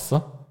legelső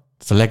passza.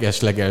 Ez a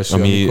legelső,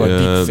 ami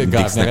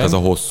Dixnek az a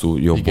hosszú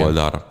jobb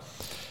oldalra.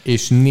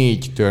 És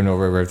 4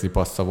 turnover-worthy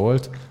passza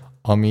volt,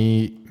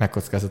 ami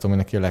megkockáztatom, hogy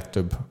neki a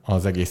legtöbb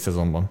az egész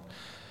szezonban.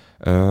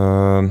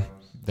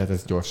 De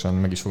ezt gyorsan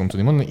meg is fogom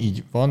tudni mondani.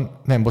 Így van.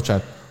 Nem,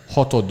 bocsánat,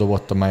 6-ot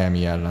dobott a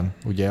Miami ellen.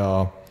 Ugye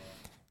a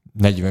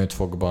 45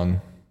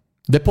 fokban.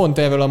 De pont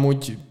erről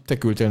amúgy te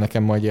küldtél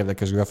nekem majd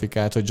érdekes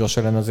grafikát, hogy Josh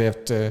Allen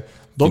azért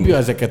dobja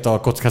ezeket a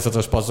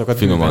kockázatos passzokat.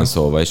 Finoman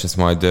szólva, és ezt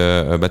majd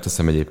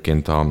beteszem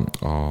egyébként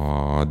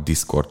a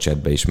Discord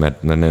chatbe is,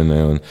 mert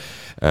nagyon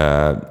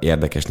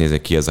érdekes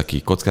nézni, ki az,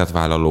 aki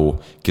kockázatvállaló,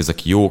 ki az,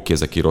 aki jó, ki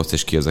az, aki rossz,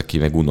 és ki az, aki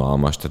meg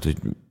unalmas. Tehát, hogy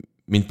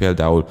mint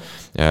például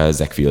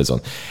Zach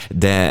Wilson.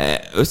 De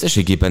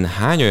összességében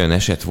hány olyan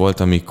eset volt,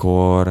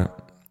 amikor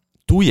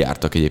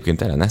túljártak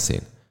egyébként Allen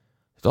eszén?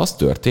 Az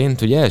történt,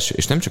 hogy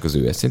és nem csak az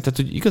ő eszén, tehát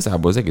hogy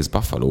igazából az egész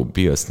Buffalo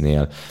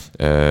Billsnél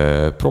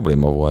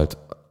probléma volt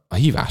a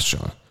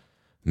hívással.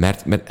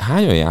 Mert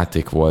hány olyan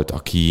játék volt,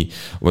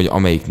 vagy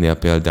amelyiknél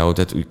például,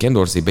 tehát Ken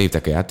Dorsey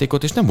beívták a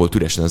játékot, és nem volt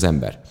üresen az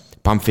ember.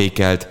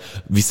 Pumpfake-elt,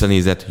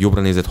 visszanézett,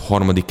 jobbra nézett,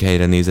 harmadik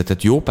helyre nézett,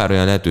 tehát jó pár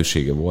olyan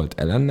lehetősége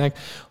volt Allennek,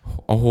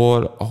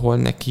 ahol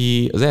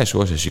neki az első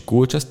olvasási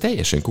kulcs az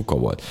teljesen kuka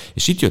volt.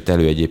 És itt jött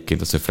elő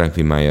egyébként az, hogy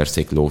Franklin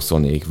Myersék,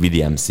 Lawsonék,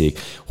 Williamsék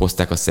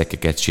hozták a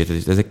szekkeket,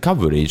 sietetések, ezek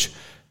coverage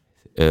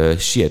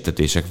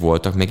sietetések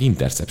voltak, meg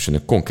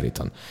interceptionök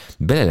konkrétan.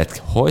 Bele lett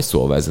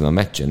hajszolva ezen a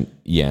meccsen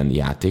ilyen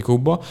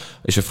játékokba,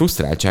 és a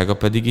frusztráltsága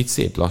pedig így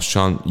szép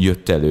lassan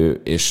jött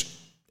elő, és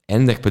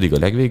ennek pedig a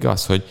legvége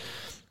az, hogy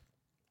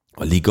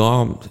a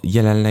liga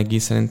jelenlegi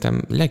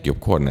szerintem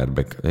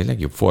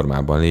legjobb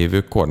formában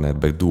lévő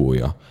cornerback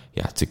duója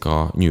játszik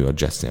a New York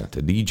Jetsnél.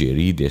 DJ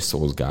Reed és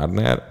Sauce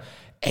Gardner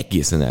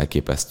egészen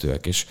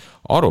elképesztőek, és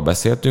arról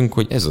beszéltünk,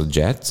 hogy ez a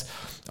Jets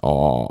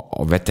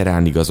a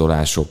veterán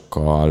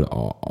igazolásokkal,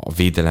 a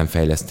védelem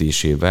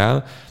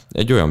fejlesztésével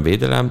egy olyan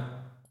védelem,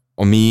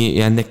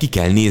 ami ennek ki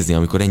kell nézni,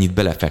 amikor ennyit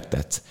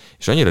belefektetsz.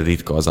 És annyira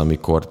ritka az,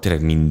 amikor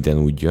tényleg minden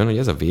úgy jön, hogy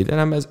ez a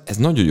védelem, ez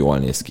nagyon jól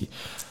néz ki.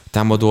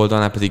 Támadó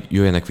oldalnál pedig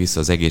jöjjenek vissza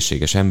az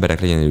egészséges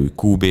emberek, legyen elő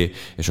QB,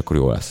 és akkor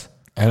jó lesz.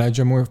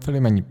 Elijah Moore felé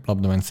mennyi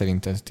labda ment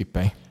szerinted,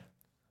 tippelj?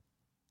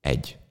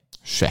 1.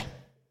 Se.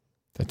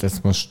 Tehát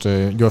ezt most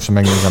gyorsan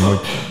megnézem,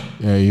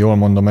 hogy jól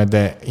mondom-e,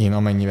 de én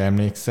amennyire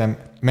emlékszem,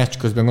 meccs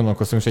közben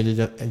gondolkoztam is,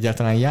 hogy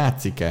egyáltalán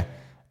játszik-e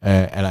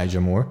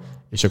Elijah Moore,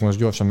 és akkor most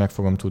gyorsan meg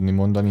fogom tudni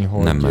mondani,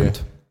 hogy... Nem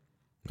ment.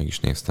 Meg is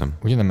néztem.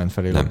 Ugye nem ment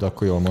felé labda,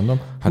 akkor jól mondom.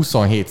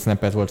 27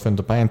 snappet volt fönt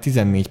a pályán,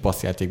 14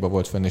 passzjátékban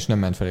volt fönn, és nem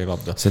ment felé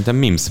labda. Szerintem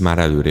Mims már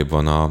előrébb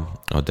van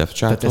a depth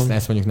charton. Tehát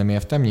ezt mondjuk nem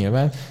értem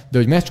nyilván, de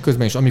hogy meccs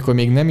közben is, amikor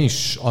még nem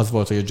is az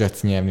volt, hogy a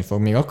Jets nyerni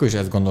fog, még akkor is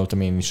ezt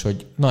gondoltam én is,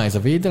 hogy na ez a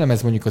védelem,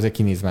 ez mondjuk azért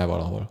kinéz már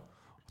valahol.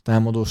 A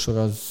támadósor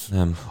az...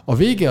 Nem. A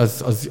vége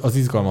az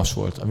izgalmas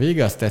volt. A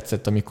vége az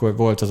tetszett, amikor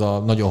volt az a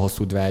nagyon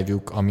hosszú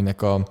drive-juk,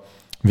 aminek a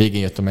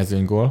végén jött a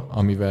mezőnygól,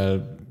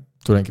 amivel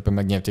tulajdonképpen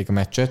megnyerték a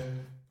meccset.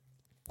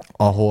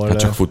 Ahol... Hát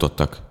csak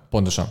futottak.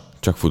 Pontosan.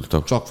 Csak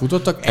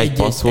futottak. Egy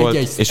passz volt,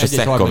 és a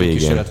szekk a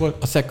végén.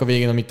 Volt. A szekk a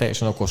végén, ami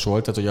teljesen okos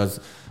volt, tehát hogy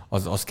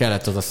az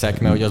kellett az a szekk,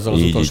 mert hogy azzal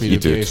az utolsó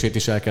időkérését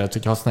is el kellett,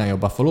 hogy használja a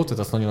Buffalo, tehát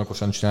azt nagyon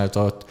okosan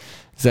csinálta ott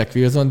Zach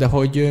Wilson, de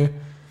hogy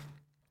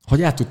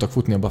át tudtak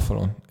futni a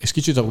Buffalo-n. És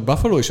kicsit a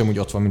Buffalo is amúgy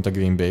ott van, mint a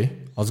Green Bay.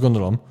 Azt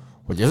gondolom,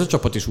 hogy ez a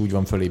csapat is úgy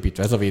van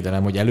fölépítve, ez a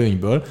védelem, hogy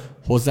előnyből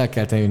hozzá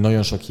kell tenni, hogy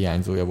nagyon sok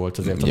hiányzója volt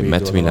azért a védőről.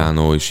 Matt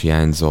Milano is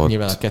hiányzott.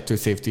 Nyilván a 2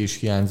 safety is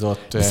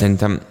hiányzott.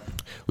 Szerintem,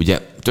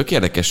 ugye tök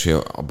érdekes,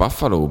 hogy a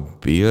Buffalo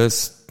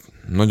Bills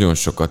nagyon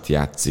sokat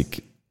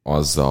játszik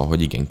azzal,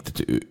 hogy igen,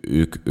 tehát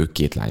ők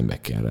 2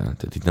 linebackerrel.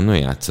 Tehát itt nem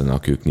nagyon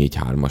játszanak ők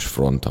 4-3-as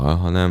fronttal,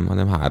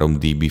 hanem 3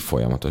 DB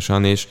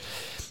folyamatosan, és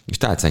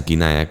tálcán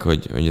kínálják,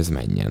 hogy ez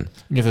menjen.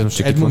 Igen,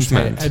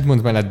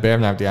 Edmund mellett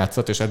Bernard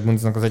játszott, és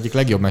Edmundsnak az egyik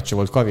legjobb meccse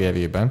volt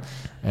karrierében,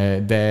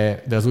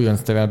 de az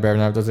újonc Terrell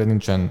Bernard azért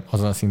nincsen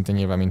azon a szinten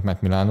nyilván, mint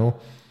Matt Milano.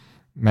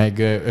 meg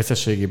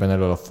összességében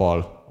elől a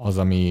fal az,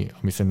 ami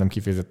szerintem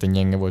kifejezetten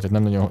gyenge volt,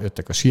 tehát nem nagyon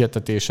jöttek a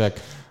sietetések,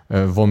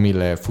 Von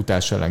Miller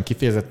futás ellen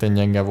kifejezetten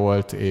gyenge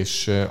volt,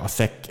 és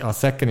a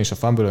sacken és a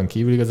fumble-ön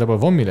kívül igazából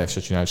Von Miller se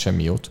csinált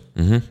semmi jót.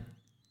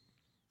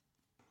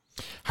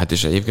 Hát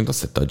és egyébként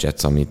azt tette a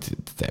Jets, amit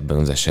ebben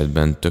az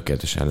esetben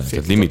tökéletesen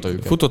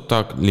lehetett.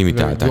 Futottak,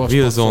 limitálták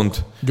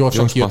Wilsont.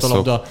 Gyorsan kijött a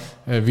labda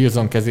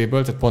Wilson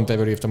kezéből, tehát pont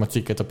ebből írtam a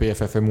cikket a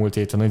PFF múlt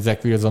héten, hogy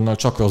Zach Wilsonnal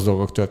csak rossz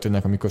dolgok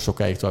történnek, amikor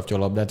sokáig tartja a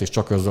labdát, és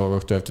csak rossz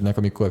dolgok történnek,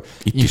 amikor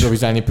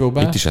improvizálni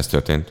próbál. Itt is ez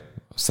történt.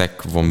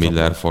 Sack, Von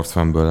Miller, forced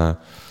fumble.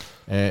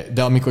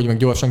 De amikor meg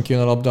gyorsan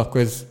kijön a labda,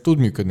 akkor ez tud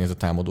működni ez a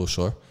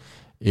támadósor.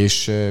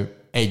 És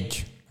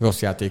egy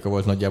rossz játéka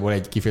volt nagyjából,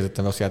 egy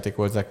kifejezetten rossz játék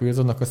volt Zach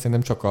Wilsonnak, azt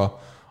szerintem csak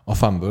a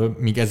fumble,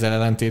 míg ezzel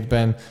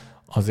ellentétben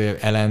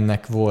azért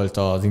Allennek volt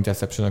az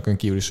interceptionokon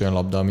kívül is olyan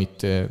labda,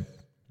 amit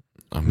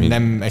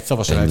nem egy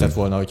szava se lehetett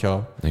volna,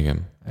 hogyha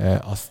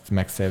azt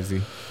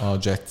megszerzi a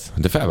Jets.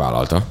 De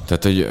felvállalta.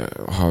 Tehát, hogy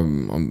ha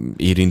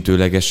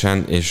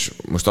érintőlegesen, és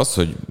most az,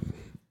 hogy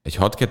egy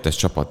 6-2-es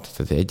csapat,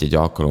 tehát egy-egy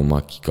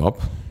alkalommal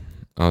kikap,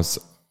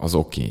 az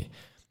oké.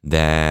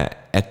 De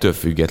ettől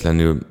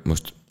függetlenül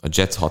most a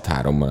Jets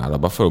 6-3-mal áll, a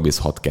Buffalo Bills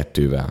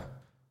 6-2-vel.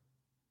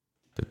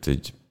 Tehát,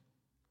 hogy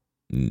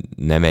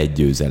nem egy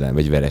győzelem,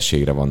 vagy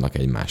vereségre vannak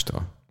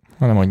egymástól.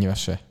 Hanem annyira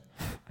se.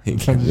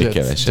 Igen, még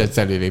kevesebb. Jets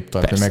előrébb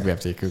tart, hogy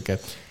megverték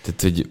őket.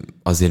 Tehát, hogy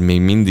azért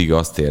még mindig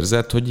azt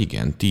érzed, hogy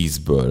igen,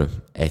 10-ből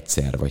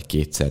egyszer vagy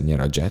kétszer nyer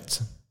a Jets,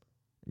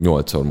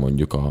 8-szor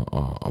mondjuk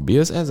a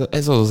Bills,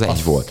 ez az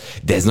egy volt.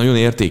 De ez nagyon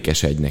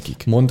értékes egy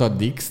nekik. Mondtad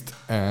Dix-t,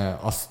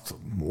 azt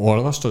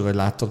olvastad, vagy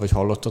láttad, vagy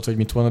hallottad, hogy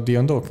mit van a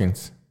Dion Dawkins?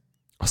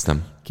 Azt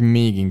nem. Ki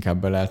még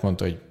inkább belelt,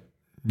 mondta, hogy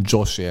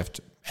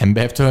Joshért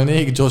embert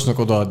ölnék, Joshnak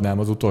odaadnám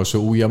az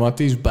utolsó ujjamat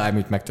is,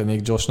 bármit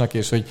megtennék Joshnak,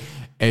 és hogy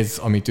ez,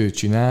 amit ő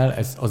csinál,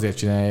 ez azért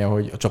csinálja,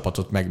 hogy a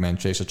csapatot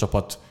megmentse, és a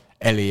csapat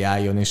elé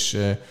álljon, és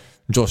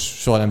Josh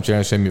soha nem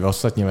csinál semmi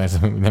rosszat, nyilván ez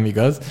nem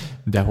igaz,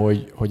 de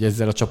hogy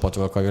ezzel a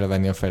csapatról akarja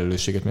levenni a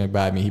felelősséget, meg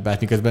bármi hibát,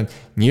 miközben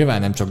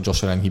nyilván nem csak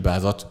Josh ellen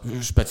hibázat,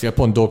 speciál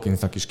pont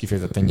Dawkinsnak is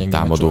kifejezetten gyenge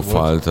támadó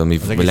falt, ami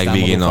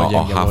legvégén a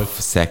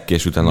half sack,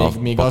 és utána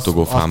még a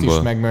pattogó fumble. Azt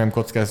is megmerem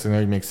kockáztatni,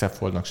 hogy még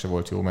Saffoldnak se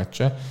volt jó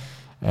meccse.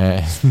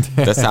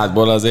 De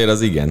szádból azért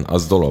az igen,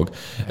 az dolog.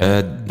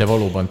 De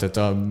valóban,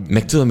 tehát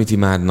meg tudom, mit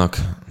imádnak.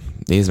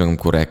 Nézd meg,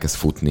 amikor elkezd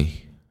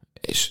futni.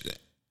 És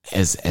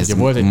ez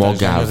volt egy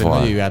magával... Ez egy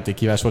nagyon jó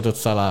játékhívás volt, ott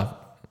Salah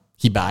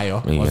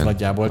hibája, igen. Az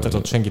nagyjából, tehát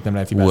ott senkit nem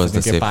lehet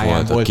hibázni. A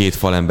pályán volt. A két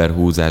falember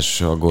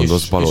húzással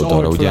gondolsz bal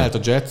oldalra, ugye?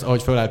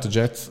 Ahogy fölállt a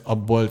Jets,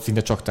 abból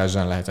szinte csak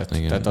touchdown lehetett.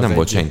 Tehát nem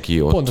volt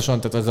senki ott.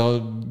 Pontosan, tehát ez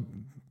a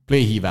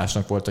play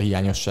hívásnak volt a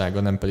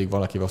hiányossága, nem pedig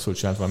valaki rosszul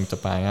csinált valamit a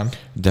pályán.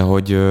 De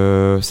hogy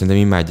szerintem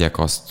imádják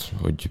azt,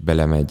 hogy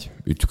belemegy,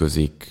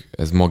 ütközik,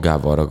 ez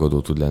magával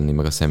ragadó tud lenni,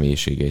 meg a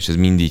személyisége, és ez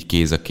mindig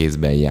kéz a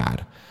kézben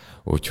jár.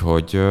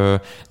 Úgyhogy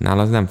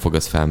nála nem fog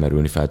az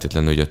felmerülni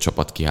feltétlenül, hogy a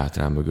csapat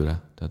kihátrál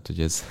mögüle. Tehát, hogy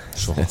ez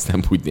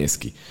nem úgy néz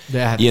ki. De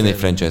hát ilyen egy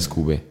franchise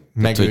QB.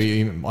 Meg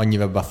hogy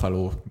annyivel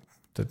Buffalo.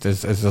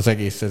 Tehát ez az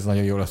egész, ez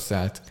nagyon jól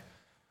összeállt.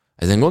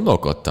 Ezen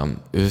gondolkodtam.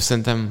 Ő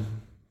szerintem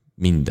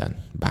minden,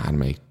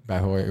 bármelyik.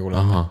 Bárhol jól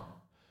lenne.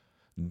 Aha.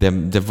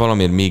 De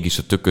valamiért mégis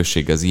a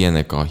tökösség az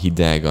ilyenek, a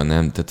hideg, a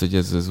nem, tehát hogy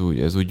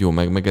ez úgy jó,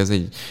 meg ez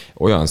egy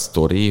olyan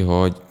sztori,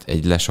 hogy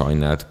egy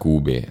lesajnált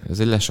QB. Ez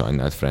egy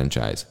lesajnált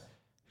franchise.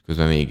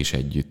 Közben mégis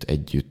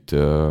együtt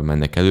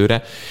mennek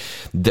előre.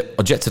 De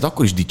a Jetset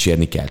akkor is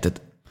dicsérni kell.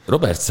 Tehát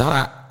Robert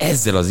Saleh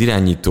ezzel az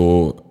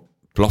irányító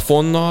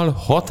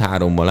plafonnal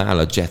 6-3-mal áll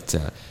a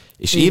Jetszel.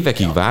 És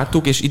évekig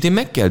vártuk, és idén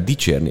meg kell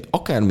dicsérni.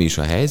 Akármi is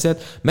a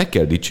helyzet, meg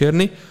kell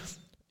dicsérni.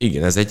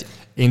 Igen, ez egy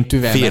Én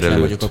türelmetlen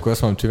vagyok, akkor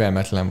azt mondom,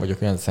 türelmetlen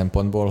vagyok olyan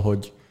szempontból,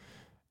 hogy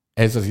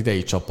ez az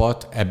idei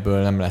csapat,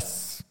 ebből nem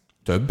lesz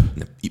több.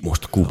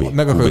 Most QB.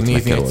 Meg akarod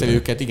nézni egyszer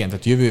őket, igen,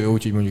 tehát jövőre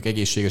úgy, hogy mondjuk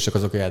egészségesek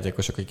azok a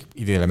játékosok, akik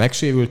idénre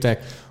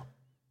megsérültek,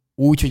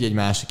 úgy, hogy egy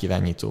másik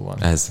irányító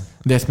van. Ez.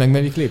 De ezt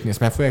megmerik lépni? Ezt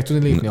meg fogják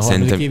tudni lépni a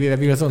harmadik évére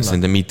Wilsonnak?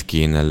 Szerintem itt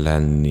kéne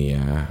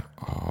lennie,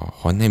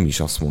 ha nem is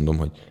azt mondom,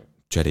 hogy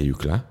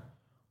cseréljük le,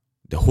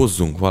 de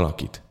hozzunk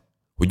valakit.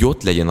 Hogy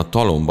ott legyen a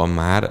talomban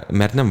már,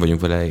 mert nem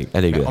vagyunk vele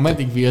elégedettek.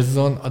 Ameddig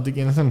Wilson, addig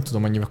én nem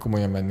tudom annyira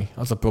komolyan venni.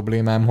 Az a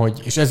problémám,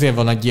 hogy, és ezért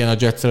van egy ilyen a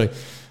Jetszel, hogy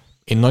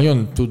én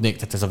nagyon tudnék,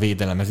 tehát ez a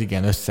védelem, ez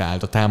igen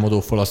összeállt. A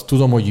támadófal, azt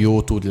tudom, hogy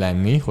jó tud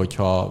lenni,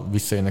 hogyha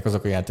visszajönnek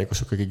azok a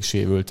játékosok, akik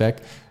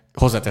sérültek.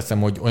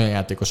 Hozzáteszem, hogy olyan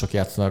játékosok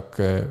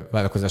játszanak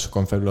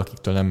várakozásokon felül,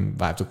 akiktől nem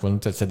vártuk volna.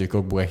 Tehát Cedric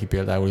Ogbuehi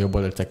például jobb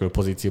oldaltekről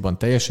pozícióban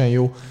teljesen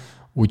jó,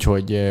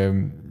 úgyhogy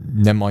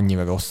nem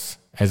annyira rossz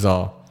ez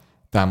a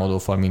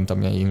támadófal, mint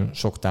amilyen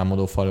sok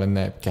támadófal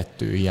lenne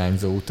 2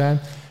 hiányzó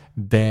után,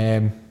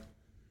 de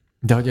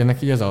hogy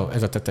ennek így ez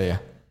a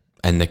teteje.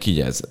 Ennek így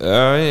ez.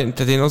 Tehát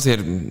én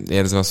azért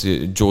érzem azt,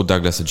 hogy Joe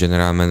Douglas a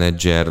general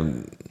manager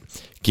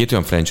 2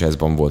 olyan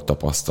franchise-ban volt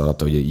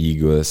tapasztalata, hogy a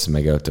Eagles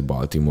megelte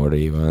Baltimore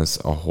Ravens,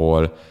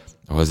 ahol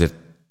azért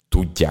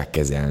tudják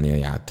kezelni a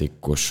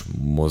játékos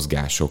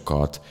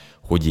mozgásokat,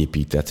 hogy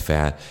épített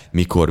fel,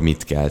 mikor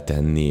mit kell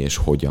tenni, és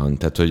hogyan.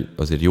 Tehát, hogy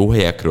azért jó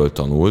helyekről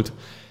tanult,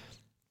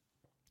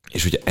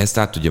 és hogyha ezt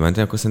át tudja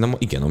menteni, akkor szerintem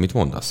igen, amit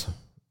mondasz.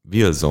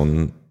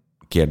 Wilson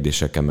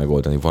kérdésekkel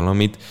megoldani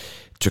valamit,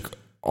 csak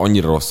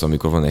annyira rossz,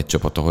 amikor van egy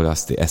csapat, ahol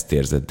ezt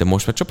érzed. De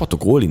most már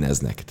csapatok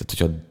all-ineznek. Tehát,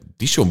 hogyha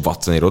Deshaun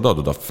Watsonért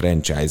odaadod a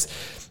franchise,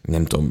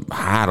 nem tudom,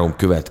 3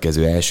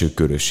 következő első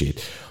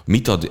körösét,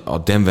 mit ad a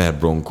Denver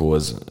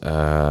Broncos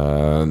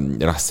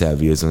Russell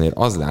Wilsonért,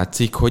 az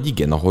látszik, hogy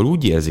igen, ahol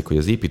úgy érzik, hogy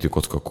az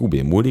építőkocka QB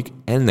múlik,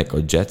 ennek a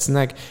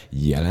Jetsnek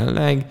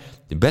jelenleg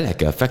bele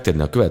kell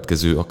fektetni a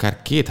következő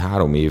akár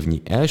 2-3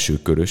 évnyi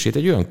első körösét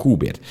egy olyan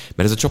QB-ért.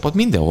 Mert ez a csapat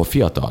mindenhol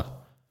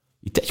fiatal.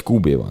 Itt egy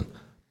QB van.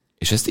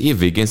 És ezt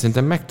évvégén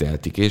szerintem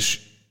megtehetik, és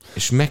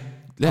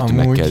lehet, hogy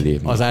meg kell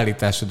lépni. Az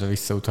állításodra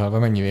visszautalva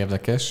mennyire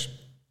érdekes,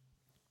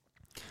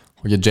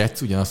 hogy a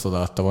Jets ugyanazt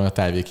odaadta volna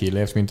Tyreek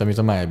Hillért, mint amit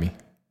a Miami.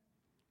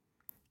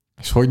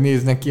 És hogy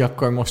néznek ki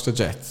akkor most a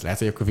Jets? Lehet,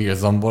 hogy akkor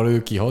Wilsonból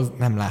ő kihoz?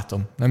 Nem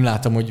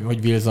látom, hogy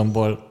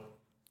Wilsonból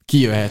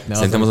kijöhetne.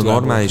 Szerintem az a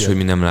normális, hogy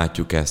mi nem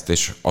látjuk ezt,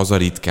 és az a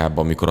ritkább,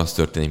 amikor az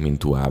történik, mint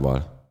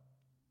Tuával.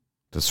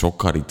 Ez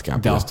sokkal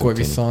ritkább. De akkor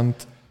történik.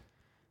 Viszont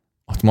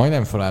ott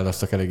majdnem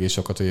feláldoztak eléggé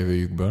sokat a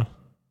jövőjükből.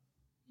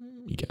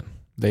 Igen.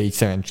 De így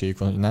szerencséjük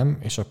van, hogy nem,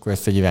 és akkor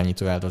ezt egy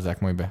irányító áldozzák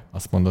majd be,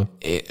 azt mondod.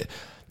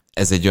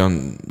 Ez egy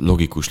olyan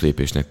logikus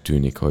lépésnek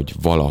tűnik, hogy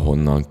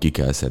valahonnan ki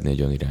kell szedni egy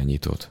olyan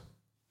irányítót.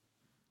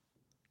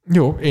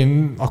 Jó,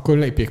 én akkor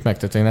lépjék meg,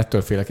 tehát én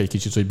ettől félek egy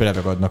kicsit, hogy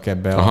belevegadnak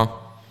ebbe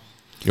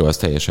Jó, ez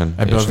teljesen.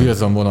 Ebbe a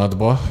Wilson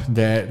vonatba,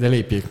 de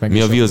lépjék meg.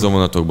 Mi a Wilson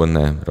vonatokban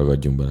ne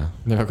ragadjunk bele.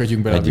 Ne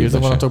ragadjunk bele a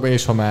Wilson vonatokba,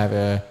 és ha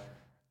már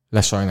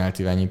lesajnált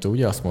irányító,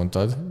 ugye azt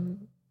mondtad?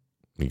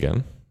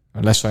 Igen. A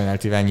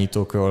lesajnált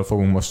irányítókról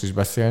fogunk most is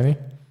beszélni.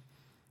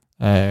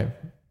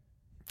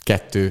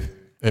 2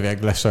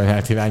 öreg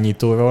lesajnált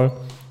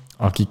irányítóról,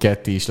 akiket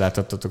ti is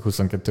láthattatok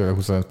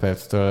 22-25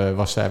 perctől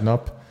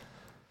vasárnap.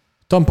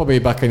 Tampa Bay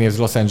Buccaneers,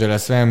 Los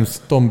Angeles Rams,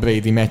 Tom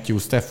Brady, Matthew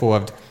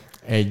Stafford,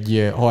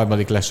 egy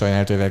harmadik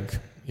lesajnált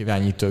öreg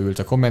irányító ült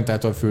a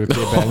kommentátor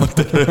fülkében.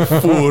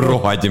 Fú,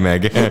 rohagy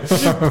meg!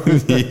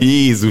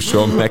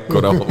 Jézusom,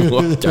 mekkora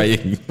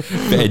atyaim!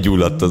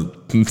 Begyulladt a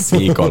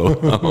szék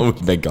alól,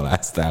 úgy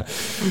meggaláztál.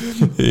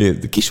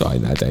 Ki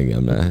sajnált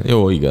engem le?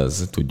 Jó,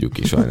 igaz, tudjuk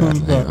ki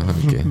sajnált le.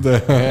 Okay.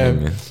 De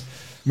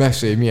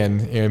mesélj, milyen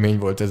élmény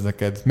volt ez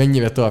neked?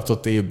 Mennyire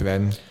tartott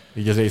ébren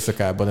így az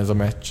éjszakában ez a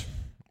meccs?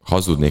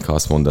 Hazudnék, ha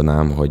azt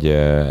mondanám, hogy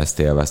ezt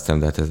élveztem,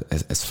 de hát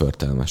ez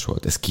förtelmes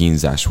volt, ez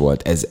kínzás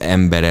volt, ez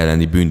ember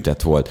elleni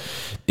büntet volt,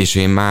 és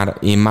én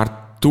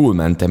már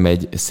túlmentem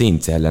egy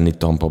Saints elleni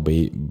Tampa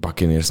Bay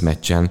Buccaneers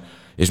meccsen,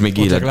 és még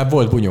ott legalább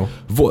volt bunyó.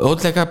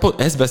 Ott legalább,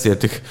 ezt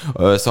beszéltük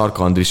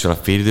Szarka Andrissal a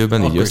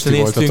félidőben, így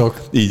összenéztünk,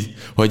 így,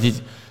 hogy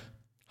így,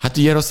 hát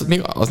ilyen rossz,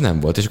 még az nem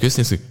volt, és akkor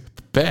összenéztünk,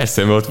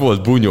 persze, mert ott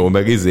volt bunyó,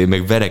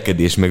 meg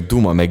verekedés, meg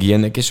duma, meg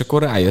ilyenek, és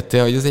akkor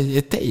rájöttél, hogy ez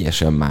egy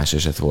teljesen más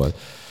eset volt.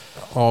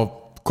 A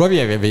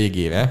karrierje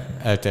végére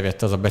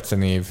elterjedt az a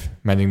becenév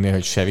Manningnél,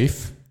 hogy sheriff,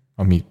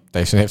 ami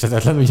teljesen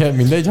érthetetlen, ugye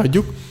mindegy,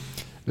 hagyjuk.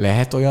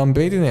 Lehet olyan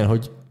Bradynél,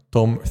 hogy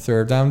Tom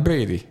Third Down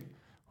Brady?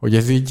 Hogy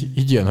ez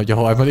így jön, hogy a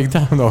harmadik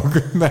downok.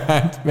 De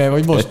hát, mert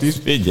vagy most is.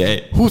 Figyelj!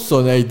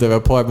 21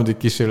 darab harmadik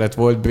kísérlet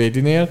volt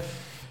Bradynél.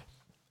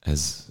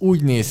 Ez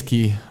úgy néz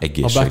ki a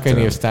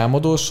Buccaneers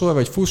támadósor,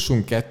 vagy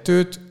fussunk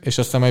 2, és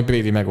aztán majd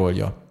Brady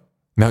megoldja.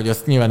 Mert hogy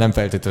azt nyilván nem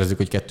feltételezzük,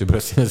 hogy 2-ből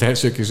szín az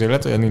első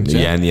kísérlet, olyan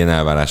nincsen. Ilyen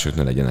elvárások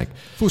ne legyenek.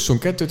 Fussunk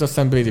 2,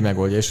 aztán Brady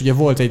megoldja. És ugye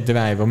volt egy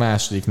drive a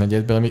második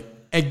negyedben, ami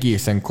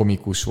egészen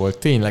komikus volt.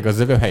 Tényleg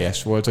az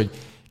helyes volt, hogy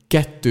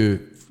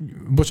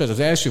az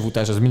első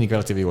futás az mindig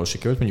relatív jól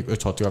sikerült, mondjuk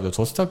 5-6 yardot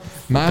hoztak,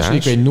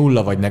 második egy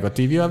 0 vagy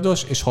negatív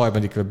yardos, és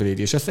harmadikra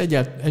Brady. És ezt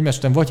egymás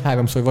után vagy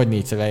 3-szor, vagy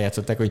 4-szer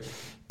eljátszották, hogy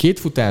 2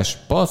 futás,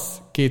 passz,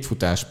 2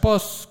 futás,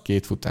 passz, 2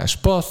 futás,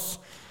 passz.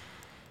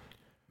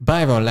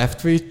 Byron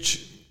Leftwich,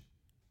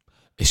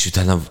 és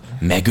utána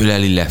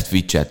megöleli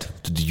Leftwichet.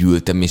 Tudod,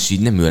 ültem, és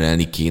így nem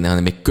ölelni kéne,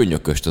 hanem egy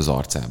könyököst az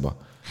arcába.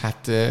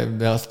 Hát,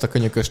 de azt a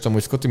könyököst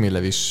amúgy Scotty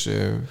Miller is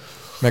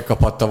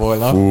megkaphatta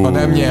volna, ha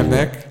nem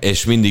nyernek.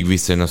 És mindig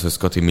visszajön az, hogy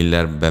Scotty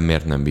Millerben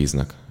miért nem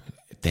bíznak.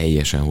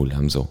 Teljesen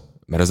hullámzó.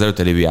 Mert az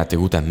előtte lévő játék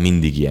után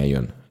mindig ilyen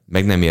jön.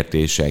 Meg nem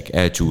értések,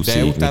 elcsúszik.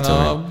 De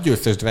utána a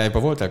győztes drive-ba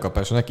volt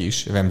elkapása neki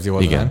is, Ramsey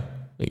oldalán.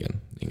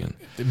 Igen.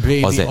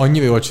 Brady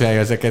annyira jól csinálja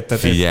ezeket.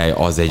 Tehát figyelj,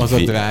 az a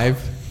drive.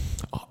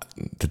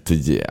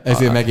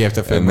 Ezért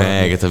megérte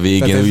fel. A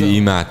végén úgy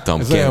imádtam.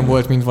 Ez olyan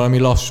volt, mint valami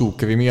lassú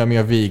krimi, ami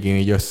a végén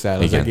így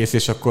összeáll az egész,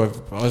 és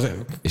akkor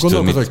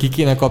gondolkozol, hogy ki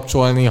kéne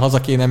kapcsolni,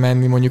 haza kéne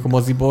menni mondjuk a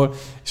moziból,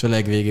 és a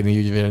legvégén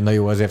így, na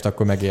jó, azért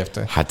akkor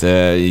megérte. Hát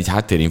így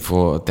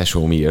háttérinfo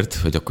tesóm írt,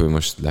 hogy akkor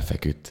most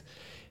lefeküdt.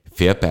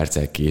 Fél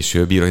perccel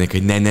később írják,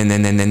 hogy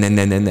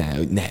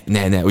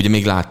ne, ugye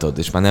még látod,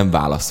 és már nem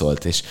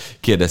válaszolt, és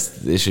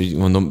kérdezte, és így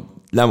mondom,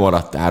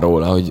 lemaradtál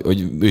róla,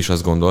 hogy ő is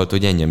azt gondolt,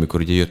 hogy ennyi, amikor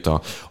ugye jött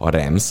a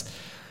Rams,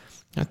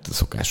 hát a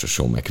szokásos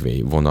Sean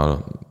McVay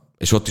vonal,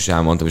 és ott is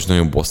elmondtam, és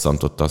nagyon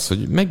bosszantott az,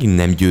 hogy megint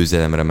nem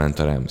győzelemre ment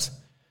a Rams.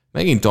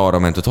 Megint arra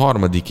ment, ott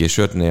 3. és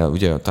 5-nél,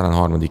 ugye talán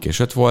 3. és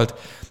 5 volt,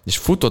 és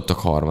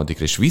futottak 3.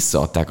 és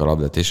visszaadták a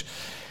labdát,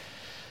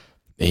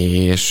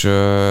 és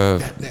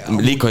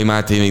Lékai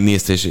Máté még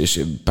nézte,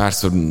 és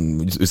párszor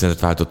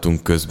üzenetet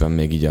váltottunk közben,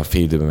 még így a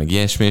fél időben, meg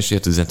ilyesmi, és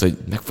jött üzenet, hogy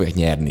meg fogják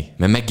nyerni,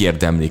 mert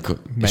megérdemlik,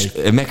 és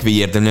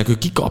megérdemlik, hogy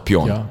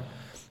kikapjon. Ja.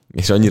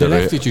 És annyira de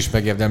Leftics is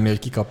megérdemli, hogy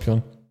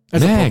kikapjon.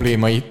 Ez a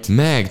probléma itt.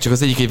 Csak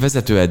az egyik egy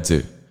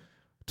vezetőedző.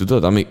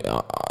 Tudod,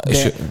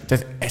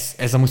 tehát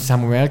ez amúgy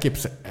számomra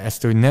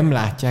elképesztő, hogy nem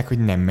látják, hogy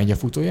nem megy a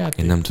futójáték.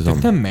 Én nem tudom.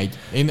 Tehát nem megy.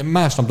 Én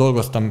másnap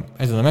dolgoztam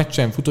ezen a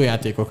meccsen,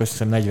 futójátékok, azt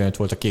hiszem 45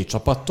 volt a 2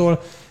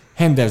 csapattól,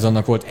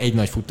 Hendersonnak volt egy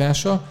nagy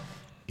futása,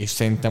 és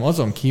szerintem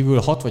azon kívül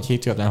 6 vagy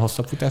 7 yardnál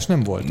hosszabb futás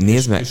nem volt.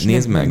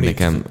 Nézd meg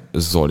nekem,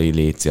 Zoli,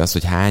 léci, azt,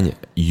 hogy hány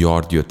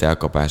yard jött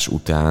elkapás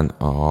után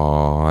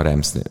a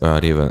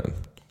Raven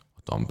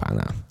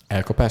Tampánál.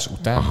 Elkapás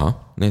után?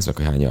 Aha. Nézd meg,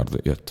 hogy hány yard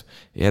jött.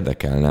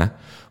 Érdekelne,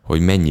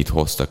 hogy mennyit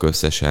hoztak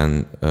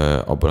összesen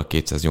abból a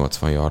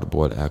 280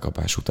 yardból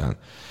elkapás után.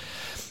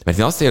 Mert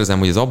én azt érzem,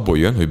 hogy ez abból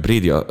jön, hogy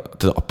Brady,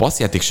 a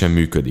passzjáték sem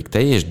működik.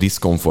 Teljes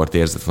diszkomfort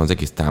érzet van az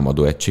egész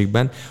támadó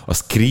egységben. A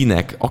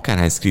screenek,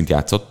 akárhány screent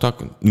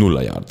játszottak,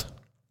 0 yard.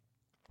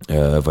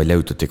 Vagy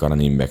leütötték a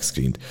running back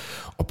screent.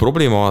 A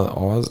probléma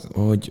az,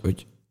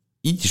 hogy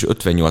így is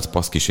 58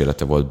 passz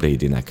kísérlete volt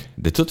Bradynek.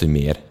 De tudod, hogy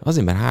miért?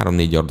 Azért, mert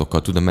 3-4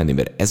 yardokkal tudna menni,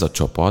 mert ez a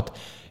csapat,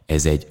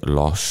 ez egy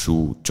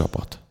lassú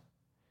csapat.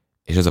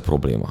 És ez a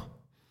probléma.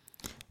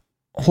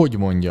 Hogy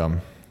mondjam?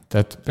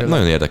 Tehát például...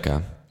 Nagyon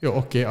érdekel. Jó,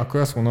 oké, akkor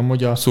azt mondom,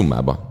 hogy a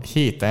szummába.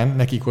 Héten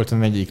nekik volt a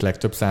negyedik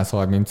legtöbb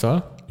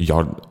 130-al.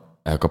 Yard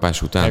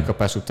elkapás után?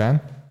 Elkapás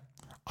után.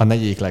 A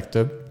negyedik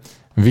legtöbb.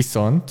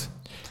 Viszont,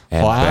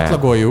 ha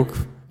átlagoljuk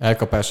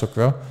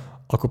elkapásokra,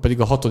 akkor pedig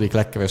a 6.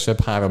 legkevesebb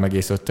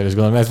 3,5-tel, és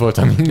gondolom ez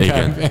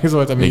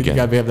volt, ami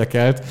inkább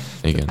érdekelt.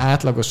 Igen.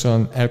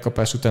 Átlagosan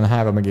elkapás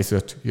után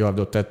 3,5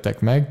 yardot tettek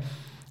meg.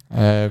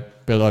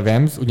 Például a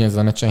Rams ugyanezzel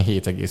a meccsen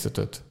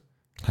 7,5-öt.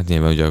 Hát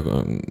nyilván ugye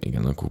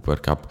igen, a Cooper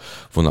Cup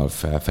vonal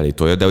felfelé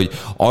tolja, de hogy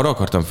arra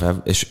akartam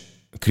és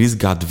Chris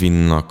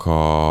Godwinnak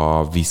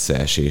a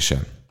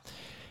visszaesése.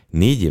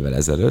 4 évvel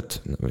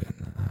ezelőtt,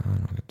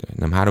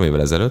 nem 3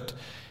 évvel ezelőtt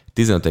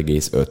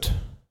 15,5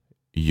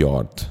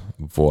 yard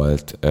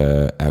volt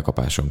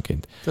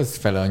elkapásonként. Ez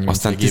fele annyi,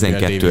 aztán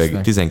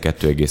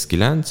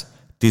 12,9,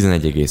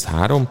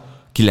 11,3,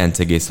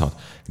 9,6.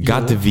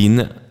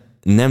 Godwin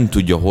nem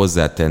tudja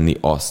hozzátenni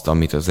azt,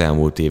 amit az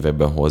elmúlt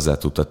években hozzá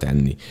tudta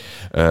tenni.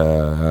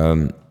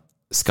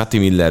 Scotty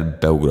Miller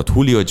beugrott,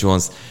 Julio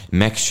Jones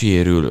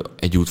megsérül,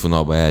 egy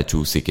útvonalba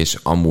elcsúszik, és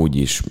amúgy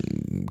is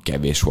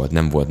kevés volt,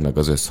 nem volt meg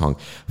az összhang.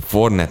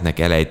 Fournette-nek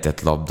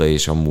elejtett labda,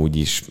 és amúgy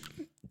is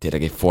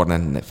tényleg egy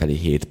Fournette felé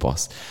 7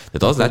 passz.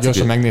 Tehát az látszik,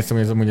 gyorsan megnéztem,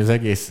 hogy amúgy az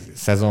egész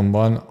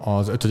szezonban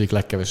az 5.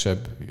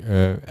 legkevesebb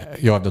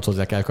yardot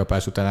hozzák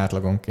elkapás után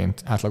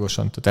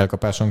átlagosan, tehát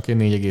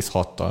elkapásonként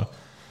 4,6-tal.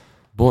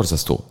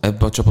 Borzasztó.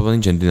 Ebben a csapatban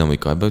nincsen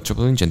dinamika, ebben a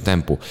csapatban nincsen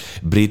tempó.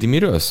 Brady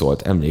miről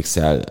szólt?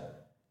 Emlékszel?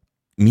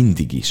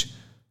 Mindig is.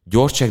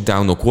 Gyors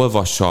checkdownok,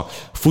 olvassa,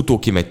 futó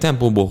kimegy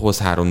tempóból,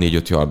 hoz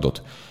 3-4-5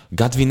 yardot.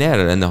 Godwin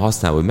erre lenne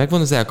használva, hogy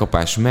megvan az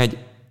elkapás, megy,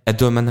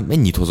 ebből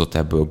mennyit hozott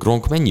ebből?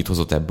 Gronk mennyit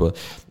hozott ebből?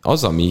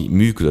 Az, ami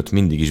működött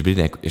mindig is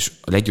Bradynek, és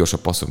a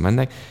leggyorsabb passzok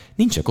mennek,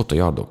 nincsenek ott a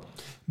yardok.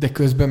 De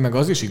közben meg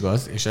az is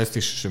igaz, és ezt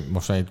is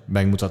most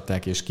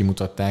megmutatták és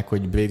kimutatták,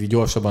 hogy Brady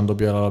gyorsabban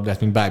dobja a labdát,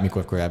 mint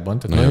bármikor korábban.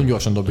 Tehát nagyon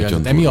gyorsan dobja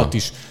el. Emiatt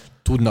is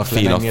tudnak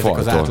lemenni ezek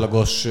az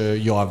átlagos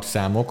yard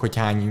számok, hogy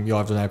hány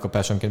yardon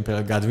elkapásonként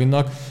például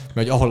Godwinnak,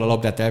 mert ahol a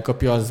labdát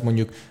elkapja, az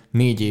mondjuk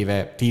 4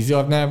 éve 10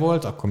 yardnál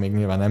volt, akkor még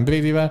nyilván nem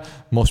Bradyvel,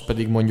 most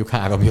pedig mondjuk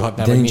 3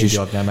 yardnál, vagy 4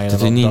 yardnál megy a labda.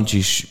 Tehát, hogy nincs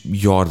is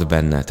yard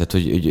benne, tehát,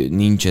 hogy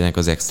nincsenek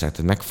az extrák,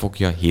 tehát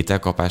megfogja, 7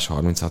 elkapás,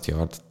 36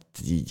 yard,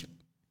 így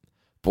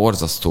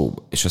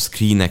borzasztó, és a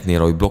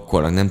screeneknél, ahogy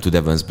blokkolnak, nem tud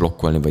Evans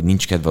blokkolni, vagy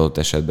nincs kedve adott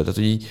esetben. Tehát,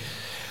 hogy így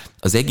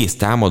az egész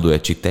támadó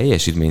egység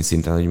teljesítmény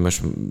szinten, hogy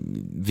most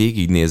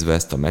végignézve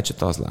ezt a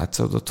meccset, az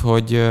látszott,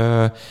 hogy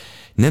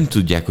nem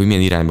tudják, hogy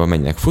milyen irányba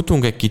menjenek.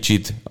 Futunk egy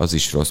kicsit, az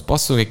is rossz.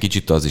 Passzolunk egy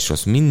kicsit, az is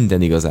rossz.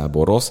 Minden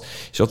igazából rossz,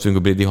 és ott vagyunk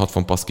a Brady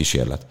 60 passz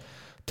kísérlet.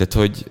 Tehát,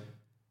 hogy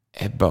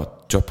ebbe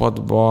a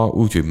csapatba,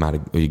 úgyhogy már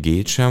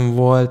Gate sem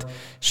volt,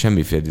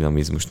 semmiféle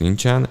dinamizmus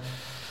nincsen.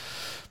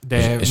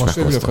 De és most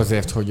örülök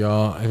azért, hogy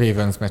a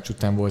Ravens meccs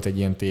után volt egy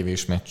ilyen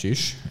tévés meccs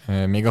is.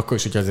 Még akkor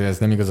is, hogy azért ez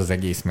nem igaz az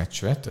egész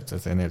meccsre, tehát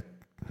ez ennél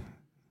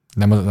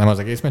nem az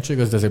egész meccs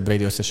igaz, de azért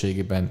Brady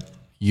összességében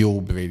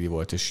jó Brady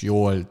volt, és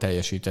jól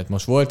teljesített.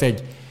 Most volt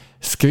egy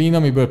screen,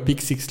 amiből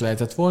pick six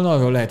lehetett volna,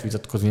 arról lehet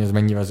vitatkozni, hogy ez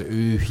mennyire az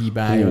ő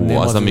hibája, nem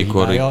az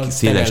amikor hibája.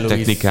 Széles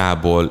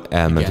technikából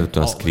elmentett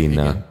a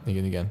screennel.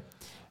 Igen.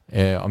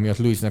 Ami ott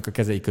Lewisnak a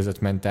kezei között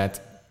ment,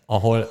 tehát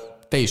ahol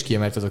te is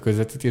kiemelted a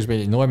közvetítésben,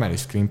 egy normális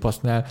screen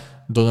passnál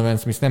Donovan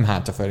Smith nem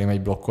hátrafelé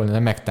megy blokkolni,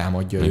 nem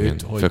megtámadja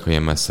őt, hogy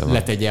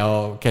letegye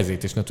a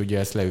kezét, és ne tudja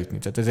ezt leütni.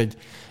 Tehát ez egy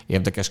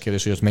érdekes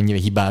kérdés, hogy az mennyire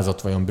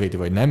hibázott vajon Brady,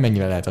 vagy nem,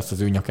 mennyire lehet azt az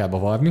ő nyakába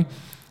varni.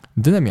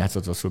 de nem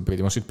játszott rosszul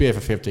Brady. Most itt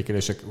PFF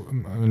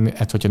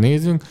értékeléseket, hogyha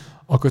nézzünk,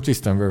 akkor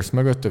Tristan Wirfs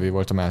mögött övé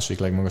volt a második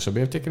legmagasabb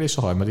értékelés,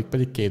 a harmadik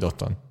pedig Cade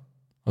Otton.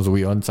 Az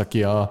újonc,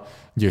 aki a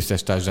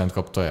győztes touchdown-t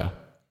kapta el.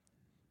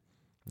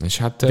 És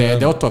hát,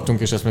 de ott tartunk,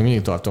 és ezt még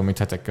mindig tartom, mint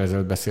hetekkel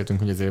ezelőtt beszéltünk,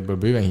 hogy ezért ebből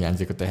bőven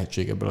hiányzik a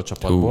tehetség ebből a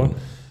csapatból.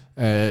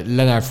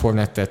 Leonard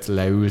Fournette-et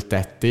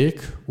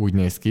leültették, úgy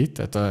néz ki,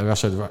 tehát a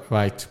Rashad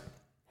White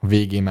a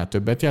végén már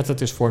többet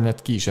játszott, és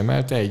Fournette ki is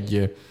emelte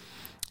egy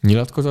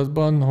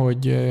nyilatkozatban,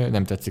 hogy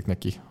nem tetszik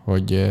neki,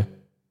 hogy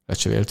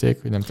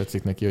lecserélték, hogy nem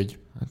tetszik neki, hogy...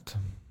 Hát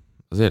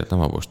az élet nem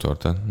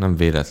abostorta, nem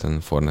véletlen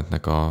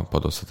Fournette-nek a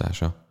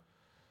padoztatása.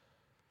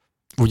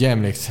 Ugye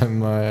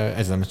emlékszem,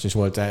 ezen meccsen is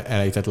volt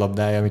elejtett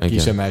labdája, amit ki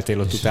is emeltél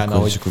ott utána,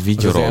 hogy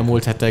az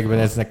elmúlt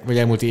hetekben, vagy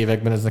elmúlt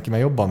években ez neki már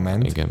jobban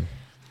ment. Igen.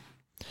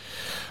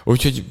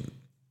 Úgyhogy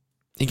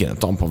igen, a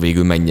Tampa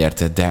végül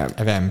megnyerte, de...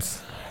 Rams.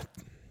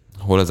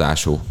 Hol az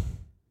ásó?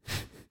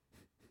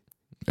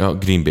 A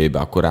Green Bay-be,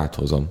 akkor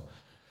áthozom.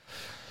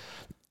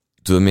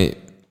 Tudom mi?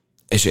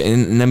 És én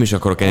nem is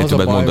akarok ennél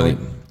többet mondani.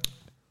 Hogy...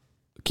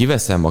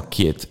 Kiveszem a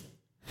két...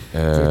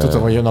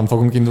 Tudom, hogy onnan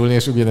fogunk indulni,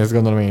 és ugyanezt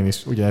gondolom én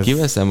is.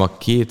 Kiveszem a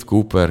két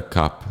Cooper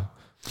Cup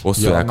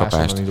hosszú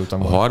elkapást, a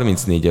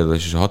 34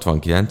 yardos és a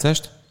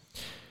 69-est.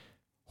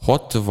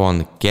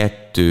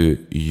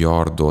 62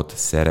 yardot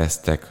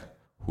szereztek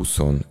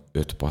 25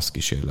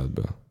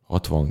 passzkísérletből.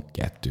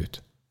 62-t.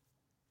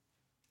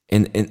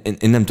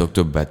 Én nem tudok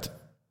többet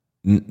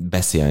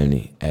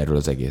beszélni erről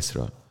az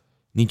egészről.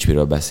 Nincs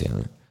miről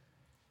beszélni.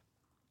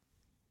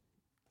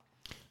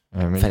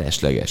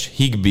 Felesleges.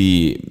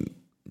 Higbee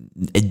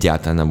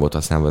egyáltalán nem volt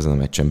használva ezen a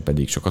meccsen,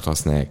 pedig sokat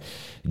használják.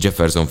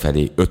 Jefferson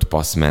felé 5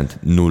 passz ment,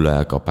 0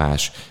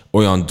 elkapás.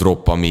 Olyan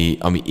drop,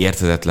 ami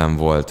érthetetlen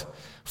volt.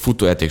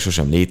 Futójáték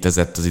sosem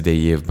létezett az idei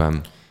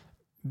évben.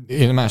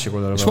 Én másik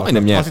oldalról. És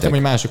majdnem nyertek. Azt hittem,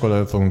 hogy másik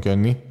oldalról fogunk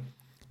jönni,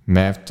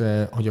 mert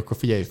hogy akkor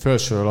figyelj,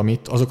 felsorolom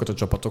itt azokat a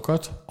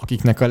csapatokat,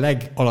 akik a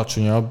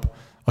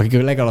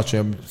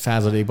legalacsonyabb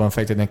százalékban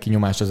fejtenek ki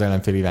nyomást az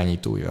ellenfél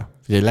irányítója.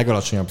 Figyelj,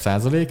 legalacsonyabb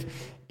százalék,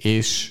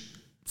 és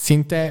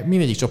szinte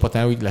mindegyik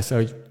csapatnál úgy lesz,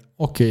 hogy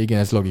oké, igen,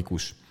 ez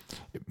logikus.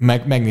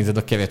 Megnézed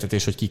a keretet,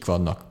 és hogy kik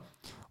vannak.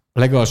 A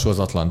legalsó az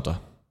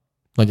Atlanta.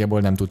 Nagyjából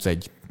nem tudsz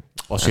egy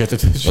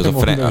pasértetőt sem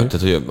mondani. Tehát,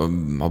 hogy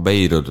ha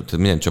beírod, tehát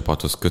minden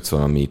csapathoz kötsz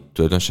valami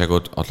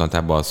tulajdonságot,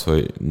 Atlantában az,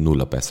 hogy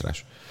 0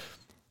 passzrás.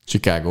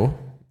 Chicago.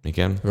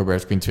 Igen.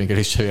 Robert Quintringer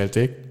is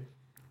cserélték.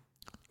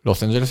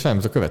 Los Angeles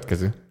Rams a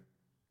következő.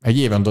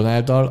 Egy Aaron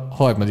Donalddal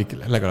harmadik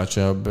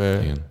legalacsonyabb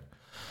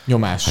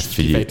nyomás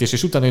kifejtés,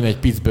 és utána jön egy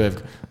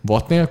Pittsburgh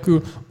Watt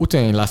nélkül,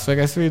 utána jön Las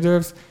Vegas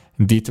Raiders,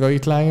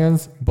 Detroit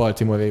Lions,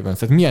 Baltimore Ravens.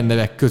 Tehát milyen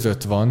nevek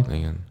között van?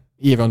 Igen.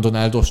 Aaron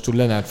Donaldostól,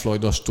 Leonard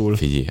Floydostól.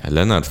 Figyelj,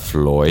 Leonard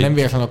Floyd... Nem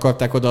véletlenül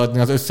akarták odaadni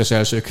az összes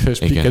elsőkörös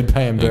picket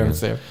Brian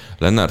Burns-ért.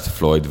 Leonard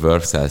Floyd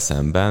Wirfs-el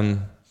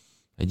szemben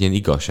egy ilyen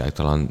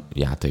igazságtalan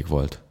játék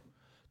volt.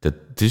 Tehát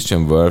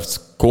Tristan Wirfs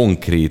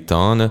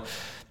konkrétan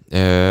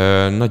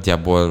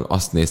nagyjából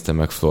azt nézte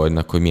meg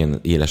Floydnak, hogy milyen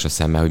éles a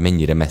szeme, hogy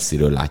mennyire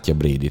messziről látja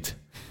Bradyt.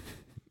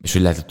 És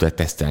hogy lehetett tudja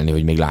tesztelni,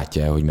 hogy még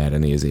látja, hogy merre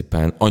néz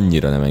éppen.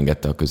 Annyira nem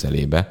engedte a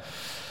közelébe.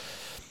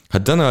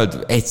 Hát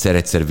Donald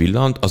egyszer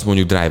villant, az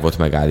mondjuk drive-ot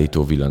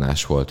megállító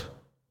villanás volt.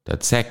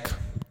 Tehát sack,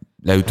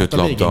 leütött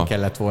labda. A végén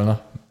kellett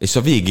volna. És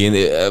a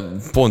végén,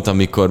 pont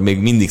amikor még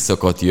mindig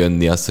szokott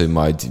jönni az, hogy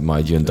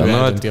majd jön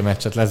Donald. Eldönti a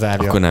meccset,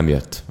 lezárja.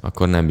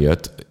 Akkor nem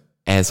jött.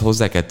 Ehhez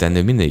hozzá kell tenni,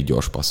 hogy mindig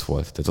gyors passz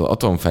volt. Tehát az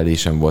Atom felé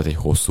sem volt egy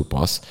hosszú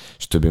passz,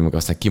 és többi meg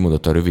aztán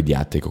kimondott a rövid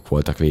játékok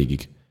voltak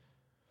végig.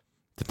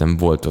 Tehát nem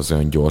volt az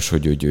olyan gyors,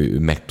 hogy ő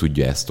meg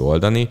tudja ezt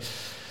oldani.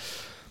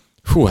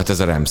 Hú, hát ez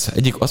a Rams.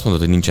 Egyik azt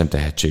mondod, hogy nincsen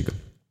tehetség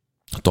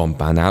a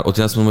Tampánál. Ott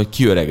én azt mondom, hogy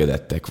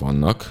kiöregedettek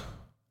vannak.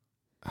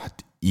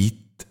 Hát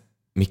itt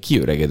még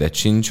kiöregedett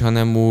sincs,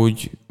 hanem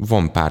úgy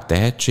van pár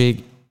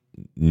tehetség,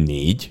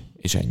 4,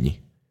 és ennyi.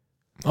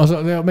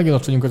 Megint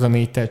ott vagyunk, az a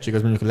 4 tehetség,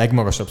 az mondjuk a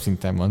legmagasabb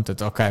szinten van.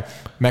 Tehát akár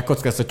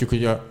megkockáztatjuk,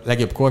 hogy a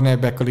legjobb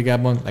cornerback a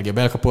ligában, legjobb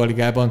elkapó a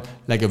ligában,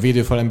 legjobb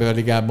védőfalember a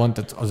ligában,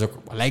 tehát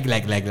azok a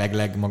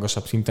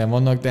legmagasabb szinten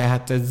vannak, de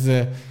hát ez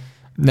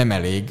nem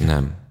elég.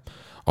 Nem.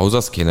 Ahhoz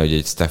az kéne, hogy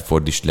egy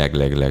Stafford is leg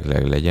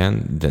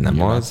legyen, de nem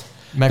igen. Az.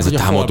 Meg ez hogy a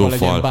támadó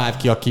fal legyen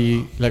bárki,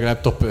 aki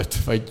legalább top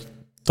 5, vagy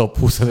top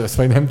 25,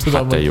 vagy nem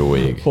tudom, hát jó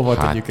ég. Hova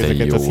tegyük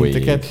ezeket a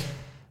szinteket.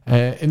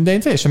 Ég. De én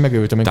teljesen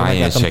megőrültem, amikor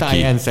megláttam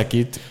Ty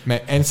Ensekit,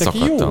 mert Enseki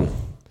jó.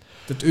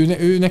 Tehát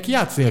ő neki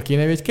játszania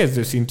kéne, egy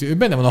kezdőszintű. Ő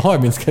benne van a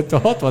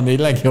 32-64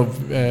 legjobb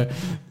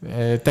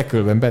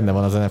tekölben, benne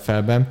van az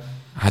NFL-ben.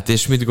 Hát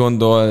és mit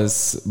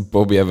gondolsz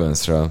Bobby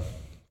Evansről?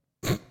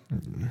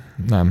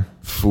 Nem.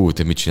 Fú,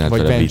 te mit csinált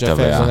vele Vita Vea?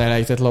 Vagy Ben Jefferson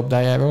elejtett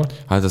labdájáról?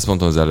 Hát azt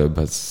mondtam az előbb,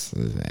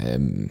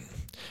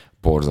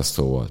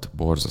 borzasztó volt.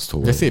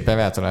 De szépen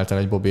eltaláltál,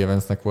 hogy Bobby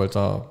Evansnek volt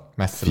a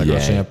messze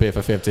legalacsonyabb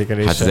PFF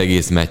értékelése. Hát az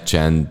egész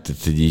meccsen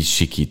így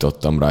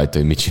sikítottam rajta,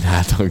 hogy mit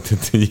csináltak.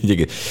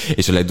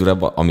 És a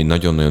legdurább, ami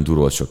nagyon-nagyon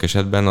durva sok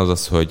esetben,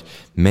 az, hogy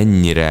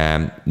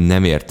mennyire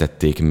nem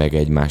értették meg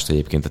egymást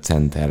egyébként a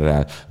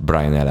centerrel,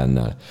 Brian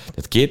Allennel.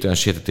 Tehát 2 olyan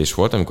sértetés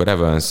volt, amikor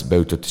Evans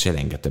beütött és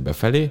elengedte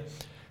befelé,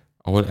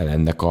 ahol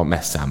Allennek a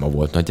messzáma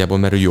volt nagyjából,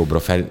 mert ő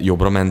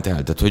jobbra ment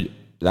el. Tehát, hogy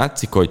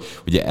látszik, hogy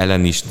ugye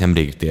Allen is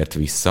nemrég tért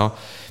vissza,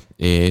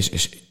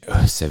 és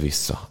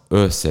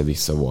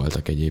össze-vissza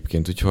voltak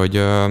egyébként, úgyhogy...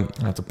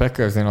 Hát a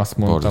Packersnél azt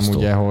mondtam borzasztó.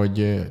 Ugye,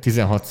 hogy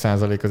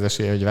 16% az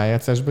esélye, hogy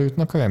rájátszásba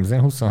jutnak, a Ramsnél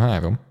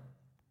 23.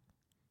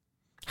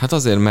 Hát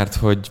azért, mert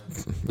hogy...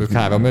 Ők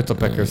 3-5, a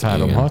Packers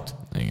 3-6.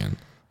 Igen.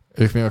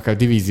 Ők még akár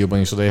divízióban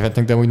is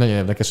odaérhetnek, de úgy nagyon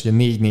érdekes, hogy a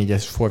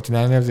 4-4-es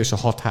 49ers és a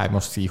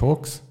 6-3-as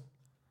Seahawks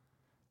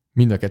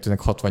mind a kettőnek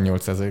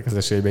 68% az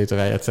esélybe jut a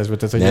rájátszásba.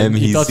 Tehát, hogy nem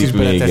hiszik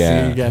még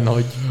el. Igen,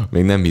 hogy...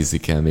 Még nem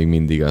hiszik el még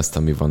mindig azt,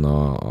 ami van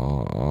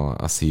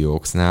a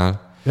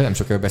Seahawksnál. De nem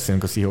sokára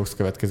beszélünk a Seahawks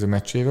következő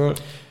meccséről.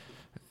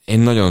 Én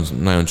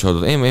nagyon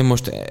csalódott. Én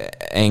most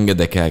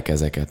engedek el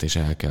kezeket, és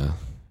el kell.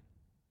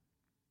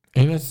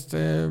 Én ezt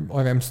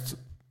a Rams-t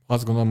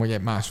azt gondolom,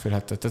 hogy másfél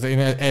hetet. Tehát én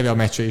erre a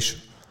meccse is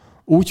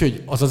úgy,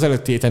 hogy az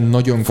előtti héten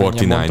nagyon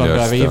könnyen mondtam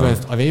be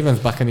a Ravens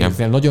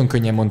Buccaneersnél nagyon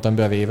könnyen mondtam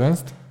be a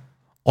Ravens-t.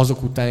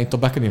 Azok után itt a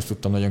Buccaneers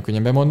tudtam nagyon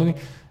könnyen bemondani.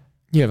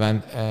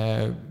 Nyilván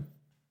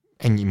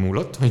ennyi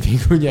múlott, hogy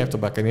végül nyert a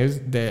Buccaneers,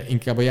 de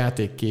inkább a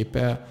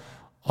játékképe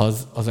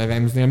az a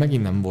Ramsnél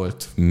megint nem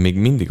volt. Még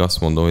mindig azt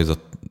mondom, hogy ez a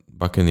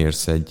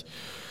Buccaneers egy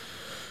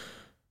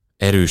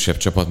erősebb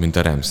csapat, mint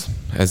a Rams.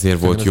 Ezért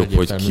volt jobb,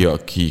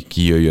 hogy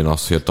kijöjjön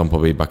az, hogy a Tampa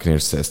Bay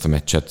Buccaneers ezt a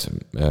meccset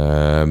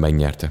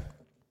megnyerte.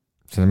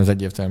 Szerintem ez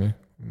egyértelmű.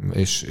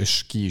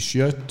 És ki is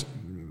jött,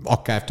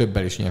 akár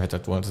többel is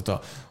nyerhetett volna.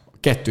 Tehát a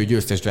 2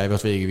 győztes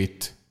drive-ot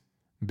végigvitt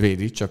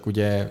Brady, csak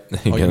ugye,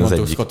 ahogy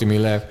mondtuk,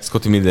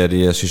 Scotty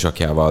Miller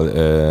sisakjával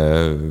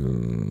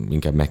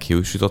inkább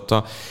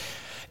meghiúsította.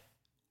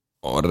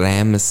 A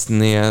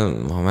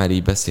Ramsnél, ha már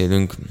így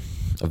beszélünk,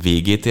 a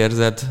végét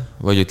érzed,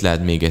 vagy ott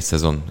lehet még egy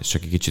szezon, és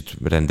csak egy kicsit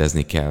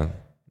rendezni kell?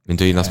 Mint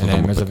hogy én azt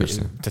mondtam, hogy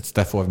tehát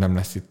Stafford nem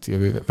lesz itt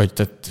jövő, vagy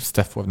tehát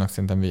Staffordnak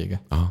szerintem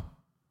vége. Aha.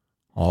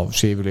 A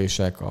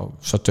sérülések,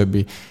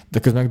 stb. De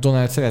közben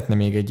Donald szeretne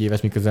még egy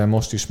évet, miközben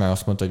most is már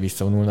azt mondta, hogy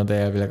visszavonulna, de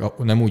elvileg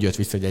nem úgy jött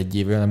vissza, hogy 1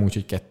 évvel, nem úgy,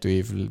 hogy 2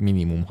 év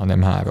minimum,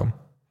 hanem 3.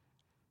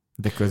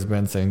 De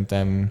közben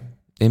szerintem...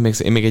 Én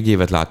még 1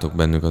 évet látok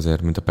bennük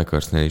azért, mint a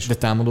Packersnél is. De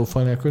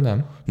támadófal nélkül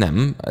nem?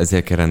 Nem,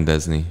 ezért kell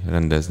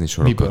rendezni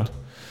sorokat.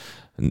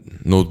 Miből?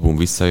 Noteboom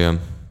visszajön,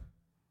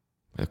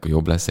 akkor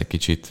jobb lesz egy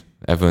kicsit.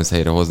 Evans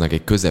helyre hoznak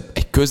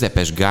egy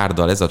közepes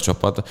gárdal ez a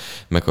csapat,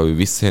 meg ha ő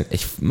visszajön,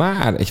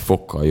 már egy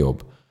fokkal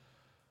jobb.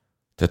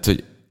 Tehát,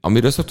 hogy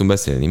amiről szoktunk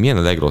beszélni, milyen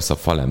a legrosszabb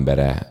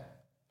falembere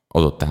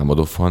adott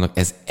támadófalnak,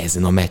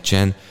 ezen a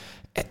meccsen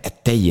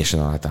teljesen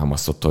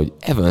alátámasztotta, hogy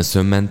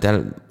Evanson ment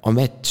el a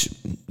meccs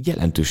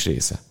jelentős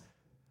része.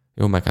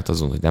 Jó, meg hát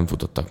azon, hogy nem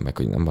futottak meg,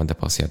 hogy nem van, de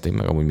passzjáték,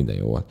 meg amúgy minden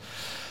jó volt.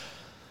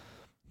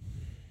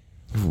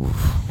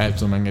 El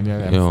tudom engedni a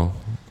Rams. Jó,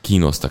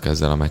 kínoztak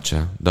ezzel a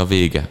meccsel, de a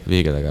vége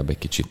legalább egy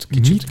kicsit.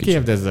 Mit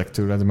kérdezzek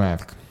tőled,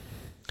 Márk?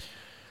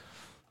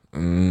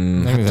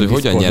 Hát, hogy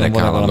hogyan nyerek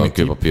állandóan a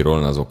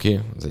kőpapíron, az oké.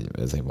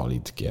 Ez egy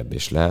valid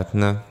kérdés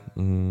lehetne.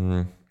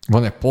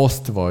 Van-e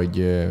poszt,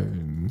 vagy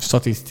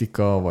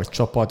statisztika, vagy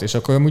csapat, és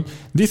akkor amúgy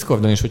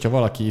Discordon is, hogyha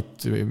valaki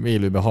itt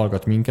élőben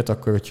hallgat minket,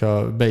 akkor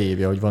hogyha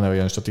beírja, hogy van-e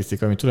olyan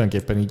statisztika, ami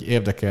tulajdonképpen így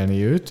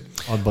érdekelni őt,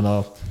 abban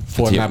a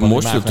formában. Hát,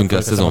 most jutunk el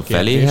a szezon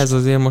feléhez,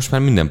 azért most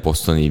már minden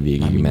poszton így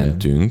végig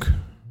mentünk.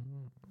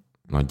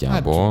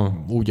 Nagyjából.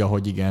 Hát, úgy,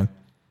 ahogy igen.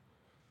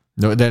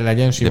 De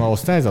legyen sima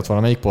osztályzat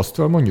valamelyik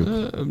posztról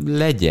mondjuk?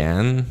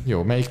 Legyen.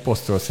 Jó, melyik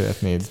posztról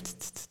szeretnéd?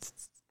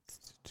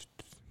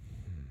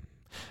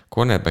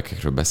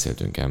 Cornerbackekről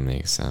beszéltünk,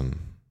 emlékszem.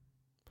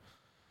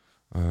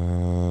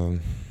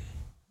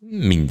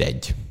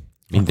 Mindegy.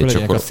 Akkor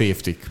legyenek a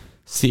safety-k.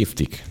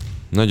 Safety-k.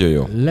 Nagyon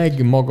jó.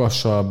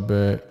 Legmagasabb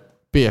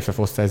PFF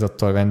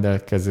osztályzattal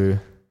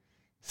rendelkező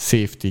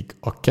safety-k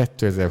a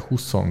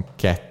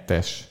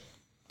 2022-es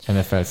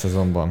NFL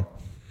szezonban.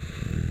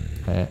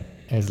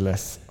 Ez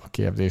lesz a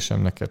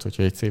kérdésem neked,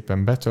 hogyha egy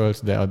szépen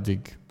betölt, de addig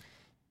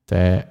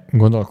te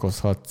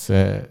gondolkozhatsz,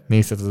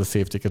 nézheted a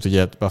safety-ket,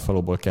 ugye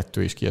Buffalo-ból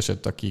 2 is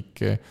kiesett,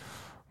 akik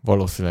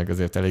valószínűleg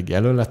azért eléggé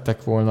elő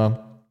lettek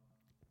volna.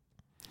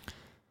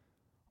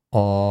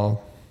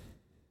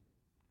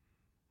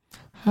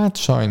 Hát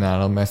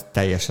sajnálom, ez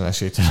teljesen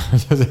esélytelen,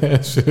 hogy az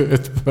első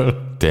 5-ből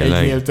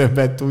egynél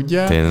többet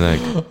tudja. Tényleg?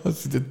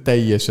 Az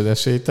teljesen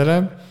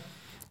esélytelen.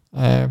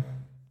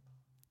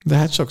 De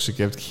hát sok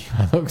sikert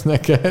kívánok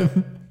neked.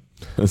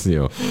 Ez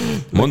jó.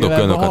 Mondok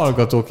olyanokat. A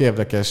hallgatók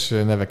érdekes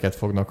neveket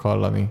fognak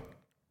hallani,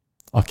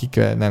 akik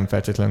nem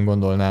feltétlenül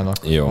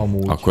gondolnának jó,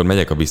 amúgy. Akkor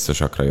megyek a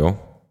biztosakra, jó?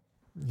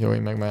 Jó,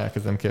 én meg már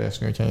elkezdem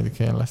keresni, hogy hányadik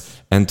helyen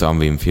lesz. Antoine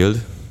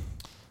Winfield.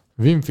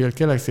 Winfield,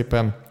 kérlek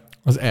szépen,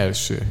 az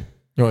első.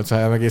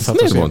 83,6-os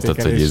miért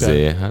mondtad, hogy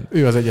értékeléssel.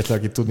 Ő az egyetlen,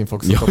 akit tudni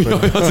fogsz. Jaj,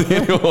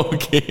 azért jó,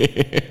 oké.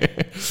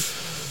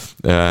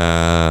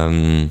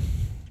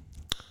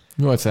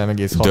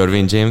 80,6.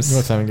 Derwin James.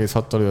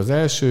 80,6-tal ő az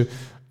első,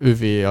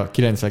 ővé a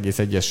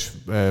 9,1-es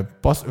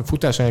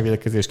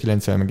futásányvédekezés,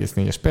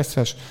 90,4-es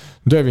passzes,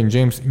 Derwin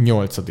James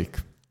 8.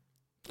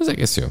 Ez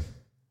egész jó.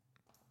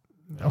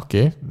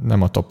 Oké,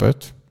 nem a top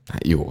 5.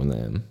 Hát jó,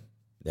 nem.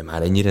 De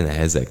már ennyire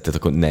nehezek. Tehát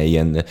akkor ne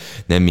ilyen,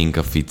 nem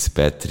Minka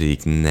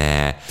Fitzpatrick,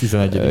 ne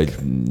 11.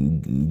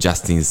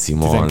 Justin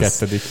Simmons.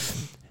 12.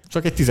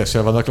 Csak egy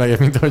 10-essel vannak lejjebb,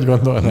 mint ahogy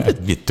gondolnál.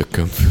 Mit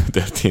tököm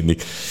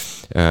történik?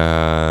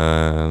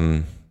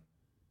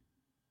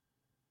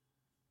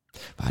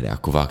 Várjál,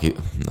 akkor valaki...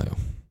 Na jó.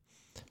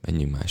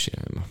 Menjünk más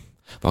irányba.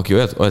 Valaki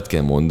olyat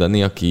kell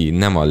mondani, aki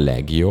nem a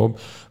legjobb.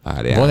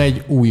 Várjál. Van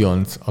egy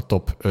újonc a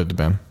top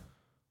 5-ben.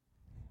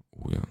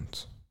 Újonc.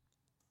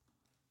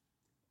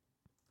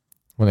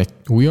 Van egy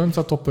újonc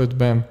a top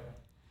 5-ben.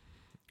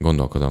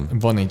 Gondolkodom.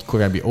 Van egy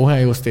korábbi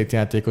Ohio State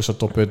játékos a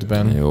top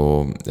 5-ben. Jó.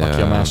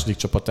 Aki a második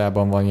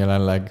csapatában van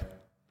jelenleg.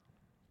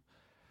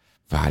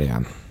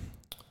 Várjál.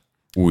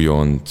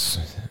 Újonc.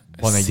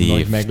 Van egy safety.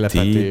 nagy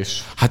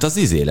meglepetés. Hát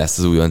az lesz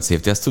az újonc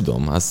safety, azt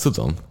tudom.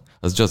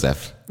 Az Joseph.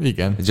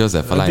 Igen.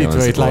 Joseph a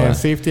Detroit Lions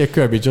safety,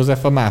 Kirby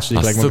Joseph a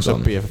második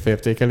legmagasabb tudom. PFF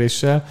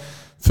értékeléssel,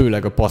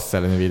 főleg a passz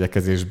elleni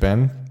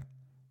védekezésben.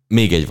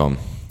 Még egy van.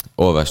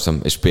 Olvastam,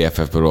 és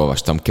PFF-ből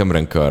olvastam.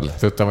 Cameron Curl.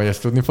 Tudtam, hogy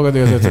ezt tudni fogod,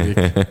 ő az 5.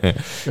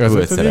 Ő az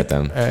 5.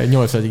 Szeretem.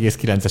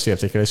 8,9-es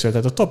értékeléssel,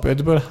 tehát a top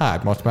 5-ből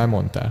 3-at már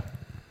mondtál.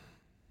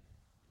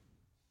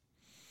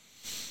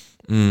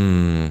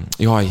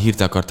 Jaj,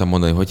 hirtelen akartam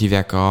mondani, hogy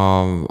hívják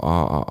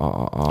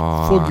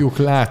a Fogjuk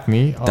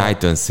látni a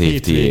Titan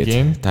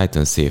safety-ét.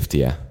 Titan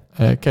safety-e.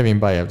 Kevin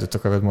Byard-ot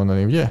akarod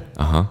mondani, ugye?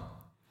 Aha.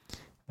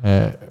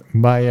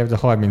 Byard a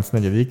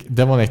 34.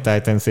 De van egy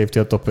Titan safety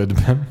a top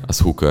 5-ben. Az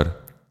Hooker.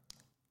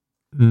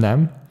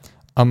 Nem.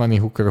 Amani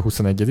Hooker a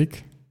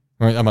 21.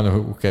 Amani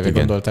Hookerre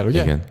gondoltál,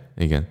 ugye?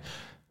 Igen.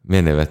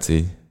 Miért nevetsz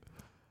így?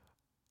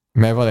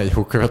 Mert van egy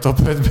Hooker a top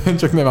 5-ben,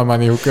 csak nem a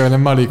Amani Hooker,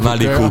 hanem Malik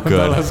Hooker. A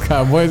Dallas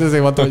Cowboys,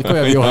 ezért mondtam, hogy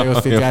korábbi Ohio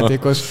State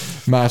játékos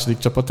második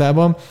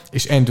csapatában,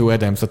 és Andrew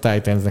Adams a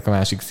Titansnek a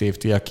másik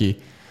safety, aki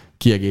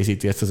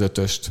kiegészíti ezt az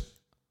 5-öst.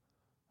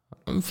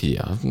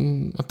 Fia,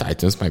 a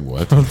Titans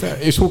megvolt.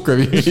 És Hooker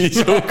is.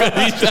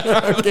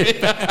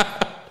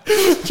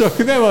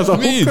 Csak nem az a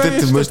Hooker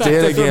is. Most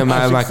tényleg ilyen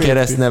már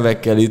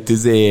keresztnevekkel itt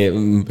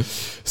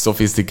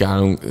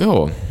szofisztikálunk.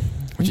 Jó.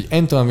 Úgyhogy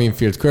Anton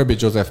Winfield, Kirby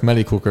Joseph,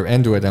 Malik Hooker,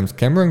 Andrew Adams,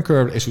 Cameron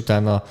Curl, és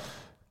utána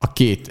a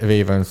két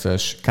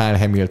Ravens-es Kyle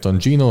Hamilton,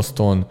 Geno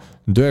Stone,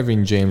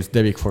 Derwin James,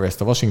 Derek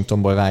Forrest a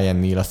Washingtonból, Ryan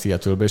Neal a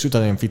Seattle-ből, és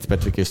utána jön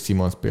Fitzpatrick és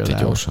Simmons például.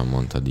 Te gyorsan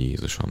mondtad,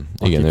 Jézusom.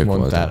 Igen, ők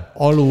mondtál.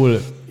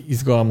 Alul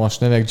izgalmas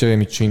nevek,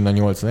 Jeremy Chin a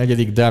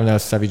 81. Darnell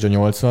Savage a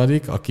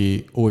 80.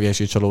 aki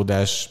óriási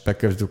csalódás,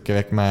 Packers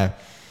drukkerek már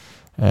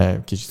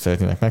kicsit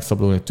szeretnének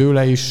megszabadulni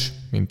tőle is,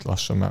 mint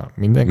lassan már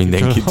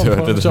mindenki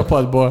a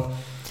csapatból.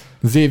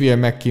 Xavier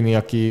McKinney,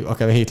 aki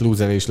akár a 7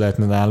 loser is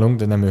lehetne nálunk,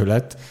 de nem ő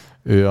lett.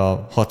 Ő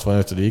a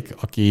 65.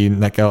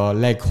 akinek a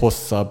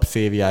leghosszabb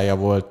szériája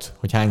volt,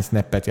 hogy hány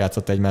snappet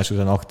játszott egymás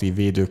után aktív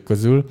védők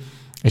közül,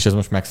 és ez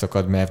most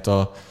megszakad, mert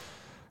a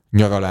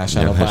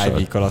nyaralásán a bye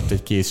week alatt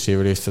egy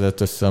kézsérülést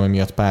szedett össze, ami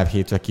miatt pár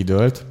hétre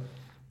kidőlt.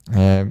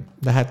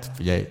 De hát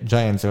figyelj,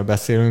 Giants-ről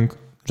beszélünk,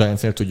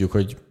 Giants-ről tudjuk,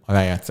 hogy a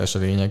rájátszás a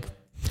lényeg.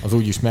 Az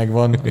úgyis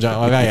megvan,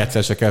 a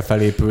rájátszásra kell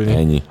felépülni,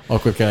 ennyi.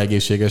 Akkor kell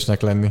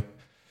egészségesnek lenni.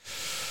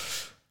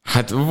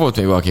 Hát volt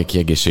még valaki, aki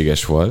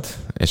egészséges volt,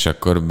 és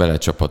akkor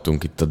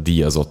belecsaphatunk itt a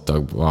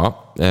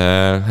díjazottakba.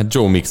 Hát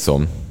Joe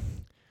Mixon.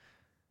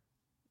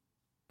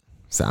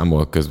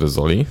 Számol közben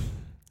Zoli.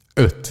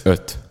 5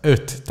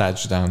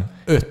 touchdown.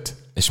 5.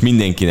 És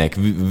mindenkinek,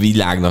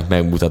 világnak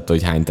megmutatta,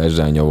 hogy hány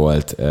touchdownja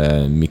volt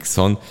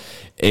Mixon.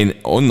 Én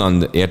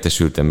onnan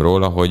értesültem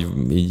róla, hogy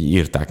így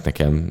írták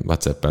nekem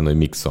WhatsAppen, hogy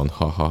Mixon,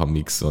 ha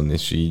Mixon,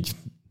 és így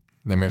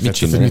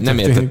nem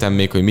értettem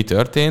még, hogy mi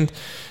történt.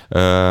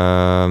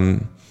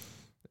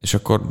 És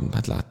akkor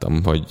hát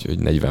láttam, hogy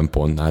 40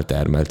 pontnál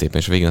termelt éppen,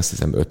 és végén azt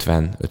hiszem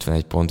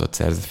 50-51 pontot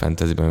szerzett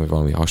fantasyben, vagy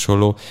valami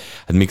hasonló.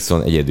 Hát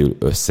Mixon egyedül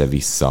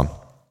össze-vissza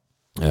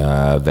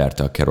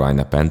verte a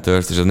Carolina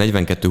Panthers, és a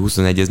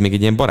 42-21 ez még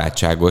egy ilyen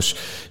barátságos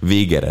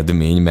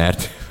végeredmény,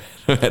 mert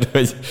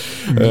hogy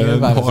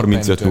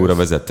 35-0-ra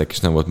vezettek, és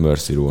nem volt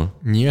Mercy Rule.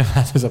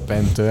 Nyilván ez a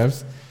Panthers,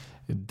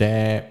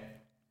 de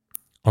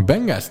a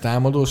Bengals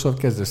támadósor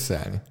kezd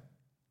összeállni.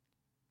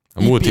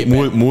 A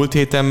múlt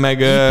héten meg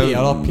IP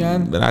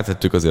alapján,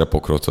 rátettük azért a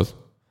pokrócot.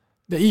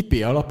 De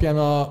IP alapján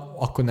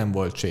akkor nem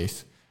volt Chase.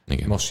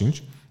 Igen. Most sincs.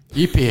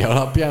 IP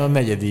alapján a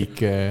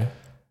 4.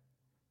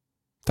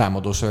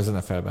 támadósor az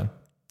NFL-ben.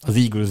 Az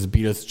Eagles,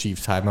 Bills,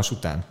 Chiefs 3-as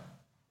után.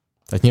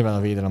 Tehát nyilván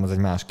a védelem az egy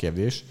más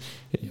kérdés.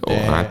 Jó,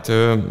 hát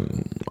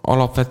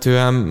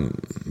alapvetően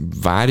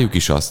várjuk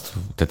is azt,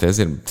 tehát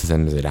ezért ez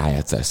egy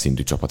rájátszás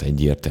szintű csapat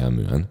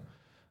egyértelműen.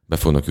 Be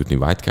fognak jutni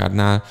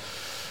wildcardnál.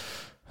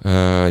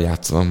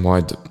 Játszanak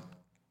majd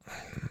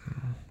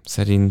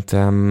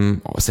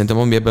Szerintem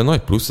ami ebben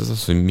nagy plusz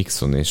az, hogy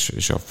Mixon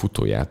és a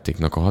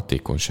futójátéknak a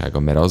hatékonysága,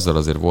 mert azzal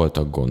azért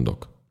voltak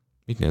gondok.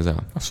 Mit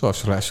nézel? A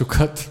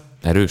sorsolásukat.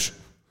 Erős?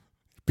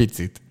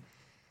 Picit.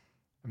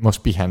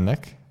 Most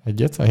pihennek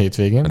egyet a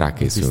hétvégén.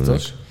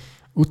 Rákészülnek.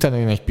 Utána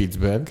jön egy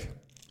Pittsburgh,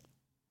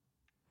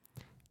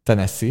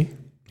 Tennessee,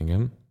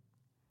 Igen.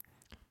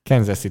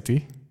 Kansas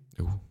City,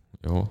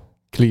 Jó.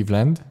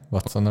 Cleveland,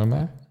 Watsonnal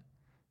már,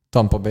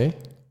 Tampa Bay,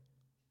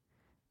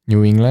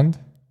 New England,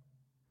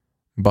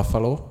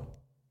 Buffalo,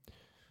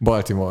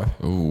 Baltimore.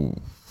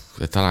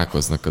 De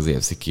találkoznak az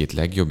AFC két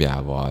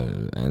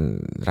legjobbjával,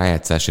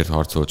 rájátszásért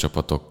harcoló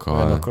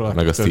csapatokkal,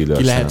 meg a Steelers.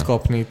 Ki lehet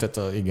kapni,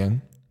 tehát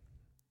igen.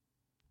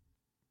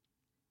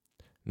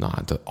 Na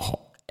hát,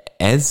 ha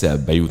ezzel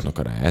bejutnak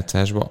a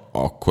rájátszásba,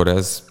 akkor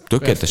ez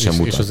tökéletesen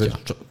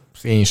mutatja.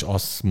 És én is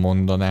azt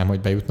mondanám,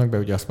 hogy bejutnak be,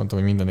 ugye azt mondtam,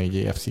 hogy minden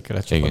egy AFC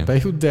kelet csapat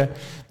bejut, de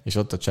és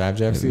ott a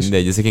Chargers is. De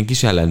ezek ilyen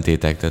kis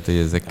ellentétek, tehát hogy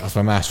ezek... Az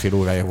már másfél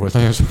órája volt,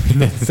 nagyon sok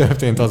minden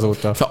történt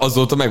azóta.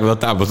 Azóta megvan a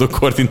támadó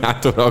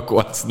koordinátora a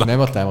Coltsnak. Nem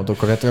a támadó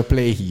koordinátor, a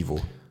play hívó.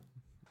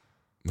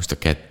 Most a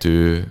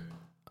kettő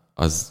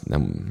az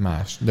nem...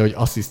 Más. De hogy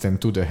assistant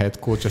to the head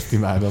coach, azt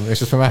imádom.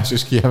 És azt már más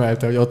is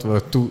kiemelte, hogy ott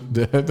van to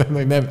the,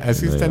 de nem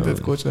assistant head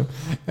coach, nem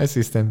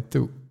assistant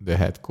to the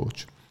head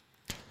coach.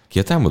 Ki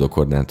a támadó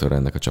koordinátor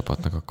ennek a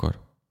csapatnak akkor?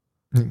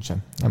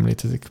 Nincsen, nem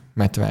létezik.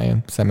 Matt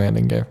Ryan, Sam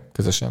Erlinger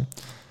közösen.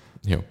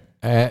 Jó.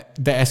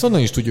 De ezt onnan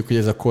is tudjuk, hogy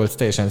ez a Colts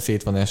teljesen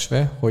szét van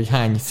esve, hogy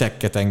hány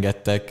szekket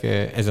engedtek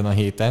ezen a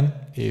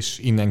héten, és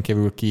innen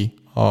kerül ki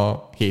a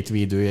hét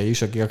védője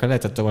is, aki akár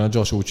lehetette volna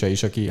Josh Uche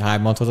is, aki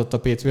 3-at hozott a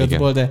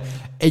Patriotsból, de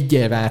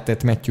egyen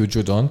rátett Matthew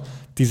Judon,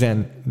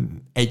 11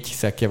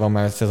 szekkje van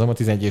már a szezonban,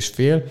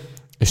 11,5,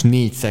 és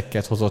 4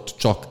 szekket hozott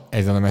csak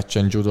ezen a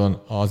meccsen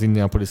Judon az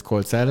Indianapolis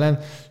Colts ellen.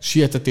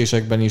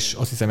 Sietetésekben is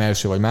azt hiszem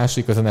első vagy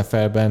második az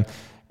NFL-ben,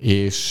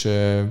 és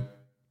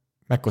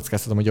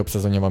megkockáztatom, hogy jobb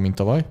szezonja van, mint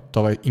tavaly.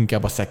 Tavaly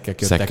inkább a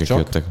szekkek jöttek csak.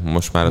 Jöttek.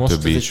 Most már a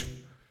többi is.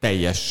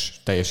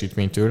 Teljes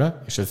teljesítmény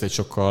tőle, és ez egy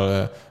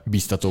sokkal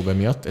biztatóbb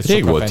emiatt. Ez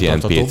rég volt ilyen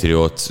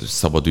Patriot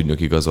szabad ügynök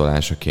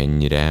igazolás, aki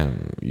ennyire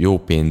jó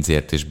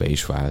pénzért és be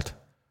is vált.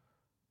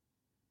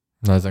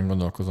 Na, ezen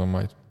gondolkozom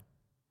majd.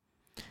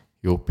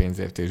 Jó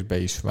pénzért és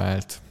be is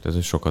vált. Tehát,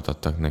 hogy sokat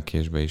adtak neki,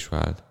 és be is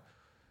vált.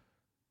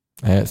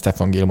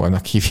 Stefan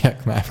Gilmore-nak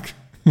hívják már.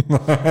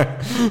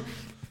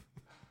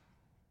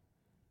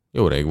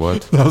 Jó rég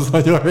volt. Az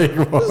nagyon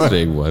rég volt. Az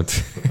rég volt.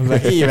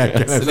 Az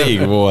évekkel. Ez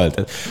rég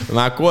volt.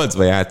 Már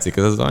Coltsban játszik,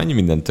 az annyi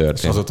minden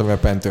történt. És azóta a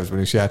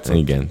Panthersben is játszott.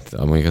 Igen,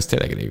 mondjuk az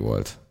tényleg rég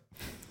volt.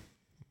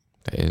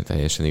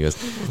 Teljesen igaz.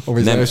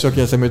 Nem sok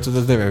ilyen szemült,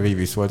 az Devin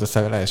Wivis volt,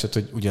 aztán leesett,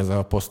 hogy ugyanaz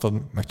a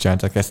poszton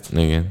megcsináltak ezt.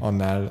 Igen.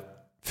 Annál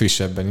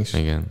frissebben is.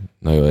 Igen.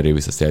 Nagyon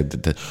Wivis azt jelenti,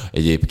 de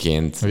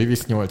egyébként... A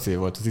Wivis 8 év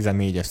volt, a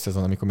 14-es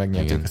szezon, amikor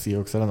megnyerték a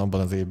Seahawks ellen,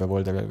 abban az évben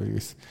volt Devin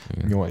Wivis.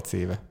 8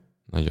 éve.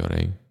 Nagyon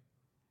rég.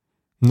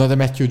 Na de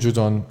Matthew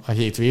Judon a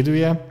hét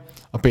védője,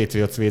 a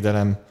Patriots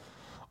védelem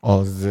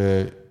az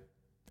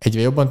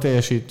egyre jobban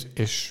teljesít,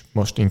 és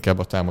most inkább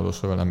a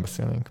támadósorról nem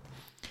beszélnénk.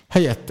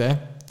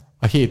 Helyette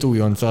a hét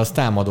újonca az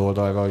támadó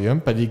oldalról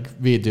jön, pedig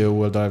védő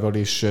oldalról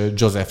is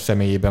Joseph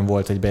személyében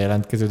volt egy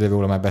bejelentkező, de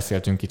róla már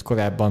beszéltünk itt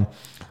korábban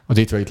a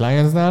Detroit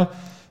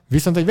Lionsnál.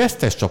 Viszont egy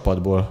vesztes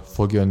csapatból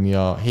fog jönni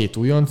a hét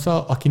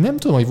újonca, aki nem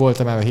tudom, hogy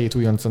volt-e már a hét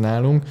újonca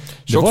nálunk,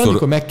 de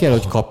valamikor meg kell,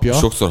 hogy kapja.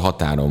 Sokszor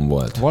határon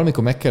volt.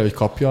 Valamikor meg kell, hogy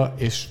kapja,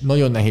 és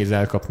nagyon nehéz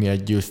elkapni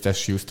egy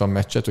győztes Houston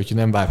meccset, úgyhogy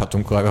nem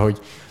várhatunk arra, hogy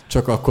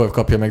csak akkor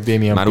kapja meg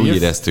Damian Már Pierce.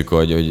 úgy éreztük,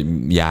 hogy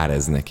jár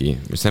ez neki.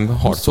 Szerintem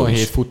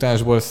 27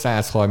 futásból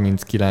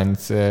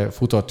 139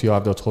 futott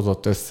yardot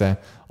hozott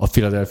össze a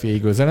Philadelphia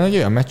Eagles ellen. Egy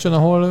olyan meccsen,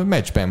 ahol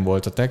meccsben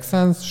volt a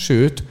Texans,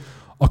 sőt,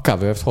 a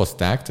covert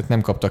hozták, tehát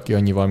nem kaptak ki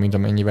annyival, mint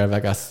amennyivel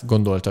Vegas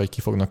gondolta, hogy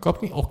ki fognak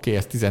kapni. Oké,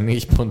 ez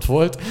 14 pont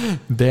volt,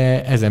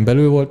 de ezen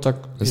belül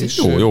voltak. Ez egy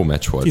jó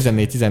meccs volt.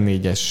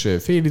 14-14-es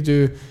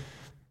félidő,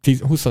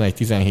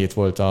 21-17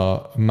 volt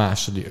a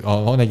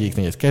negyedik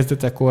negyed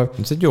kezdetekor.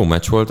 Ez egy jó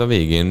meccs volt, a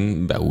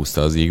végén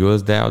beúszta az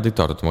Eagles, de addig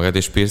tartott magát,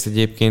 és Pierce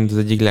egyébként az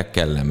egyik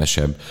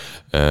legkellemesebb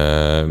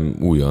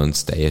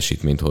újonc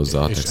teljesítményt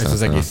hozza. És ez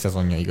az egész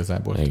szezonja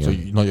igazából.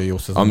 Tehát, nagyon jó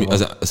szezon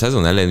volt. A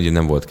szezon elején ugye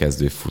nem volt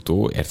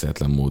kezdőfutó,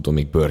 érthetetlen módon,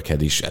 még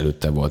Burkhead is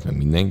előtte volt, meg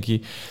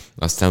mindenki.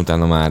 Aztán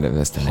utána már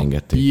ezt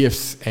elengedték.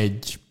 Pierce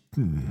egy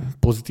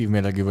pozitív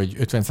mérlegű, vagy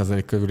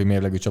 50% körüli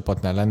mérlegű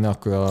csapatnál lenne,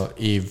 akkor a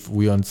év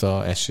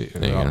újonca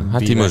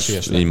hát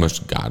így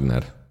most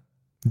Gardner.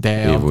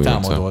 De a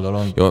támadó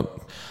oldalon. Jó,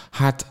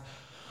 hát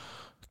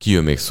ki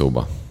jön még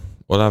szóba?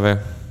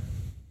 Olave,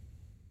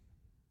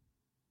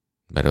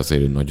 mert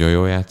azért nagyon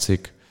jól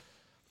játszik.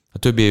 A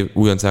többi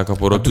újonc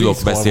elkapóról tudok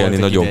beszélni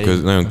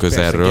nagyon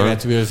közelről.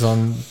 Garrett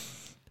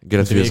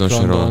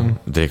Wilson,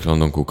 Drake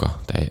London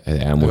kuka.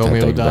 Elmúlt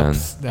hetekben.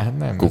 De hát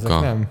nem,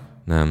 kuka.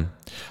 Nem.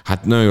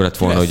 Hát nagyon jó lett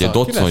volna, hogy a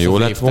Dodson jó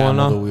lett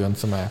volna.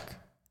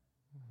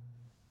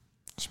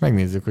 És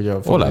megnézzük, hogy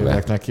a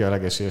fogadóknak ki a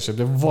legesélyesebb,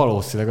 de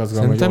valószínűleg azt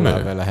gondolom, hogy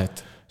Olave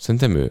lehet.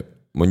 Szerintem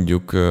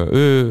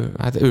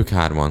ők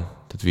hárman,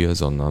 tehát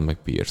Wilsonnal, meg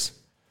Pierce.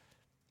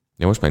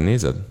 Ja, most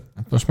megnézed?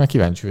 Hát most már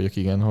kíváncsi vagyok,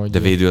 igen, hogy... De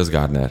védő az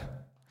Gardner.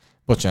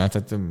 Bocsánat,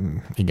 tehát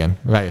igen,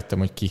 rájöttem,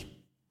 hogy ki,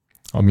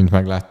 amint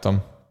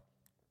megláttam.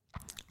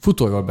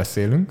 Futóról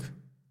beszélünk,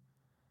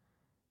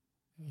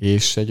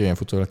 és egy olyan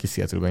futóról, aki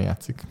Seattle-ben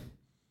játszik.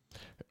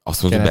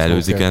 Azt mondta,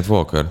 beelőzik Kenneth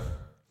Walker?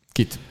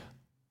 Kit?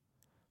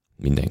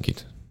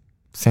 Mindenkit.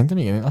 Szerintem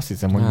igen, én azt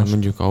hiszem, hogy most...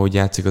 mondjuk, ahogy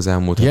játszik az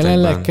elmúlt hetekben.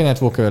 Jelenleg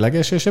Kenneth Walker a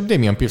legesélyesebb,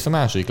 Damian Pierce a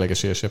második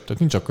legesélyesebb, tehát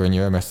nincs akkor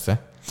annyira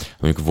messze.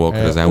 Mondjuk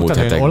Walker az elmúlt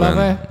hetekben.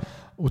 Olave,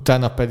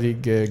 utána pedig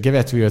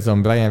Garrett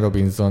Wilson, Brian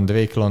Robinson,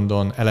 Drake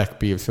London, Alec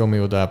Pierce,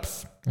 Romeo Doubs,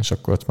 és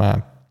akkor ott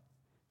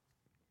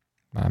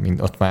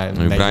már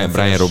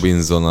Brian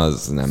Robinson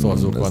az nem,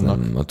 szorzók vannak.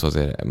 Nem, ott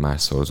azért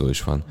más szorzó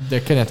is van.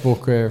 De Kenneth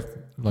Walker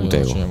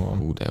nagyon jó.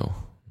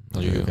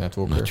 Nagyon jó Kenneth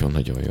Walker.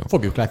 Nagyon jó.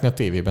 Fogjuk látni a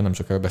tévében, nem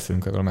sokára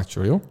beszélünk erről a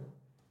meccsről, jó?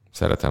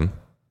 Szeretem.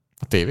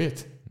 A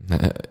tévét?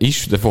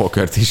 Is, de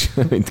Walkert is,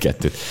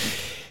 mindkettőt.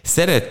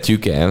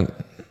 Szeretjük el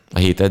a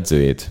hét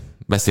edzőjét.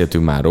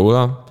 Beszéltünk már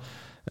róla.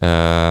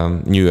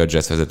 New York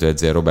Jets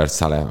vezetőedzője Robert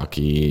Saleh,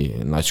 aki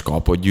nagy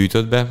skalpot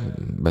gyűjtött be.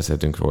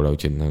 Beszéltünk róla,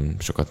 úgyhogy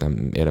sokat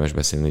nem érdemes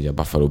beszélni, hogy a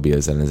Buffalo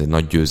Bills ellen ez egy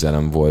nagy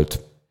győzelem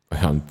volt,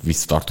 olyan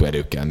visszatartó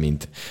erőkkel,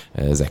 mint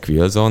Zach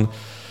Wilson.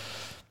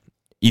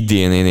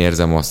 Idén én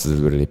érzem azt az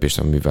előrelépést,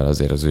 amivel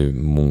azért az ő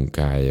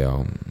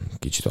munkája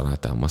kicsit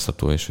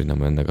alátámasztható, és hogy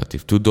nem olyan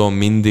negatív. Tudom,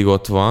 mindig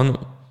ott van,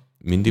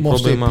 mindig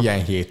most probléma. Most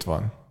ilyen hét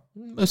van.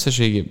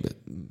 Összességében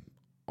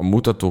a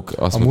mutatók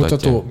azt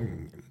mutatják.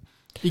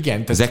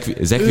 Igen,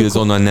 Zach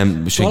Wilsonnal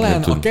nem senki nem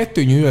tud. Talán a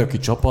kettő New York-i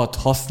csapat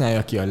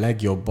használja ki a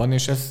legjobban,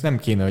 és ez nem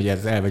kéne, hogy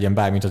ez elvegyen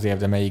bármit az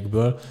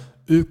érdemeikből.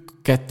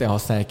 Ők ketten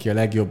használják ki a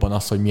legjobban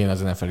azt, hogy milyen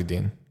az NFL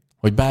idén.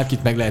 Hogy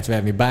bárkit meg lehet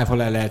verni,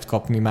 bárhol el lehet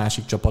kapni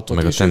másik csapatot.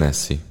 Meg a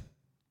Tennessee.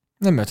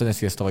 Nem, mert a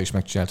Tennessee ezt tavaly is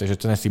megcsinálta, és a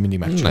Tennessee mindig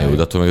megcsinálja. Na jó,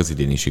 de attól meg az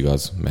idén is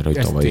igaz, mert hogy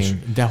tavaly is.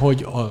 De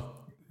hogy a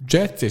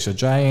Jets és a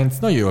Giants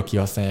nagyon jól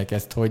kihasználják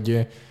ezt,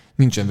 hogy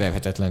nincsen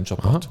verhetetlen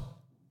csapat. Aha.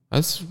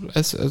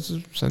 Ez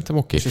szerintem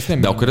oké.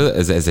 De akkor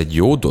ez egy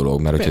jó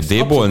dolog, mert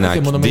hogyha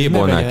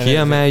D-ballnál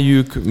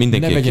kiemeljük,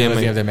 mindenki kiemeljük. Ne vegyen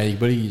az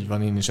érdemeikből, így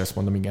van, én is ezt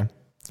mondom, igen.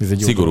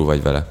 Szigorú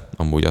vagy vele,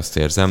 amúgy azt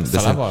érzem.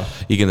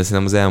 Igen, de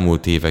szerintem az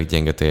elmúlt évek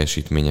gyenge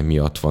teljesítménye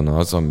miatt van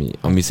az,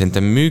 ami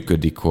szerintem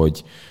működik,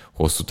 hogy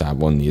hosszú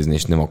távon nézni,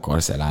 és nem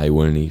akarsz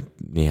elájulni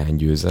néhány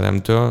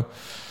győzelemtől.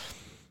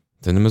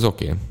 Szerintem ez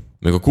oké.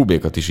 Még a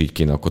QB-kat is így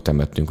kéne akkor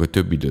temetnünk, hogy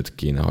több időt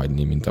kéne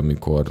hagyni, mint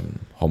amikor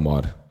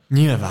hamar.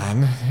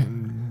 Nyilván,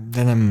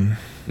 de nem...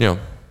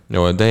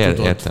 Jó, de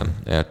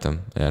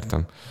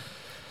értem.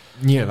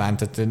 Nyilván,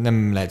 tehát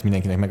nem lehet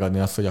mindenkinek megadni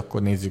azt, hogy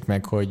akkor nézzük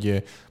meg,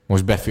 hogy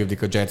most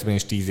befürdik a Jetsben,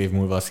 és 10 év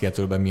múlva a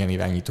Seattle-ben milyen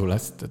irányító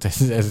lesz.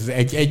 Tehát ez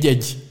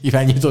egy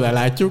irányítónál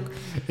látjuk,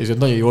 és ott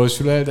nagyon jól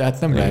sül el, de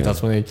hát nem lehet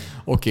azt mondani, hogy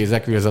oké,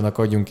 Zach Wilsonnak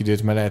adjunk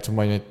időt, mert lehet, hogy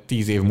majd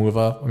 10 év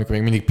múlva, amikor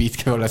még mindig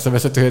Pete Carroll lesz a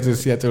vezetőedző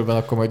Seattle-ben,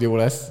 akkor majd jó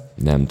lesz.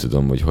 Nem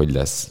tudom, hogy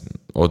lesz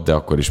ott, de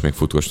akkor is még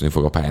futósni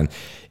fog a pályán.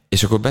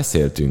 És akkor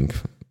beszéltünk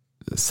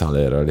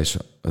Salehről, és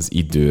az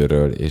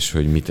időről, és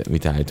hogy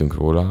mit állítunk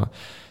róla.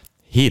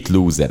 7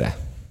 lúzere.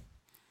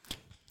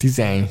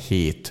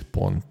 17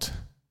 pont.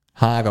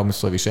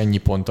 3-szor is ennyi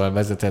ponttal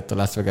vezetett a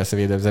Las Vegas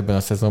Raiders ebben a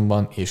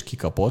szezonban, és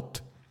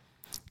kikapott.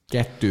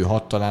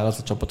 2-6-tal áll az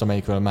a csapat,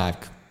 amelyikről már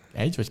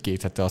 1 vagy 2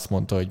 hete azt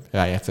mondta, hogy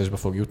rájátszásba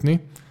fog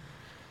jutni.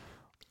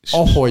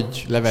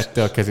 Ahogy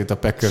levette a kezét a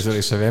Packersről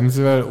és a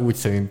Ramsről, úgy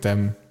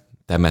szerintem...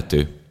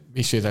 Temető.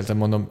 Ismételten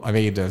mondom, a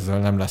Raidersről,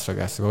 nem Las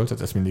Vegasról,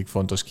 tehát ez mindig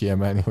fontos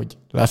kiemelni, hogy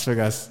Las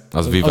Vegas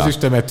az is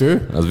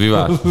temető. Az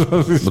vivá.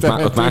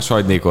 Ott más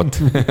hagynék ott.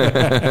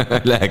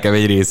 Lelkem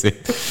egy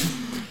részét.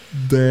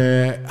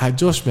 De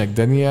hát Josh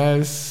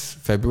McDaniels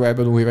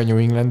februárban újra New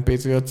England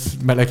Patriots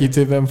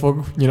melegítőben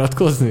fog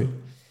nyilatkozni?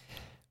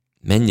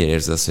 Mennyire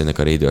érzed azt, hogy ennek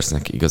a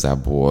Raidersnek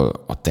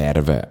igazából a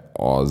terve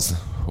az,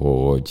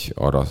 hogy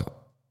arra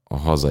a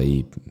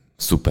hazai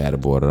Super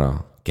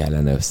Bowl-ra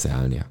kellene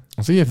összeállnia?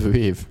 Az jövő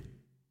év.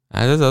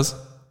 Hát ez az.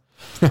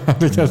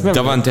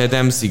 Davante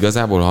Adams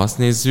igazából, ha azt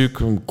nézzük,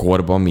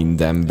 korban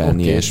mindenben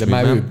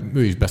ilyesmiben. De már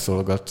ő is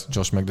beszólogat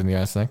Josh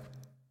McDanielsnek.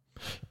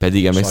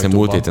 Pedig emlékszem,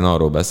 múlt héten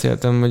arról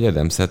beszéltem, hogy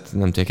Adamset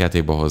nem tudják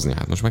játékba hozni.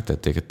 Hát most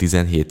megtették,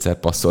 17-szer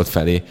passzolt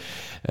felé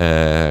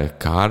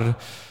Carr.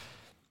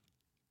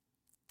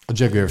 A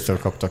Jaguars-től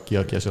kaptak ki,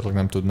 aki esetleg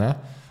nem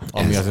tudná,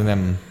 ami azért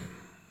nem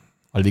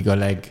a liga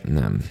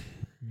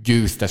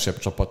győztesebb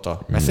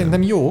csapata. Mert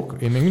szerintem jók,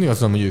 én még mindig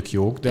azt mondom, hogy ők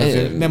jók, de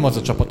azért nem az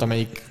a csapat,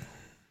 amelyik...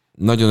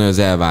 Nagyon az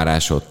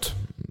elvárás ott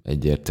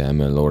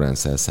egyértelműen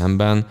Lawrence-el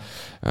szemben,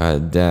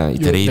 de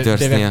itt a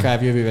Raidersnél... Derek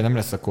Carr jövőben nem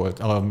lesz a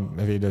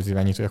Raiders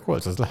irányítója,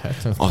 Colts, az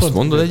lehet. Azt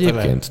mondod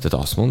egyébként? Tehát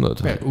azt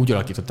mondod? Mert úgy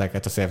alakították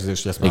át a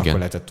szerződést, hogy ezt már akkor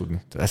lehetett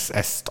tudni.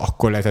 Ezt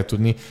akkor lehetett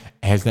tudni.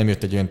 Ehhez nem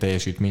jött egy olyan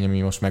teljesítmény,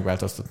 ami most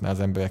megváltoztatná az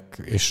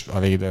emberek és a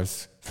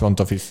Raiders front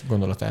office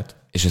gondolatát.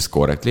 És ez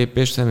korrekt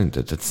lépés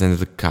szerinted? Tehát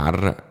szerinted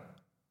Carr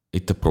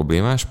itt a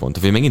problémás pont?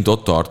 Vagy megint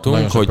ott tartunk,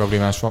 nagyon hogy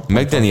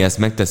McDaniels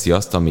megteszi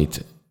azt,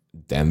 amit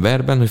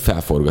Denverben, hogy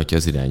felforgatja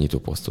az irányító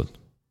posztot.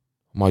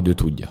 Majd ő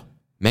tudja.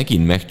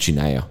 Megint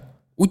megcsinálja.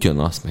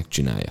 Ugyanazt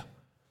megcsinálja.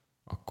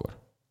 Akkor.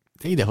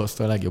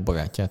 Idehozta a legjobb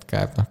barátját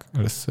Kárnak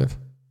először.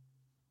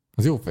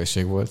 Az jó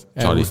fejség volt.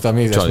 Elhúzta a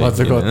mézes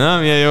madzagot. Na,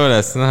 milyen jó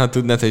lesz. Na, hát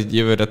tudnád, hogy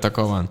jövőre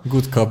taka van.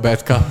 Good cup, bad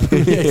cup.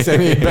 Egy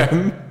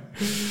szemében.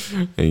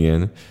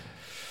 Igen.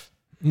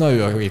 Na,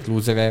 ő a week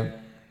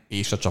losere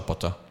és a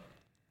csapata.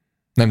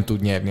 Nem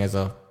tud nyerni ez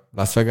a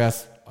Las Vegas.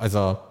 Ez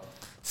a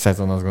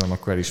szezon, azt gondolom,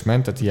 akkor el is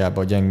ment. Tehát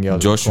hiába gyenge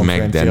az Josh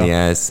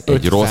McDaniels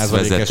egy rossz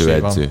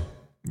vezetőedző.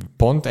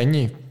 Pont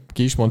ennyi?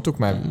 Ki is mondtuk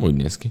már? Úgy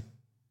néz ki.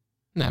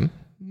 Nem.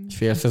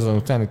 Fél szezon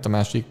után itt a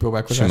második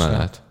próbálkozásnál? Simán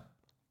lehet.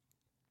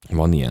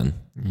 Van ilyen.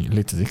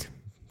 Létezik.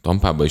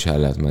 Tampába is el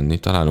lehet menni.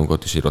 Találunk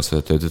ott is egy rossz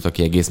vezetőt,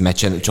 aki egész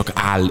meccsen csak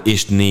áll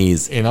és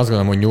néz. Én azt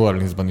gondolom, hogy New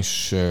Orleansban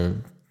is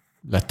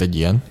lett egy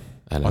ilyen,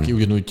 aki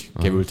ugyanúgy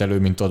került elő,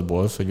 mint Todd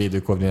Bowles, hogy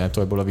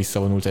védőkoordinátorból a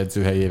visszavonult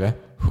edző helyéve.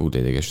 Hú, de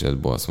idegesített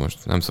Bowles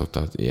most. Nem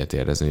szokta ilyet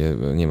érezni.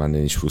 Nyilván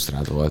én is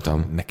frusztrált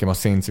voltam. Nekem a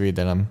Saints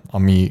védelem,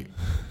 ami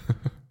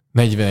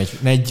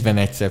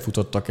 41-szer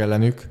futottak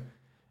ellenük,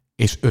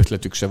 és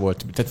ötletük se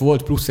volt. Tehát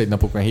volt plusz egy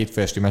napok, mert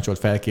hétfő esti meccs volt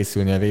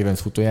felkészülni a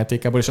Ravens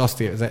futójátékából, és azt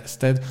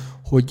érezted,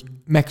 hogy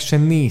meg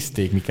sem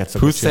nézték, miket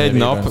szokott plusz egy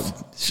nap,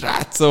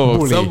 srácok,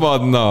 Buli.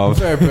 Szabad nap.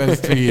 Urban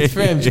Street,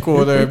 French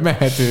Quarter,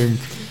 mehetünk.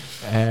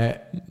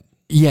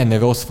 Ilyen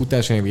rossz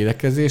futásányi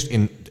védekezést,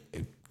 én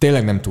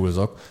tényleg nem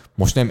túlzok.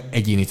 Most nem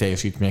egyéni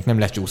teljesítmények, nem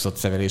lecsúszott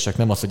szerelések,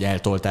 nem az, hogy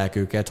eltolták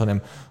őket,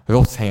 hanem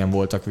rossz helyen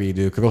voltak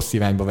védők, rossz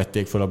irányba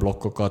vették fel a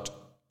blokkokat.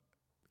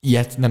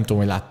 Ilyet nem tudom,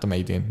 hogy láttam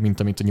idén, mint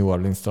amit a New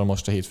Orleans-től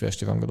most a hétfő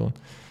esti rangadón.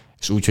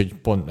 És úgy, hogy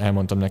pont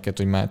elmondtam neked,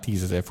 hogy már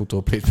 10 000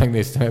 futóplét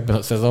megnéztem ebben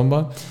a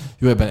szezonban.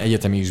 Jó, ebben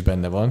egyetemi is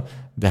benne van,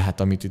 de hát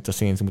amit itt a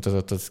Saints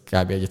mutatott, az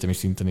kb. Egyetemi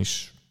szinten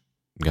is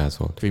gáz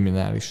volt.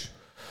 Kriminális.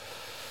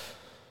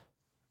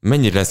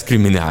 Mennyire lesz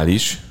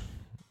kriminális,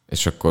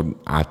 és akkor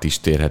át is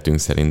térhetünk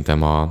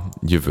szerintem a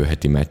jövő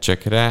heti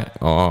meccsekre.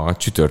 A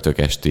csütörtök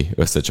esti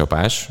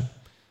összecsapás.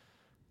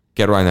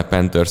 Carolina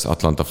Panthers,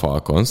 Atlanta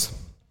Falcons.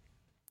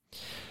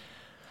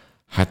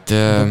 Hát...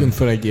 Dobjunk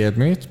föl egy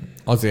érmét,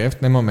 azért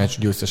nem a meccs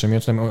győztese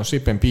miatt, hanem most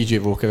éppen PJ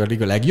Walker a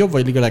liga legjobb,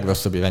 vagy liga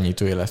legrosszabb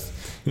irányítója lesz.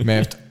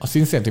 Mert a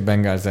Cincinnati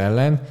Bengals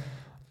ellen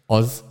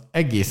az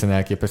egészen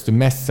elképesztő,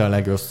 messze a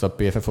legrosszabb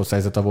PFF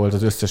osztályzata volt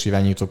az összes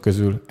irányítók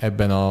közül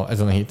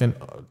ezen a héten.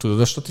 Tudod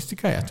a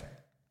statisztikáját?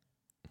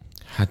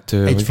 Hát...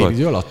 Egy fél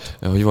idő alatt?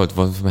 Hogy volt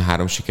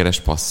 3 sikeres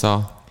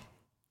passza?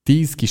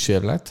 10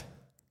 kísérlet,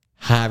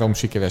 3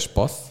 sikeres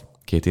passz.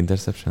 2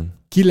 interception?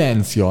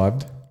 9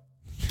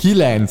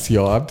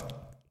 yard,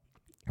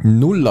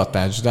 0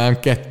 touchdown,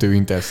 2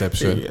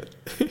 interception. Igen.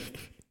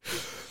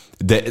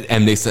 De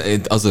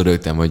emlékszem, azon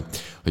rögtem,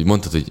 hogy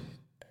mondtad, hogy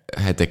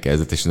hetek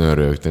kezdet, és nagyon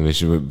rögtem,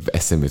 és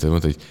eszembe jutott,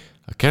 mondta, hogy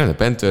a Carolina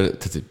Panther,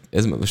 tehát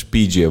ez most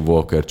PJ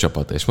Walker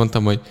csapata, és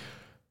mondtam, hogy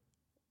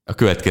a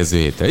következő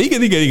héten.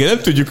 Igen,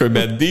 nem tudjuk, hogy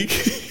meddig.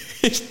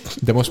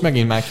 De most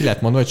megint már ki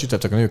lehet mondani, hogy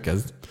csütörtökön ő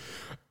kezd.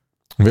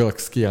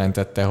 Wilkes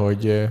kijelentette,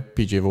 hogy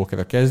PJ Walker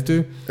a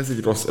kezdő. Ez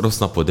egy rossz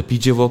nap volt, de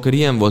PJ Walker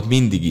ilyen volt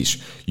mindig is.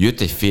 Jött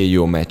egy fél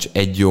jó meccs,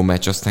 egy jó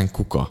meccs, aztán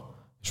kuka.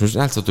 És most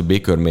látszott, hogy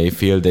Baker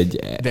Mayfield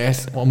De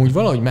ezt amúgy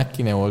valahogy meg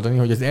kéne oldani,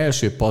 hogy az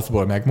első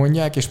passzból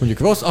megmondják, és mondjuk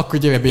rossz, akkor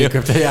gyere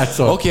Baker, te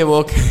játszol. Oké,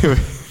 Walker.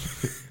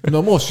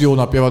 Na most jó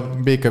napja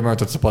van, Baker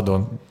maradt a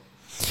szabadon.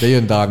 De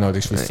jön Darnold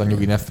is vissza,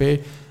 nyugi ne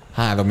félj.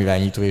 3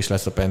 irányító is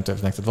lesz a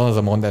Panthersnek. Tehát van az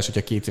a mondás, hogy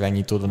ha 2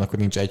 irányítód van, akkor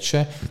nincs egy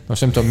se.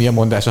 Most nem tudom, mi a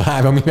mondás a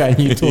 3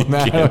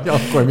 irányítónál, hogy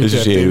akkor mi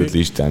történik. Sérült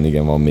listán,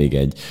 igen, van még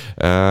egy.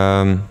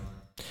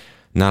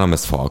 Nálam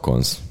ez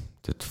Falcons.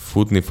 Tehát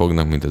futni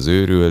fognak, mint az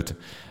őrült.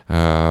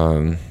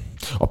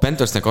 A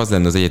Panthersnek az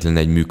lenne az egyetlen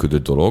egy működő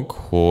dolog,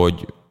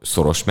 hogy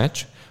szoros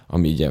meccs,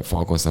 ami ugye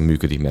Falconsnak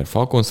működik, mert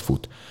Falcons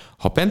fut.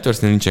 Ha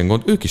Panthersnél nincsen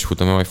gond, ők is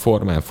futnak, mert majd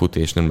formán fut,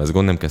 és nem lesz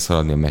gond, nem kell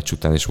szaladni a meccs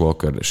után, és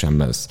Walker sem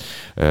lesz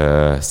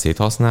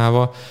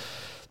széthasználva.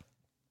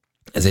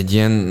 Ez egy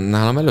ilyen,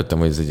 nálam előttem,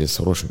 hogy ez egy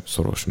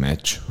szoros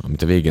meccs,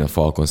 amit a végén a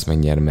Falcons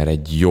megnyer, mert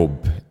egy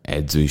jobb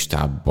edzői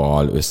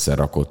stábbal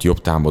összerakott,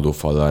 jobb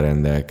támadófallal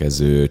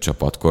rendelkező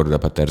csapat, Cordell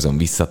Patterson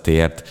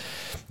visszatért.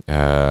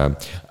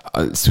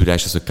 A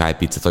szűrás az, hogy Kyle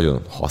Pitts-et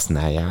nagyon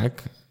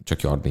használják,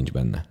 csak yard nincs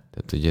benne.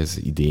 Tehát, hogy ez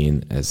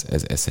idén, ez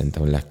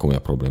szerintem a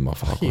legkomolyabb probléma a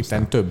Falconsnál.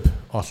 Héten több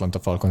Atlanta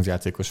Falcons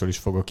játékosról is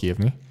fogok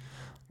írni.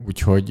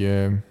 Úgyhogy...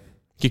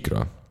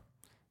 Kikről?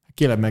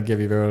 Caleb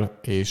McGaviről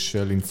és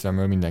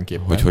Lindströmről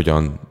mindenképpen. Hogy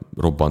hogyan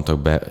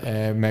robbantak be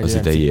az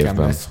idei évben.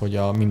 Lesz, hogy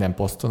a minden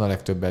poszton a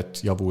legtöbbet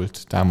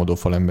javult támadó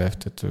falember,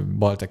 tehát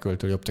bal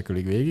teköltől jobb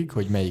tekülig végig,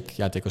 hogy melyik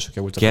játékosok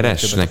javultak.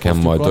 Keres nekem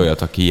majd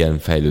olyat, aki ilyen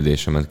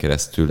fejlődésen ment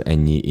keresztül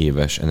ennyi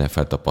éves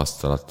NFL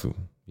tapasztalatú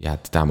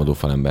támadó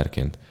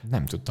falemberként.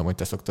 Nem tudtam, hogy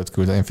te szoktad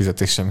küldeni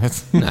fizetésemet.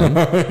 Nem.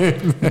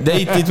 De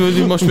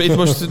itt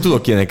most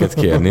tudok ilyeneket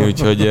kérni,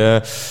 úgyhogy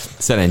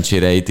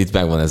szerencsére itt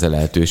megvan ez a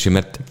lehetőség,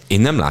 mert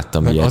én nem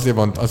láttam ilyet.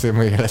 Azért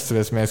mondja lesz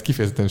ez, mert ez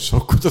kifejezetten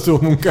sok kutató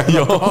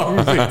munkája.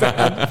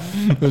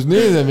 Most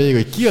nézem végig,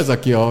 hogy ki az,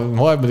 aki a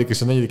 3.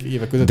 és a 4.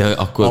 évek között de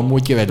akkor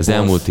amúgy az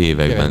elmúlt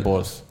években.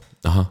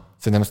 Aha.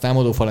 Szerintem a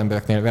támadó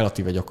falembereknél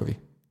relatíve gyakori.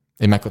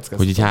 Én megkockáztam.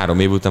 Hogy így 3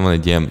 év után van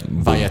egy ilyen...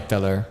 Wyatt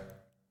Teller.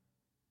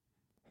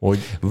 hogy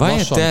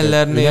Wyatt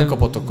Tellernél... nem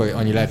kapottak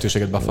annyi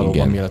lehetőséget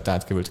Buffalo-ban, mielőtt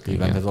átkerült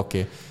Cleveland, ez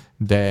oké.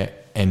 De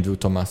Andrew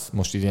Thomas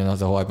most idén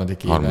az a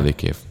harmadik éve.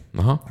 Harmadik év.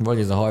 Aha. Vagy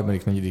ez a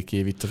harmadik, negyedik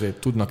év, itt azért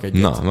tudnak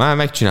egyet. Na, már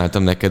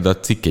megcsináltam neked a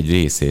cikk egy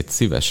részét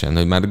szívesen,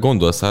 hogy már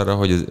gondolsz arra,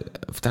 hogy az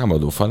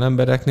támadó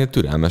falembereknél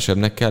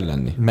türelmesebbnek kell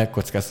lenni.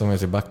 Megkockáztam, hogy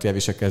ez a Bakhtiari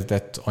se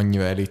kezdett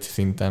annyira elit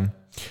szinten.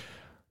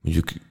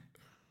 Mondjuk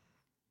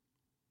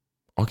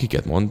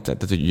akiket mondtad,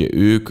 tehát hogy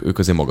ők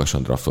azért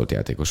magasan draftolt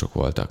játékosok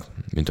voltak,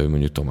 mint ahogy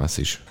mondjuk Thomas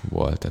is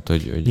volt. Tehát,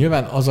 hogy...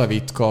 Nyilván az a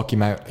Vitka, aki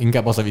már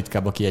inkább az a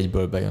Vitkább, aki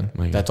egyből bejön.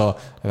 Igen. Tehát a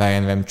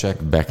Ryan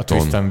Remchek, Beckton. a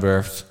Tristan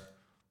Wirfs.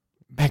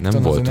 Beckton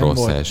nem volt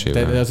rossz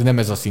elsőben. De azért nem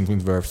ez a szint,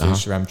 mint Wirfs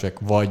és Remchek,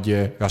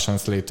 vagy Rashawn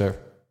Slater,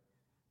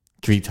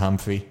 Creed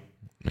Humphrey,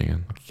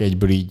 igen. akik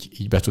egyből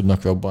így be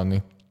tudnak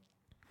robbanni.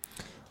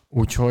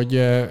 Úgyhogy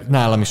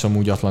nálam is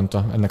amúgy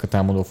Atlanta ennek a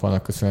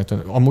támadófalnak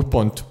köszönhetően. Amúgy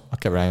pont a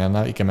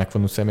Carolina-nál, Ike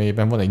McFonu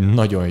személyében van egy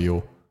nagyon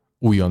jó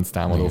újonc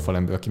támadófal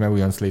ember, aki meg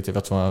újonc létére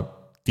ott van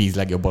a 10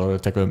 legjobb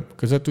baloldali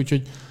között,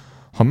 úgyhogy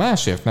ha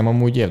másért nem,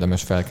 amúgy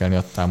érdemes felkelni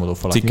a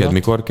támadófalak miatt. Cikket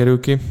mikor kerül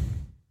ki?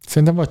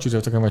 Szerintem vagy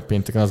csütörtökön, vagy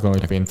pénteken, azt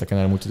gondolom, hogy pénteken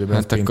elmúlt időben.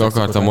 Hát akkor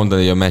akartam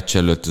mondani, hogy a meccs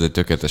előtt ez egy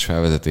tökéletes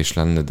felvezetés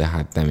lenne, de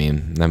hát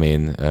nem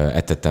én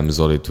etettem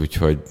Zolit,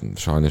 úgyhogy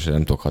sajnos nem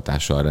tudok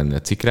hatással lenni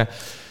a cikkre.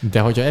 De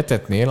hogyha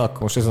etetnél,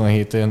 akkor most ezen a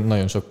héten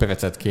nagyon sok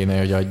perecet kéne,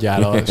 hogy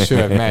adjál a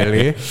sör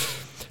mellé.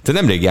 Te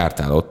nemrég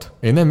jártál ott.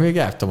 Én nemrég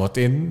jártam ott.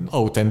 Én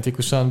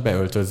autentikusan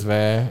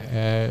beöltözve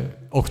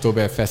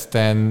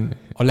Oktoberfesten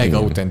a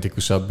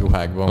legautentikusabb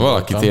ruhákban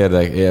Valakit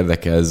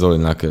érdekel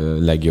Zolinak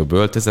legjobb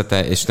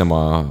öltözete, és nem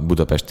a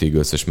budapesti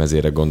Eagles-ös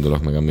mezére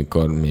gondolok meg,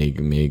 amikor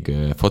még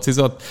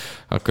focizott,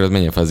 akkor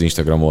menjen fel az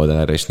Instagram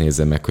oldalára, és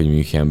nézze meg, hogy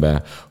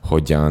Münchenben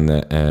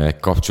hogyan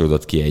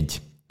kapcsolódott ki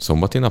egy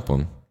szombati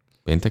napon?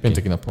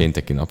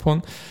 Pénteki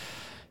napon.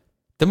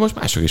 De most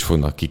mások is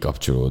fognak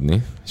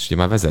kikapcsolódni. És ugye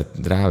már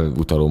rá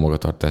utaló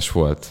magatartás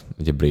volt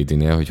ugye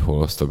Bradynél, hogy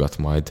hol osztogat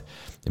majd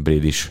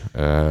Brady-s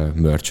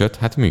merch-öt,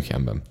 hát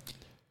Münchenben.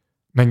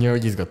 Mennyire,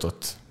 hogy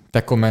izgatott.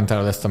 Te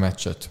kommentálod ezt a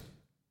meccset.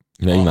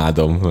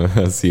 Imádom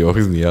a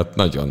Seahawks miatt.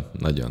 Nagyon,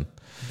 nagyon.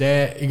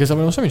 De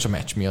igazából most nem is a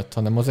meccs miatt,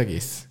 hanem az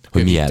egész.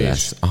 Hogy milyen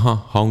lesz.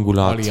 Aha,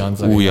 hangulat,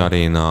 Allianz új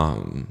aréna.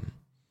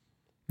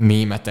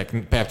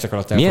 Németek, percek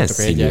alatt milyen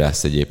színű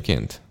lesz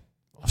egyébként?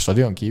 A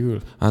stadion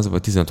kívül? Az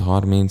vagy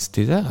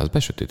 15-30, az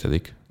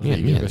besötétedik.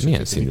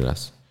 Milyen színű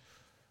lesz?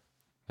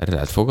 Erre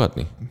lehet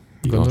fogadni?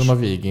 Piros. Gondolom a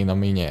végén,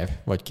 ami nyer.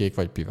 Vagy kék,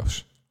 vagy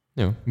piros.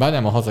 Jó. Bár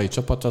nem a hazai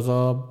csapat, az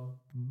a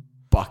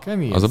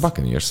Buccaneers? Az a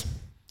Buccaneers.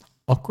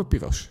 Akkor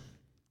piros.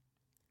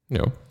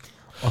 Jó.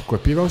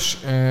 Akkor piros.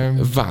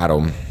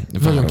 Várom.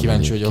 Nagyon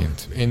kíváncsi vagyok.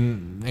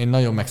 Én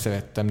nagyon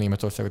megszerettem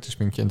Németországot és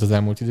Münchent az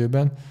elmúlt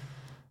időben.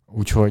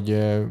 Úgyhogy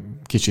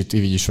kicsit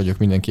irigy is vagyok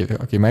mindenki,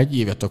 aki megy.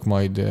 Írjatok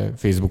majd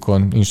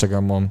Facebookon,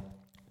 Instagramon,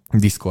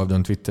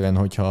 Discordon, Twitteren,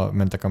 hogyha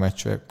mentek a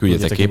meccsre.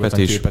 Küldjetek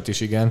képet is,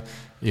 igen.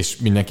 És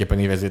mindenképpen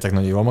érezzétek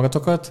nagyon jól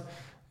magatokat,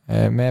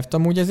 mert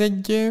amúgy ez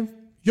egy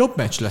jobb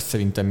meccs lesz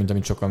szerintem, mint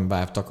amit sokan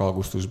vártak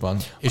augusztusban.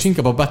 És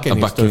inkább a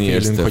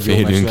Buccaneers-től félünk, hogy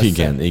jó meccs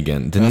lesz.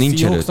 Igen. De nincs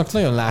a Seahawksnak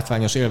nagyon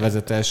látványos,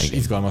 élvezetes,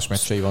 izgalmas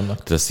meccsei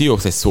vannak. Tehát a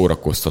Seahawks egy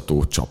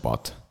szórakoztató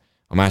csapat.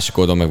 A másik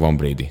oldalon meg van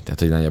Brady. Tehát,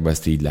 hogy nagyjából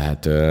ezt így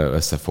lehet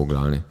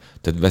összefoglalni.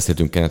 Tehát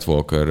beszéltünk Kenneth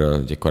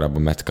Walkerről, ugye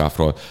korábban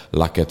Metcalfról,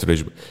 Lackettről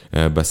is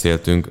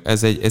beszéltünk.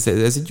 Ez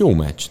egy jó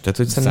meccs. Tehát,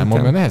 hogy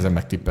számomra nehezen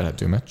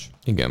megtippelhető meccs.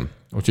 Igen.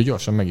 Úgyhogy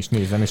gyorsan meg is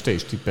nézem, és te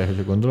is tippelj, hogy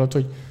a gondolat,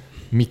 hogy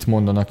mit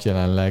mondanak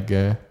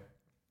jelenleg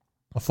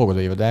a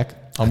fogadóirodák.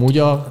 Amúgy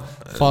a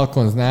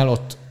Falconsnál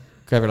ott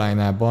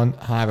Caroline-ban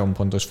 3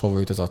 pontos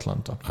favorit az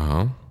Atlanta.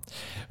 Aha.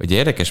 Ugye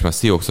érdekes, mert a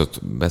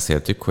Seahawksot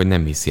beszéltük, hogy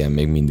nem hiszi el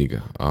még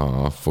mindig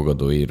a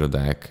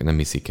fogadóirodák, nem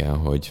hiszik el,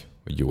 hogy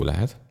jó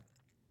lehet.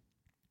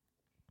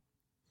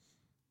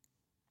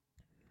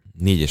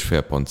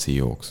 4,5 pont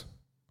Seahawks.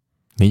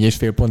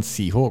 4,5 pont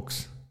Seahawks?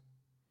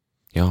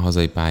 Ja,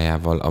 hazai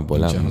pályával, abból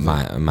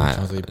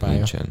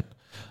nincsen.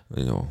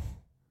 Jó.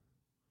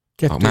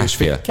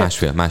 Másfél.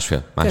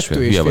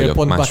 2,5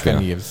 pont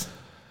Buccaneers.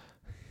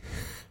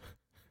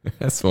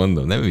 Ezt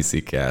mondom, nem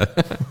viszik el.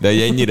 De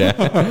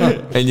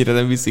ennyire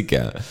nem viszik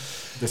el.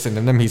 De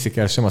szerintem nem hiszik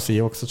el sem a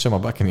Seahawks-ot, sem a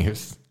Buccaneers.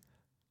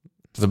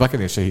 Tehát a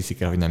Buccaneers se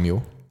hiszik el, hogy nem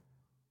jó.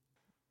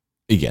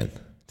 Igen.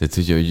 Tehát,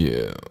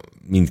 hogy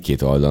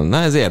mindkét oldalon. Na,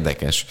 ez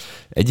érdekes.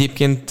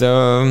 Egyébként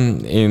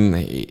én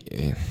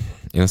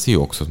a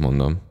Seahawks-ot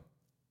mondom.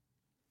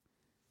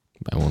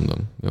 Bemondom.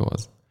 Jó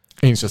az.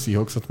 Én is a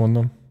Seahawks-ot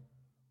mondom.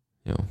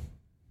 Jó.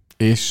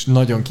 És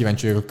nagyon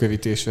kíváncsi vagyok a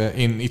kövítésre.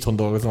 Én itthon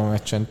dolgozom a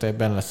meccsen, te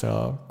benn leszel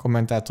a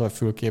kommentátor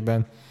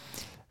fülkében.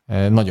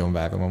 Nagyon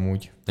várom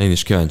amúgy. Én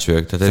is kíváncsi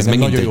vagyok. Tehát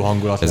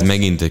ez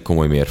megint egy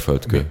komoly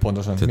mérföldkő.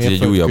 Pontosan. Tehát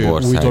mérföldkő, egy újabb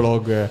ország. Új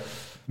dolog.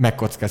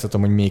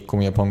 Megkockáztatom, hogy még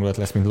komolyabb hangulat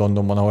lesz, mint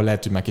Londonban, ahol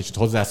lehet, hogy már kicsit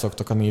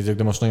hozzászoktak a nézők,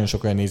 de most nagyon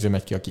sok olyan néző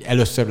megy ki, aki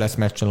először lesz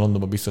meccsen,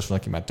 Londonban biztos van,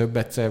 aki már több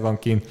egyszer van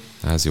kint.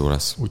 Ez jó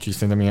lesz. Úgyhogy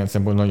szerintem ilyen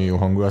szempontból nagyon jó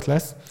hangulat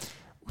lesz.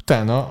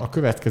 Utána a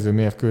következő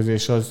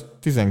mérkőzés az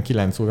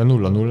 19 óra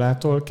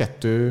 0-0-tól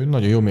 2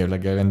 nagyon jó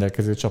mérleggel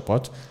rendelkező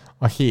csapat,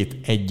 a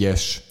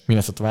 7-1-es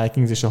Minnesota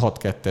Vikings és a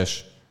 6-2-es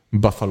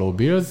Buffalo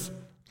Bills.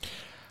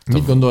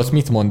 Mit gondolsz,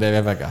 mit mond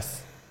erre Vegas?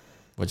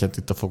 Vagy hát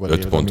itt a fogad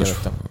 5 pontos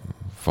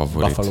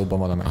favorit. Buffalo-ban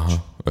van a meccs.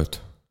 Aha,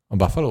 5. A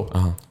Buffalo?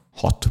 Aha.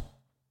 6.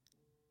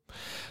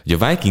 Ugye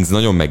a Vikings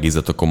nagyon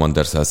megízott a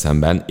Commanders-szel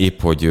szemben, épp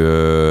hogy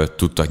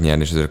tudtak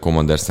nyerni, és ezért a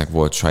Commandersnek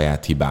volt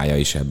saját hibája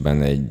is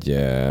ebben, egy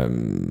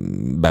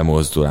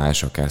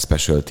bemozdulás, akár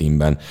special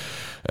teamben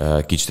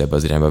kicsit ebbe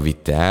az irányba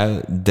vitte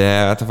el, de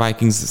hát a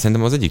Vikings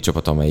szerintem az egyik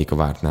csapat, amelyik a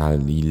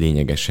vártnál így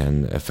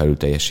lényegesen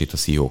felülteljesít a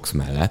Seahawks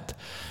mellett.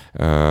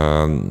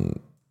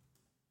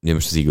 De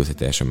most az Eagles egy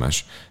teljesen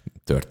más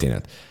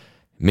történet.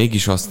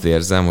 Mégis azt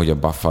érzem, hogy a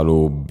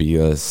Buffalo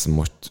Bills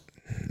most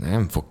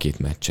nem fog két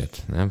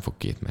meccset.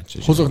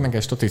 Hozok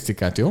neked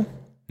statisztikát, jó?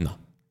 Na.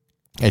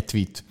 Egy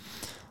tweet.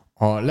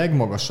 A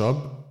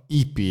legmagasabb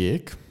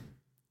EPA-k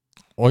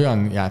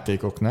olyan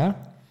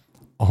játékoknál,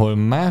 ahol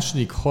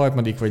második,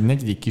 harmadik vagy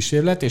negyedik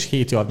kísérlet, és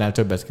 7 yardnál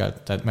többet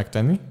kell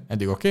megtenni.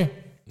 Eddig oké? Okay?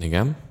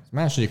 Igen.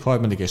 Második,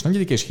 harmadik és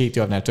negyedik, és 7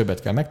 yardnál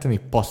többet kell megtenni,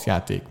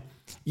 passzjáték.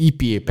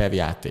 EPA per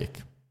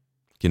játék.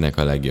 Kinek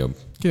a legjobb?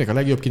 Kinek a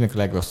legjobb, kinek a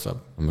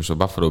legrosszabb? Most a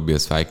Buffalo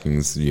Bills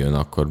Vikings jön,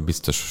 akkor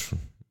biztos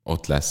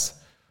ott lesz.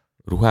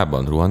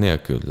 Ruhában? Ruha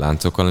nélkül?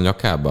 Láncokkal a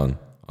nyakában?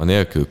 A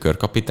nélkül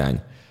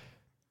körkapitány?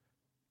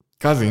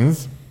 Cousins,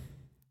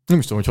 nem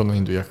is tudom, hogy honnan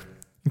induljak.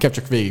 Inkább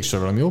csak végig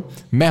sorolom, jó?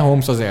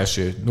 Mahomes az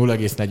első,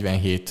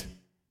 0,47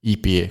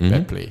 EPA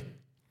per play.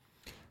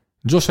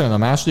 Josh Allen a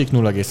második,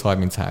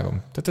 0,33.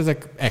 Tehát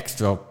ezek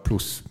extra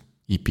plusz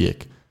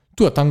EPA-k.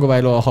 Tua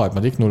Tagovailoa a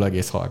harmadik,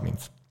 0,30.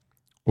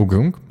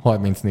 Ugrunk,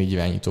 34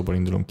 irányítóból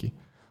indulunk ki.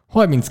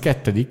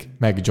 32.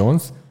 Mac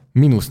Jones,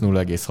 mínusz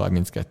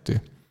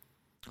 0,32.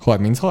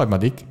 33.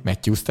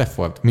 Matthew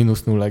Stafford,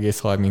 mínusz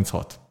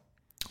 0,36.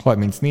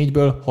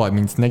 34-ből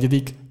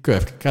 34.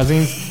 Kirk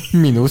Cousins,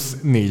 mínusz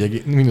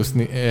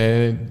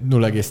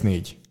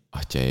 0,4.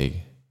 Atyaig.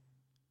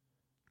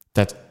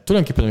 Tehát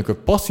tulajdonképpen,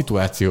 amikor passz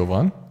szituáció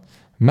van,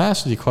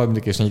 második,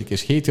 harmadik és negyedik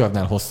és 7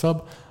 yardnál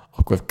hosszabb,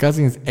 akkor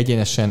Cousins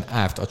egyenesen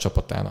árt a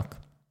csapatának.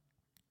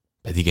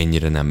 Pedig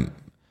ennyire nem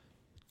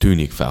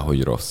tűnik fel,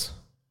 hogy rossz.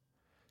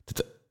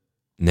 Tehát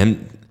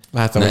nem...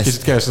 Látom, hogy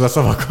kicsit keresed a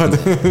szavakat.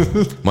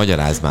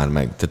 Magyarázd már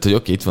meg. Tehát, hogy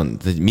oké, itt van.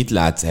 Tehát, mit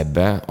látsz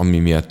ebbe, ami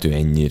miatt ő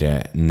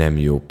ennyire nem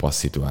jó passz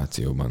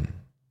szituációban?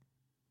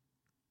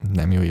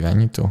 Nem jó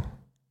irányító.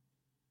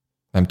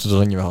 Nem tudod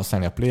annyira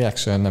használni a play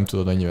action, nem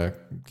tudod annyira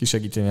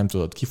kisegíteni, nem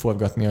tudod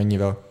kiforgatni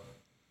annyira.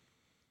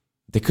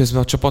 De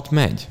közben a csapat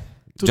megy.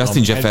 Tudom,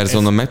 Justin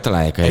Jeffersonon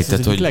megtalálják a helyet.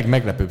 Ez egy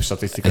legmeglepőbb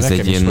statisztika. Ez nekem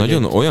egy ilyen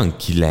nagyon egy... olyan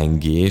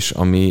kilengés,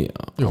 ami...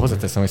 Jó,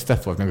 hozzáteszem, hogy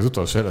Stafford meg az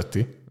utolsó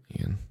előtti.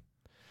 Igen.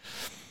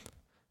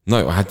 Na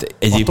jó, hát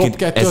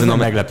egyébként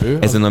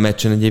ezen a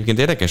meccsen egyébként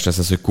érdekes lesz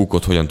az, hogy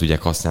Cookot hogyan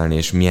tudják használni,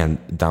 és milyen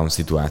down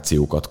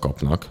szituációkat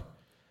kapnak.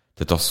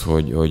 Tehát az,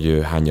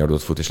 hogy hány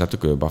yardot fut, és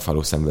láttuk, hogy a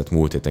Buffalo szenvedett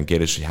múlt héten,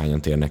 kérdés, hogy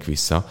hányan térnek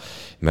vissza.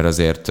 Mert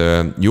azért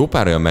jó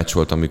pár olyan meccs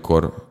volt,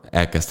 amikor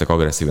elkezdtek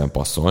agresszíven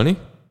passzolni,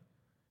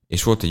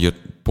 és volt egy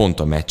pont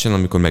a meccsen,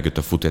 amikor megjött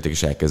a futjáték,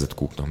 és elkezdett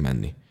Cooknak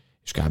menni.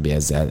 És kb.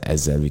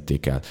 ezzel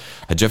vitték el.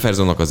 Hát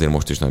Jeffersonnak azért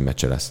most is nagy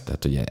meccse lesz,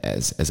 tehát ugye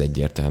ez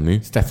egyértelmű.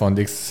 Stefon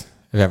Diggs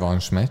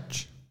revanche meccs.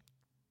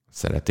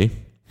 Szereti.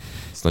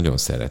 Ezt nagyon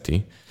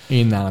szereti.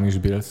 Én nálam is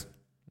Bills.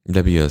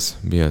 De Bills,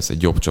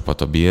 egy jobb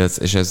csapat a Bills,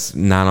 és ez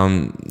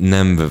nálam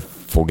nem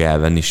fog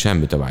elvenni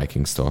semmit a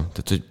Vikings-tól.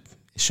 Tehát, hogy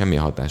semmi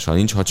hatással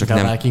nincs, ha csak de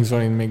nem... a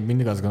Vikingsról én még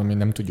mindig azt gondolom, hogy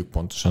nem tudjuk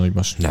pontosan, hogy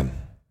most... Nem.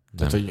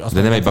 Tehát, hogy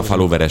de nem egy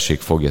Buffalo vereség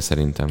fogja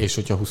szerintem. És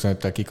hogyha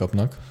 25-tel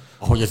kikapnak,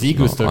 ahogy az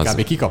Eagles-től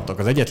kb. Kikaptak,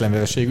 az egyetlen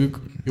vereségük,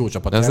 jó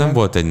csapat. De ez nem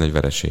volt egy nagy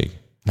vereség.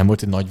 Nem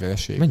volt egy nagy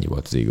vereség. Mennyi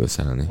volt az Eagles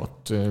elleni?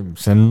 Ott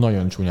szerintem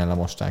nagyon csúnyán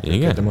lemosták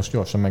őket, de most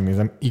gyorsan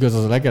megnézem. Igaz,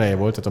 az a legeleje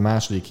volt, tehát a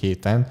második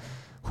héten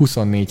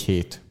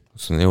 24-7.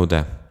 Jó,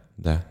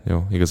 de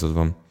jó, igazad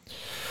van.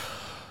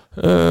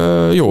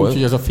 Jó.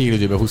 Úgyhogy az a fél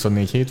időben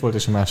 24-7 volt,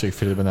 és a második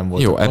fél időben nem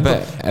volt. Jó,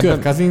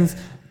 Kirk Cousins,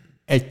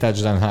 1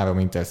 touchdown, 3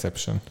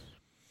 interception.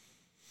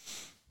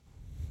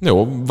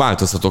 Jó,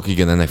 változhatok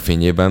igen ennek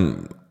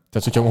fényében.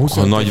 Tehát,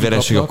 hogyha ha nagy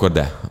vereség, akkor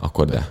de.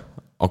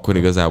 Akkor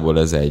igazából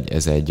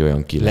ez egy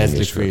olyan kilengés.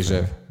 Leslie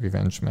Frazier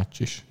revenge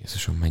match is.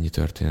 Jézusom, mennyi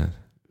történet.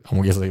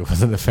 Amúgy ez a jó az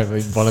NFL,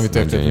 hogy valami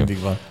történet mindig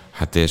van.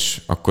 Hát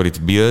és akkor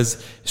itt Bills,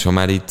 és ha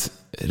már itt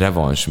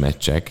revanche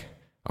meccsek,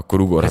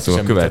 akkor ugorhatunk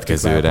a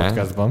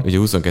következőre. Ugye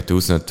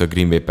 22-25-től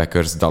Green Bay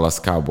Packers, Dallas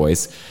Cowboys,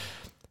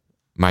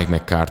 Mike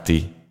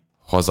McCarthy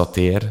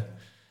hazatér,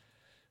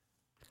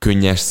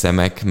 könnyes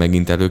szemek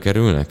megint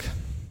előkerülnek?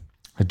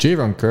 A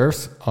Javon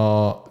Curse,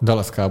 a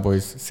Dallas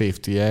Cowboys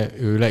safety-je,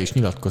 ő le is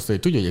nyilatkozta,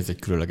 hogy tudja, hogy ez egy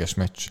különleges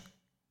meccs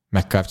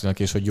McCarthy-nak,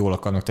 és hogy jól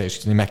akarnak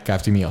teljesíteni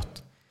McCarthy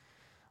miatt.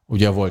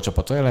 Ugye a volt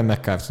csapata ellen,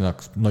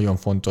 McCarthy-nak nagyon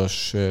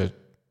fontos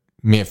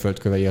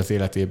mérföldkövei az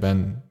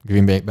életében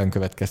Green Bay-ben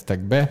következtek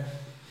be.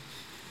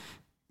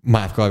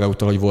 Már arra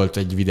utal, hogy volt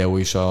egy videó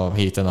is a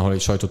héten, ahol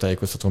egy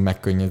sajtótájékoztatón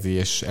megkönnyezi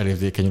és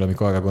elérzékenyül,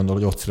 amikor arra gondol,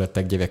 hogy ott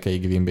születtek gyerekei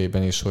Green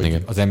Bay-ben, és hogy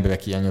igen, az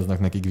emberek hiányoznak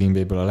neki Green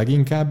Bay-ből a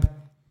leginkább.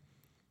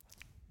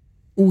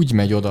 úgy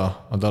megy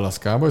oda a Dallas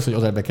Cowboys, hogy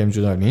Odell Beckham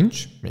Jr.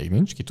 nincs, még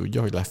nincs, ki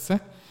tudja, hogy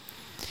lesz-e,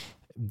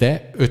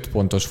 de 5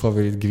 pontos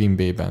favorit Green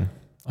Bay-ben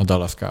a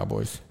Dallas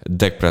Cowboys.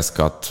 Dak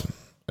Prescott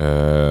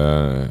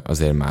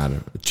azért már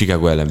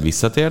Chicago ellen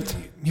visszatért.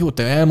 Jó,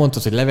 te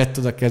elmondtad, hogy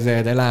levetted a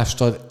kezed,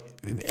 elástad.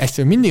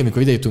 Egyszerűen mindig,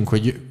 amikor ide jutunk,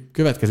 hogy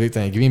következő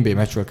héten egy Green Bay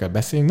meccsről kell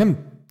beszélni, nem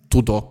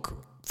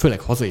tudok, főleg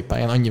hazai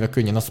pályán annyira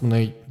könnyen azt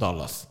mondani, hogy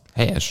Dallas.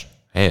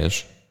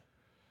 Helyes.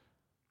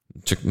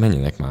 Csak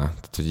menjenek már.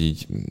 Tehát, hogy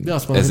így, de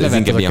azt mondom, ez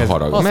inkább ilyen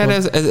harag.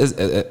 Mert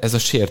ez a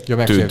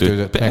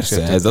sértődött.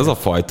 Persze, ez az a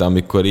fajta,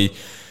 amikor így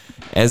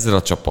ezzel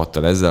a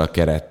csapattal, ezzel a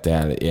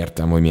kerettel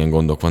értem, hogy milyen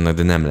gondok vannak,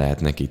 de nem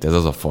lehet neki. Ez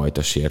az a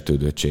fajta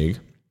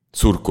sértődöttség.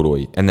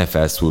 Szurkolói,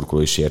 NFL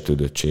szurkolói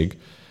sértődöttség,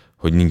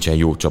 hogy nincsen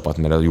jó csapat,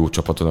 mert a jó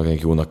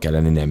csapatoknak jónak kell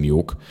lenni, nem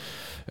jók.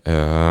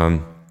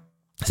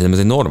 Szerintem ez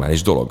egy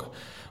normális dolog.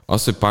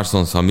 Az, hogy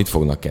Parsons-szal mit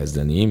fognak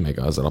kezdeni, meg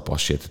azzal a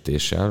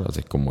passértetéssel, az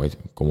egy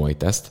komoly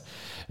teszt.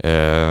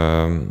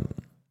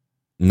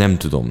 Nem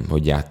tudom,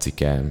 hogy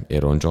játszik-e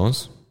Aaron Jones.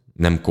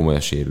 Nem komoly a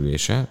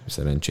sérülése,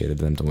 szerencsére,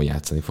 de nem tudom, hogy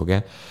játszani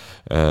fog-e.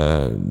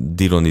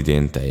 Dillon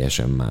idén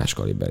teljesen más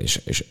kaliber,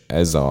 és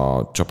ez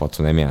a csapat,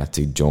 ha nem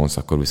játszik Jones,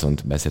 akkor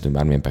viszont beszéltünk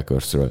bármilyen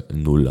Packersről,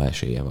 0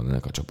 esélye van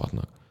ennek a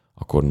csapatnak.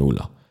 Akkor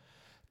 0.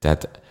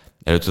 Tehát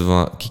előtt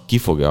van, ki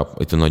fogja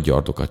itt a nagy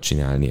yardokat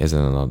csinálni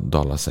ezen a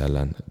Dallas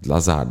ellen?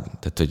 Lazard.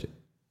 Tehát, hogy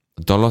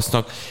a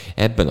Dallasnak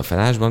ebben a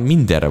felállásban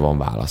mindenre van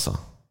válasza.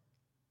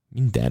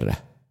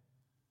 Mindenre.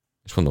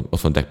 És mondom,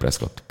 ott van Dak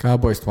Prescott.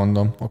 Cowboys-t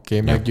mondom,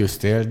 oké,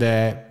 meggyőztél,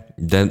 de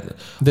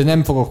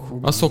nem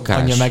fogok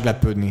annyira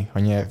meglepődni, ha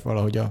nyer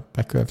valahogy a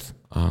Packers.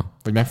 Aha.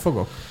 Vagy meg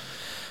fogok?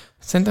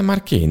 Szerintem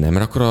már kéne,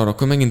 mert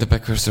akkor megint a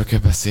Packersről kell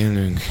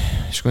beszélnünk.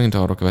 És akkor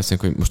megint arról kell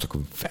beszélnünk, hogy most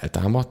akkor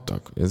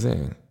feltámadtak.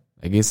 Ezért?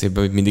 Egész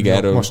évben, hogy mindig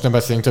erről... Most nem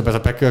beszélünk többet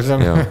a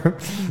Packersről. Ja.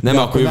 Nem,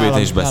 akkor jövő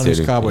héten is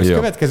beszélünk.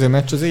 Következő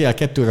meccs az éjjel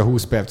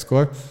 2:20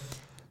 perckor.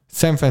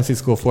 San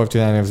Francisco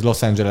 49ers,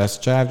 Los Angeles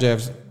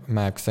Chargers.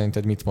 Márk,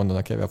 szerinted mit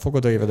mondanak erre a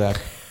fogadóévedák?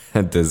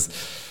 Hát ez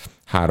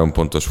 3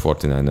 pontos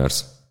 49ers.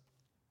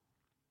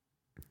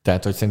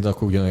 Tehát, hogy szerinted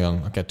akkor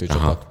ugyanolyan a kettő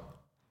csapat.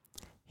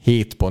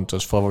 7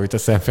 pontos favorit a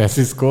San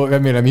Francisco.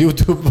 Remélem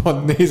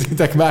YouTube-on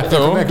nézitek már,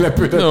 akkor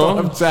meglepődött a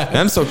arcát.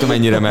 Nem szoktam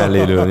ennyire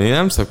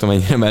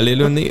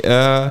mellélőni.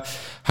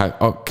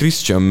 Hát a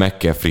Christian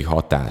McCaffrey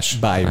hatás.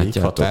 Bye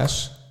week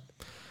hatás.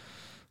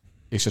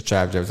 És a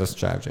Chargers az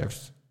Chargers.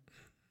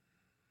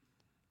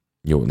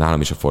 Jó,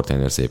 nálam is a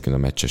 49ers egyébként a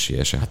meccs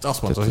esélyese. Hát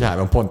azt mondtad, hogy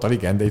 3 ponttal,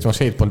 igen, de itt most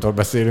 7 ponttal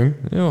beszélünk.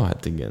 Jó,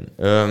 hát igen.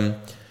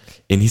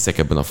 Én hiszek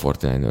ebben a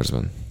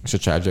 49ersben. És a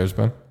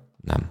Chargersben?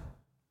 Nem.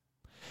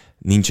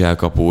 Nincs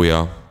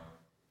elkapója,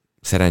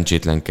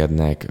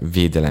 szerencsétlenkednek,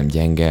 védelem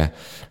gyenge,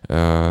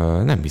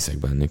 nem hiszek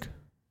bennük.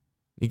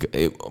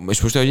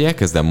 És most, hogy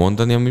elkezdem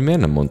mondani, ami miért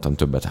nem mondtam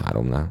többet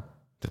 3-nál?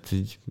 Tehát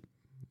így,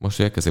 most,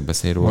 hogy elkezdek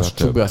beszélni róla most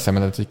csukd be a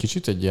szemedet egy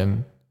kicsit, egy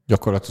ilyen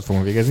gyakorlatot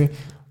fogunk végezni.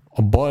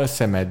 A bal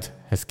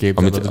szemedhez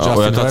képzeld oda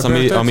Justin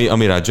Herbertet.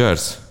 Ami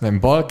Rodgers? Nem,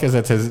 bal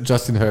kezedhez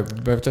Justin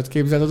Herbertet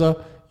képzeld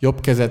oda,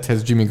 jobb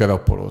kezedhez Jimmy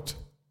Garoppolót.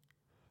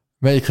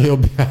 Melyik a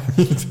jobb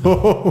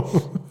irányító?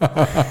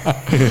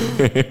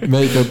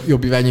 Melyik a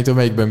jobb irányító,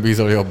 melyikben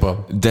bízol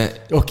jobban?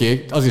 De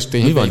oké, az is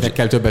tény, hogy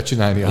kell többet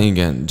csinálnia.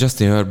 Igen,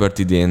 Justin Herbert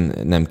idén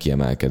nem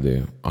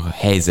kiemelkedő. A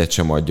helyzet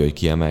sem adja, hogy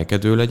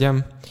kiemelkedő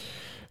legyen.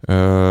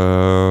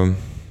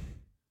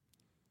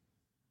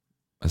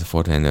 Ez a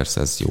 49ers,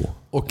 ez jó.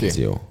 Oké, ez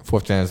jó.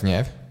 49ers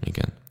nyer.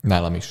 Igen.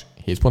 Nálam is.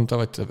 7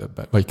 ponttal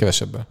vagy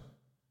kevesebben?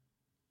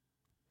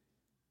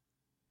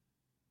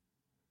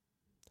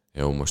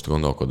 Jó, most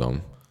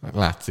gondolkodom.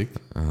 Látszik.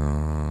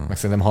 Meg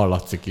szerintem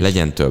hallatszik is.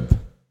 Legyen több.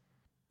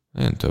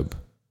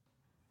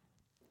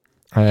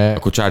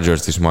 Akkor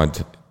Chargers is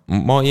majd...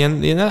 Ma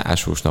ilyen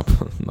elásós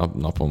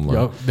napon van.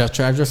 Ja, de a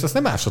Chargers azt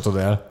nem áshatod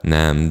el.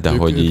 Nem, de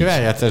hogy így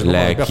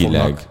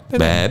lelkileg.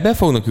 Be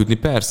fognak jutni,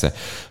 persze.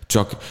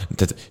 Csak,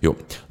 tehát jó,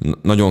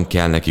 nagyon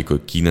kell nekik,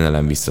 hogy Keenan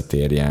ellen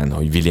visszatérjen,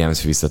 hogy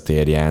Williams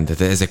visszatérjen.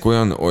 Tehát ezek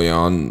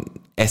olyan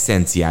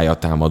eszenciája a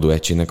támadó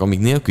egységnek, amik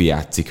nélkül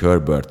játszik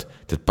Herbert.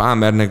 Tehát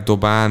Palmernek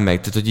dobál meg,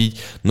 tehát hogy így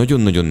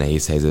nagyon-nagyon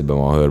nehéz helyzetben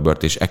van a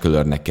Herbert, és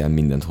Ecklernek kell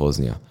mindent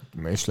hoznia.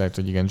 És lehet,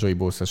 hogy igen, Joey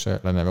Bosa se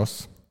lenne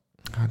rossz.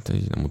 Hát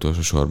így nem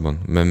utolsó sorban.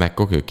 Mert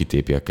McCoy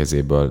kitépi a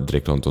kezéből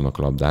Drake Londonnak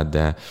a labdát,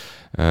 de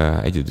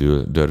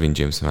egyedül Derwin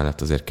James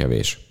mellett azért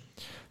kevés.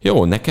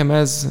 Jó, nekem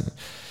ez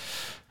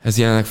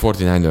jelenleg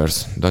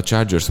 49ers, de a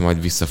Chargers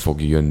majd vissza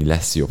fog jönni,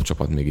 lesz jobb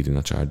csapat még idén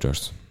a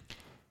Chargers.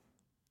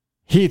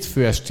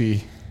 Hétfő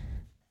esti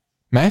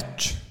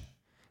meccs,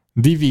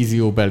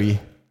 divízióbeli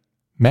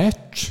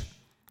meccs,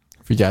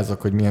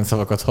 vigyázzak, hogy milyen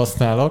szavakat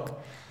használok,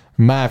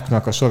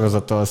 Márknak a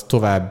sorozata az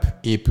tovább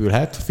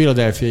épülhet.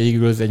 Philadelphia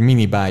Eagles egy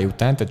mini bye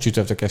után, tehát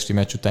csütörtök esti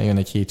meccs után jön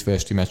egy hétfő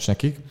esti meccs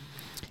nekik.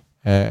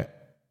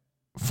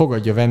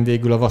 Fogadja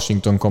vendégül a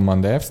Washington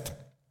Commanders-t.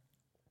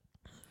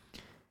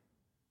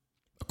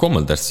 A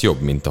Commanders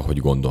jobb, mint ahogy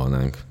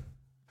gondolnánk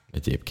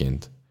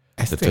egyébként.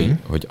 Tehát,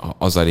 hogy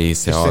az a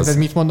része és az... szerinted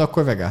mit mond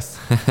akkor Vegas?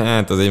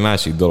 Hát az egy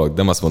másik dolog,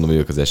 nem azt mondom, hogy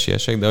ők az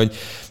esélyesek, de hogy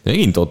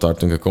megint ott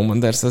tartunk, a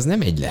Commanders, az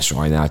nem egy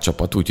lesajnált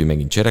csapat, úgyhogy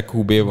megint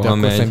Cserekúbéval de akkor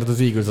megy. szerinted az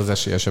Eagles az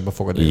esélyesebb a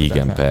fogadásra?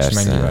 Igen,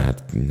 persze,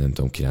 hát nem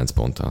tudom, 9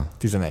 ponttal.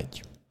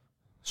 11.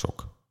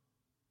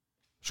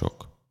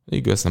 Sok.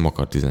 Eagles nem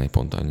akar 11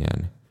 ponttal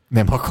nyerni.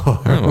 Nem akar.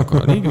 Nem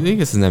akar. Eagles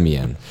ez nem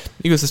ilyen.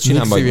 Eagles ezt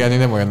csinál majd... Nick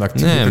nemolyannnak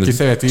tűnik, aki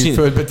szereti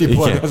földbe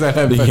tippolni az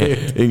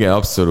ellenfelét. Igen,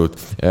 abszolút.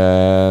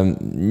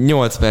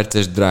 8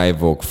 perces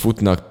drive-ok,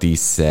 futnak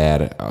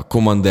 10-szer, a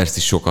Commanders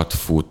is sokat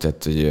fut,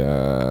 tehát hogy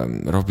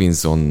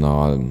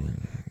Robinsonnal,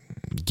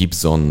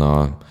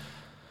 Gibsonnal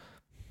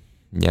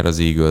nyer az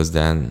Eagles, de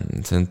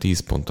szerintem 10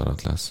 pont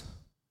alatt lesz.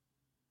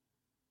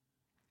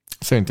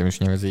 Szerintem is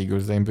nyer az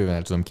Eagles, de én bőven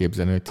el tudom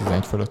képzelni, hogy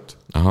 11 fölött.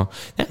 Aha.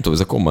 Nem tudom, ez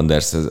a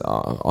Commanders,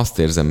 azt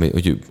érzem,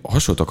 hogy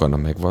hasonlót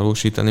akarnak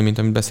megvalósítani, mint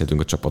amit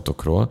beszéltünk a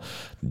csapatokról,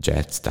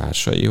 Jets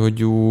társai,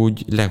 hogy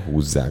úgy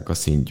lehúzzák a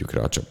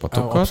szintjükre a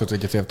csapatokat. Abszolút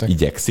egyetértek.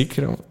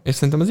 Igyekszik, és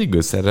szerintem az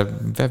Eagles erre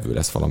vevő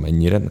lesz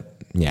valamennyire,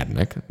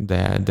 nyernek,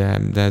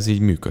 de ez így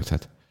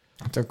működhet.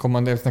 Hát a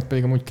Commandersnek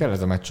pedig amúgy kell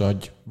ez a meccs,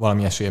 hogy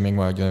valami esélye még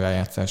maradjon a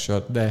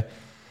rájátszásra, de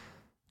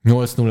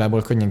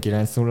 8-0-ból könnyen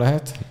 9-0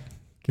 lehet.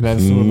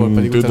 9-0-ból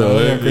pedig utána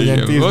olyan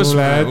könnyen 10-0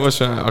 lehet. Most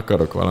már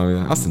akarok valami.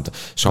 Azt mondta,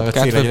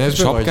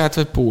 sapkát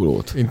vagy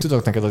pólót? Én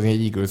tudok neked adni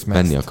egy Eagles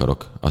Mest. Venni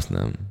akarok, azt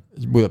nem.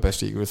 Egy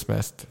Budapesti Eagles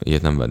Mest.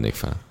 Ilyet nem vennék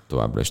fel,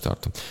 továbbra is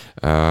tartom.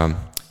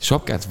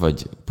 Sapkát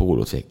vagy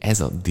pólót, ez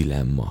a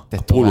dilemma.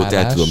 A pólót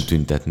el tudom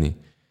tüntetni.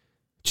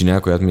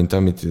 Csinálok olyat, mint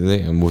amit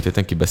múlt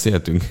héten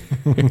kibeszéltünk.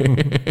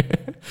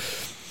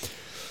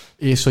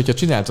 És hogyha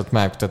csináltott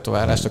már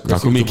tetoválást,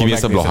 akkor még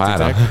kimész a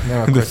Blahára.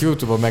 Nem, akkor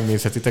YouTube-on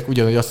megnézhetitek,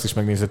 ugyanúgy azt is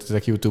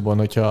megnézhetitek YouTube-on,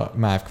 hogyha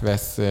Mark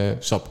vesz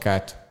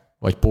sapkát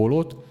vagy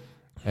pólót.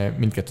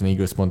 Mindketten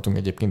Eagles mondtunk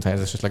egyébként, ha ez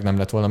esetleg nem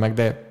lett volna meg,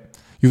 de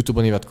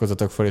YouTube-on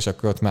iratkozzatok fel, és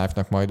akkor ott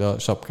Marknak majd a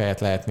sapkáját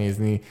lehet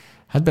nézni.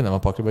 Hát bennem a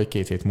pakliba, hogy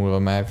 2 hét múlva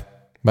már.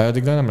 Bár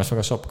addigra nem lesz meg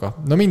a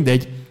sapka. Na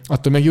mindegy,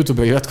 attól meg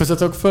YouTube-ra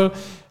iratkozzatok föl.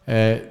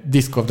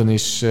 Discordon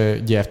is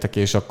gyertek,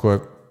 és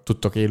akkor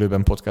tudtok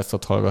élőben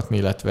podcastot hallgatni,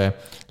 illetve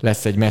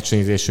lesz egy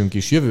meccsnézésünk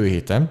is jövő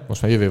héten,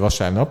 most már jövő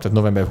vasárnap, tehát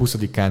november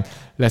 20-án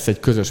lesz egy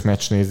közös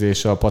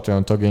meccsnézés a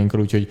Patreon tagjainkkal,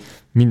 úgyhogy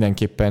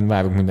mindenképpen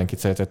várunk mindenkit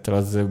szeretettel,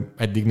 az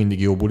eddig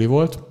mindig jó buli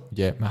volt,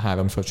 ugye már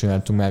 3-szor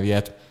csináltunk már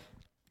ilyet.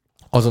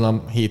 Azon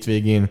a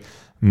hétvégén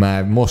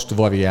már most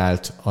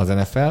variált az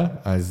NFL,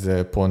 ez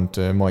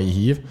pont mai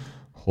hír,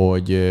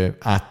 hogy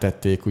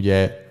áttették,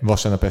 ugye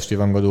vasárnap esti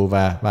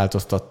rangadóvá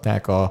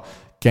változtatták a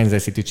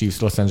Kansas City Chiefs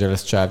Los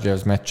Angeles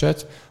Chargers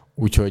meccset,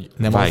 úgyhogy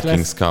nem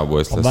Vikings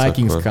Cowboys lesz. A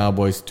Vikings akkor.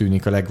 Cowboys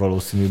tűnik a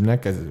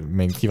legvalószínűbbnek, ez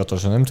még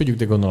hivatalosan nem tudjuk,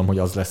 de gondolom, hogy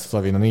az lesz az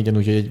Arena 4-en,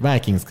 úgyhogy egy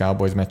Vikings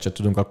Cowboys meccset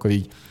tudunk akkor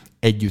így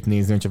együtt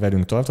nézni, hogyha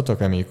velünk tartotok.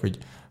 Reméljük, hogy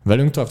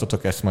velünk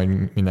tartotok, ezt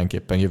majd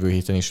mindenképpen jövő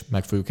héten is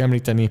meg fogjuk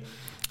említeni,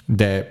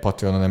 de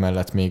Patreonon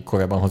emellett még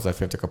korábban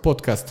hozzáfértek a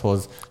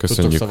podcasthoz,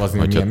 tudtok szavazni,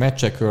 hogy milyen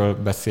meccsekről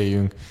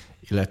beszéljünk,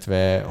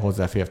 illetve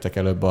hozzáfértek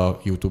előbb a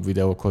YouTube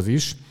videókhoz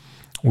is.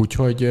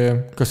 Úgyhogy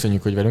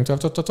köszönjük, hogy velünk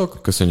tartottatok.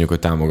 Köszönjük, hogy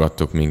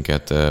támogattok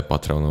minket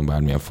Patreonon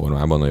bármilyen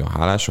formában, nagyon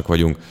hálásak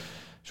vagyunk,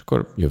 és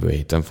akkor jövő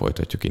héten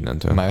folytatjuk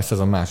innentől. Már ez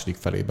a második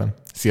felében.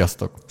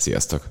 Sziasztok!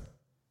 Sziasztok!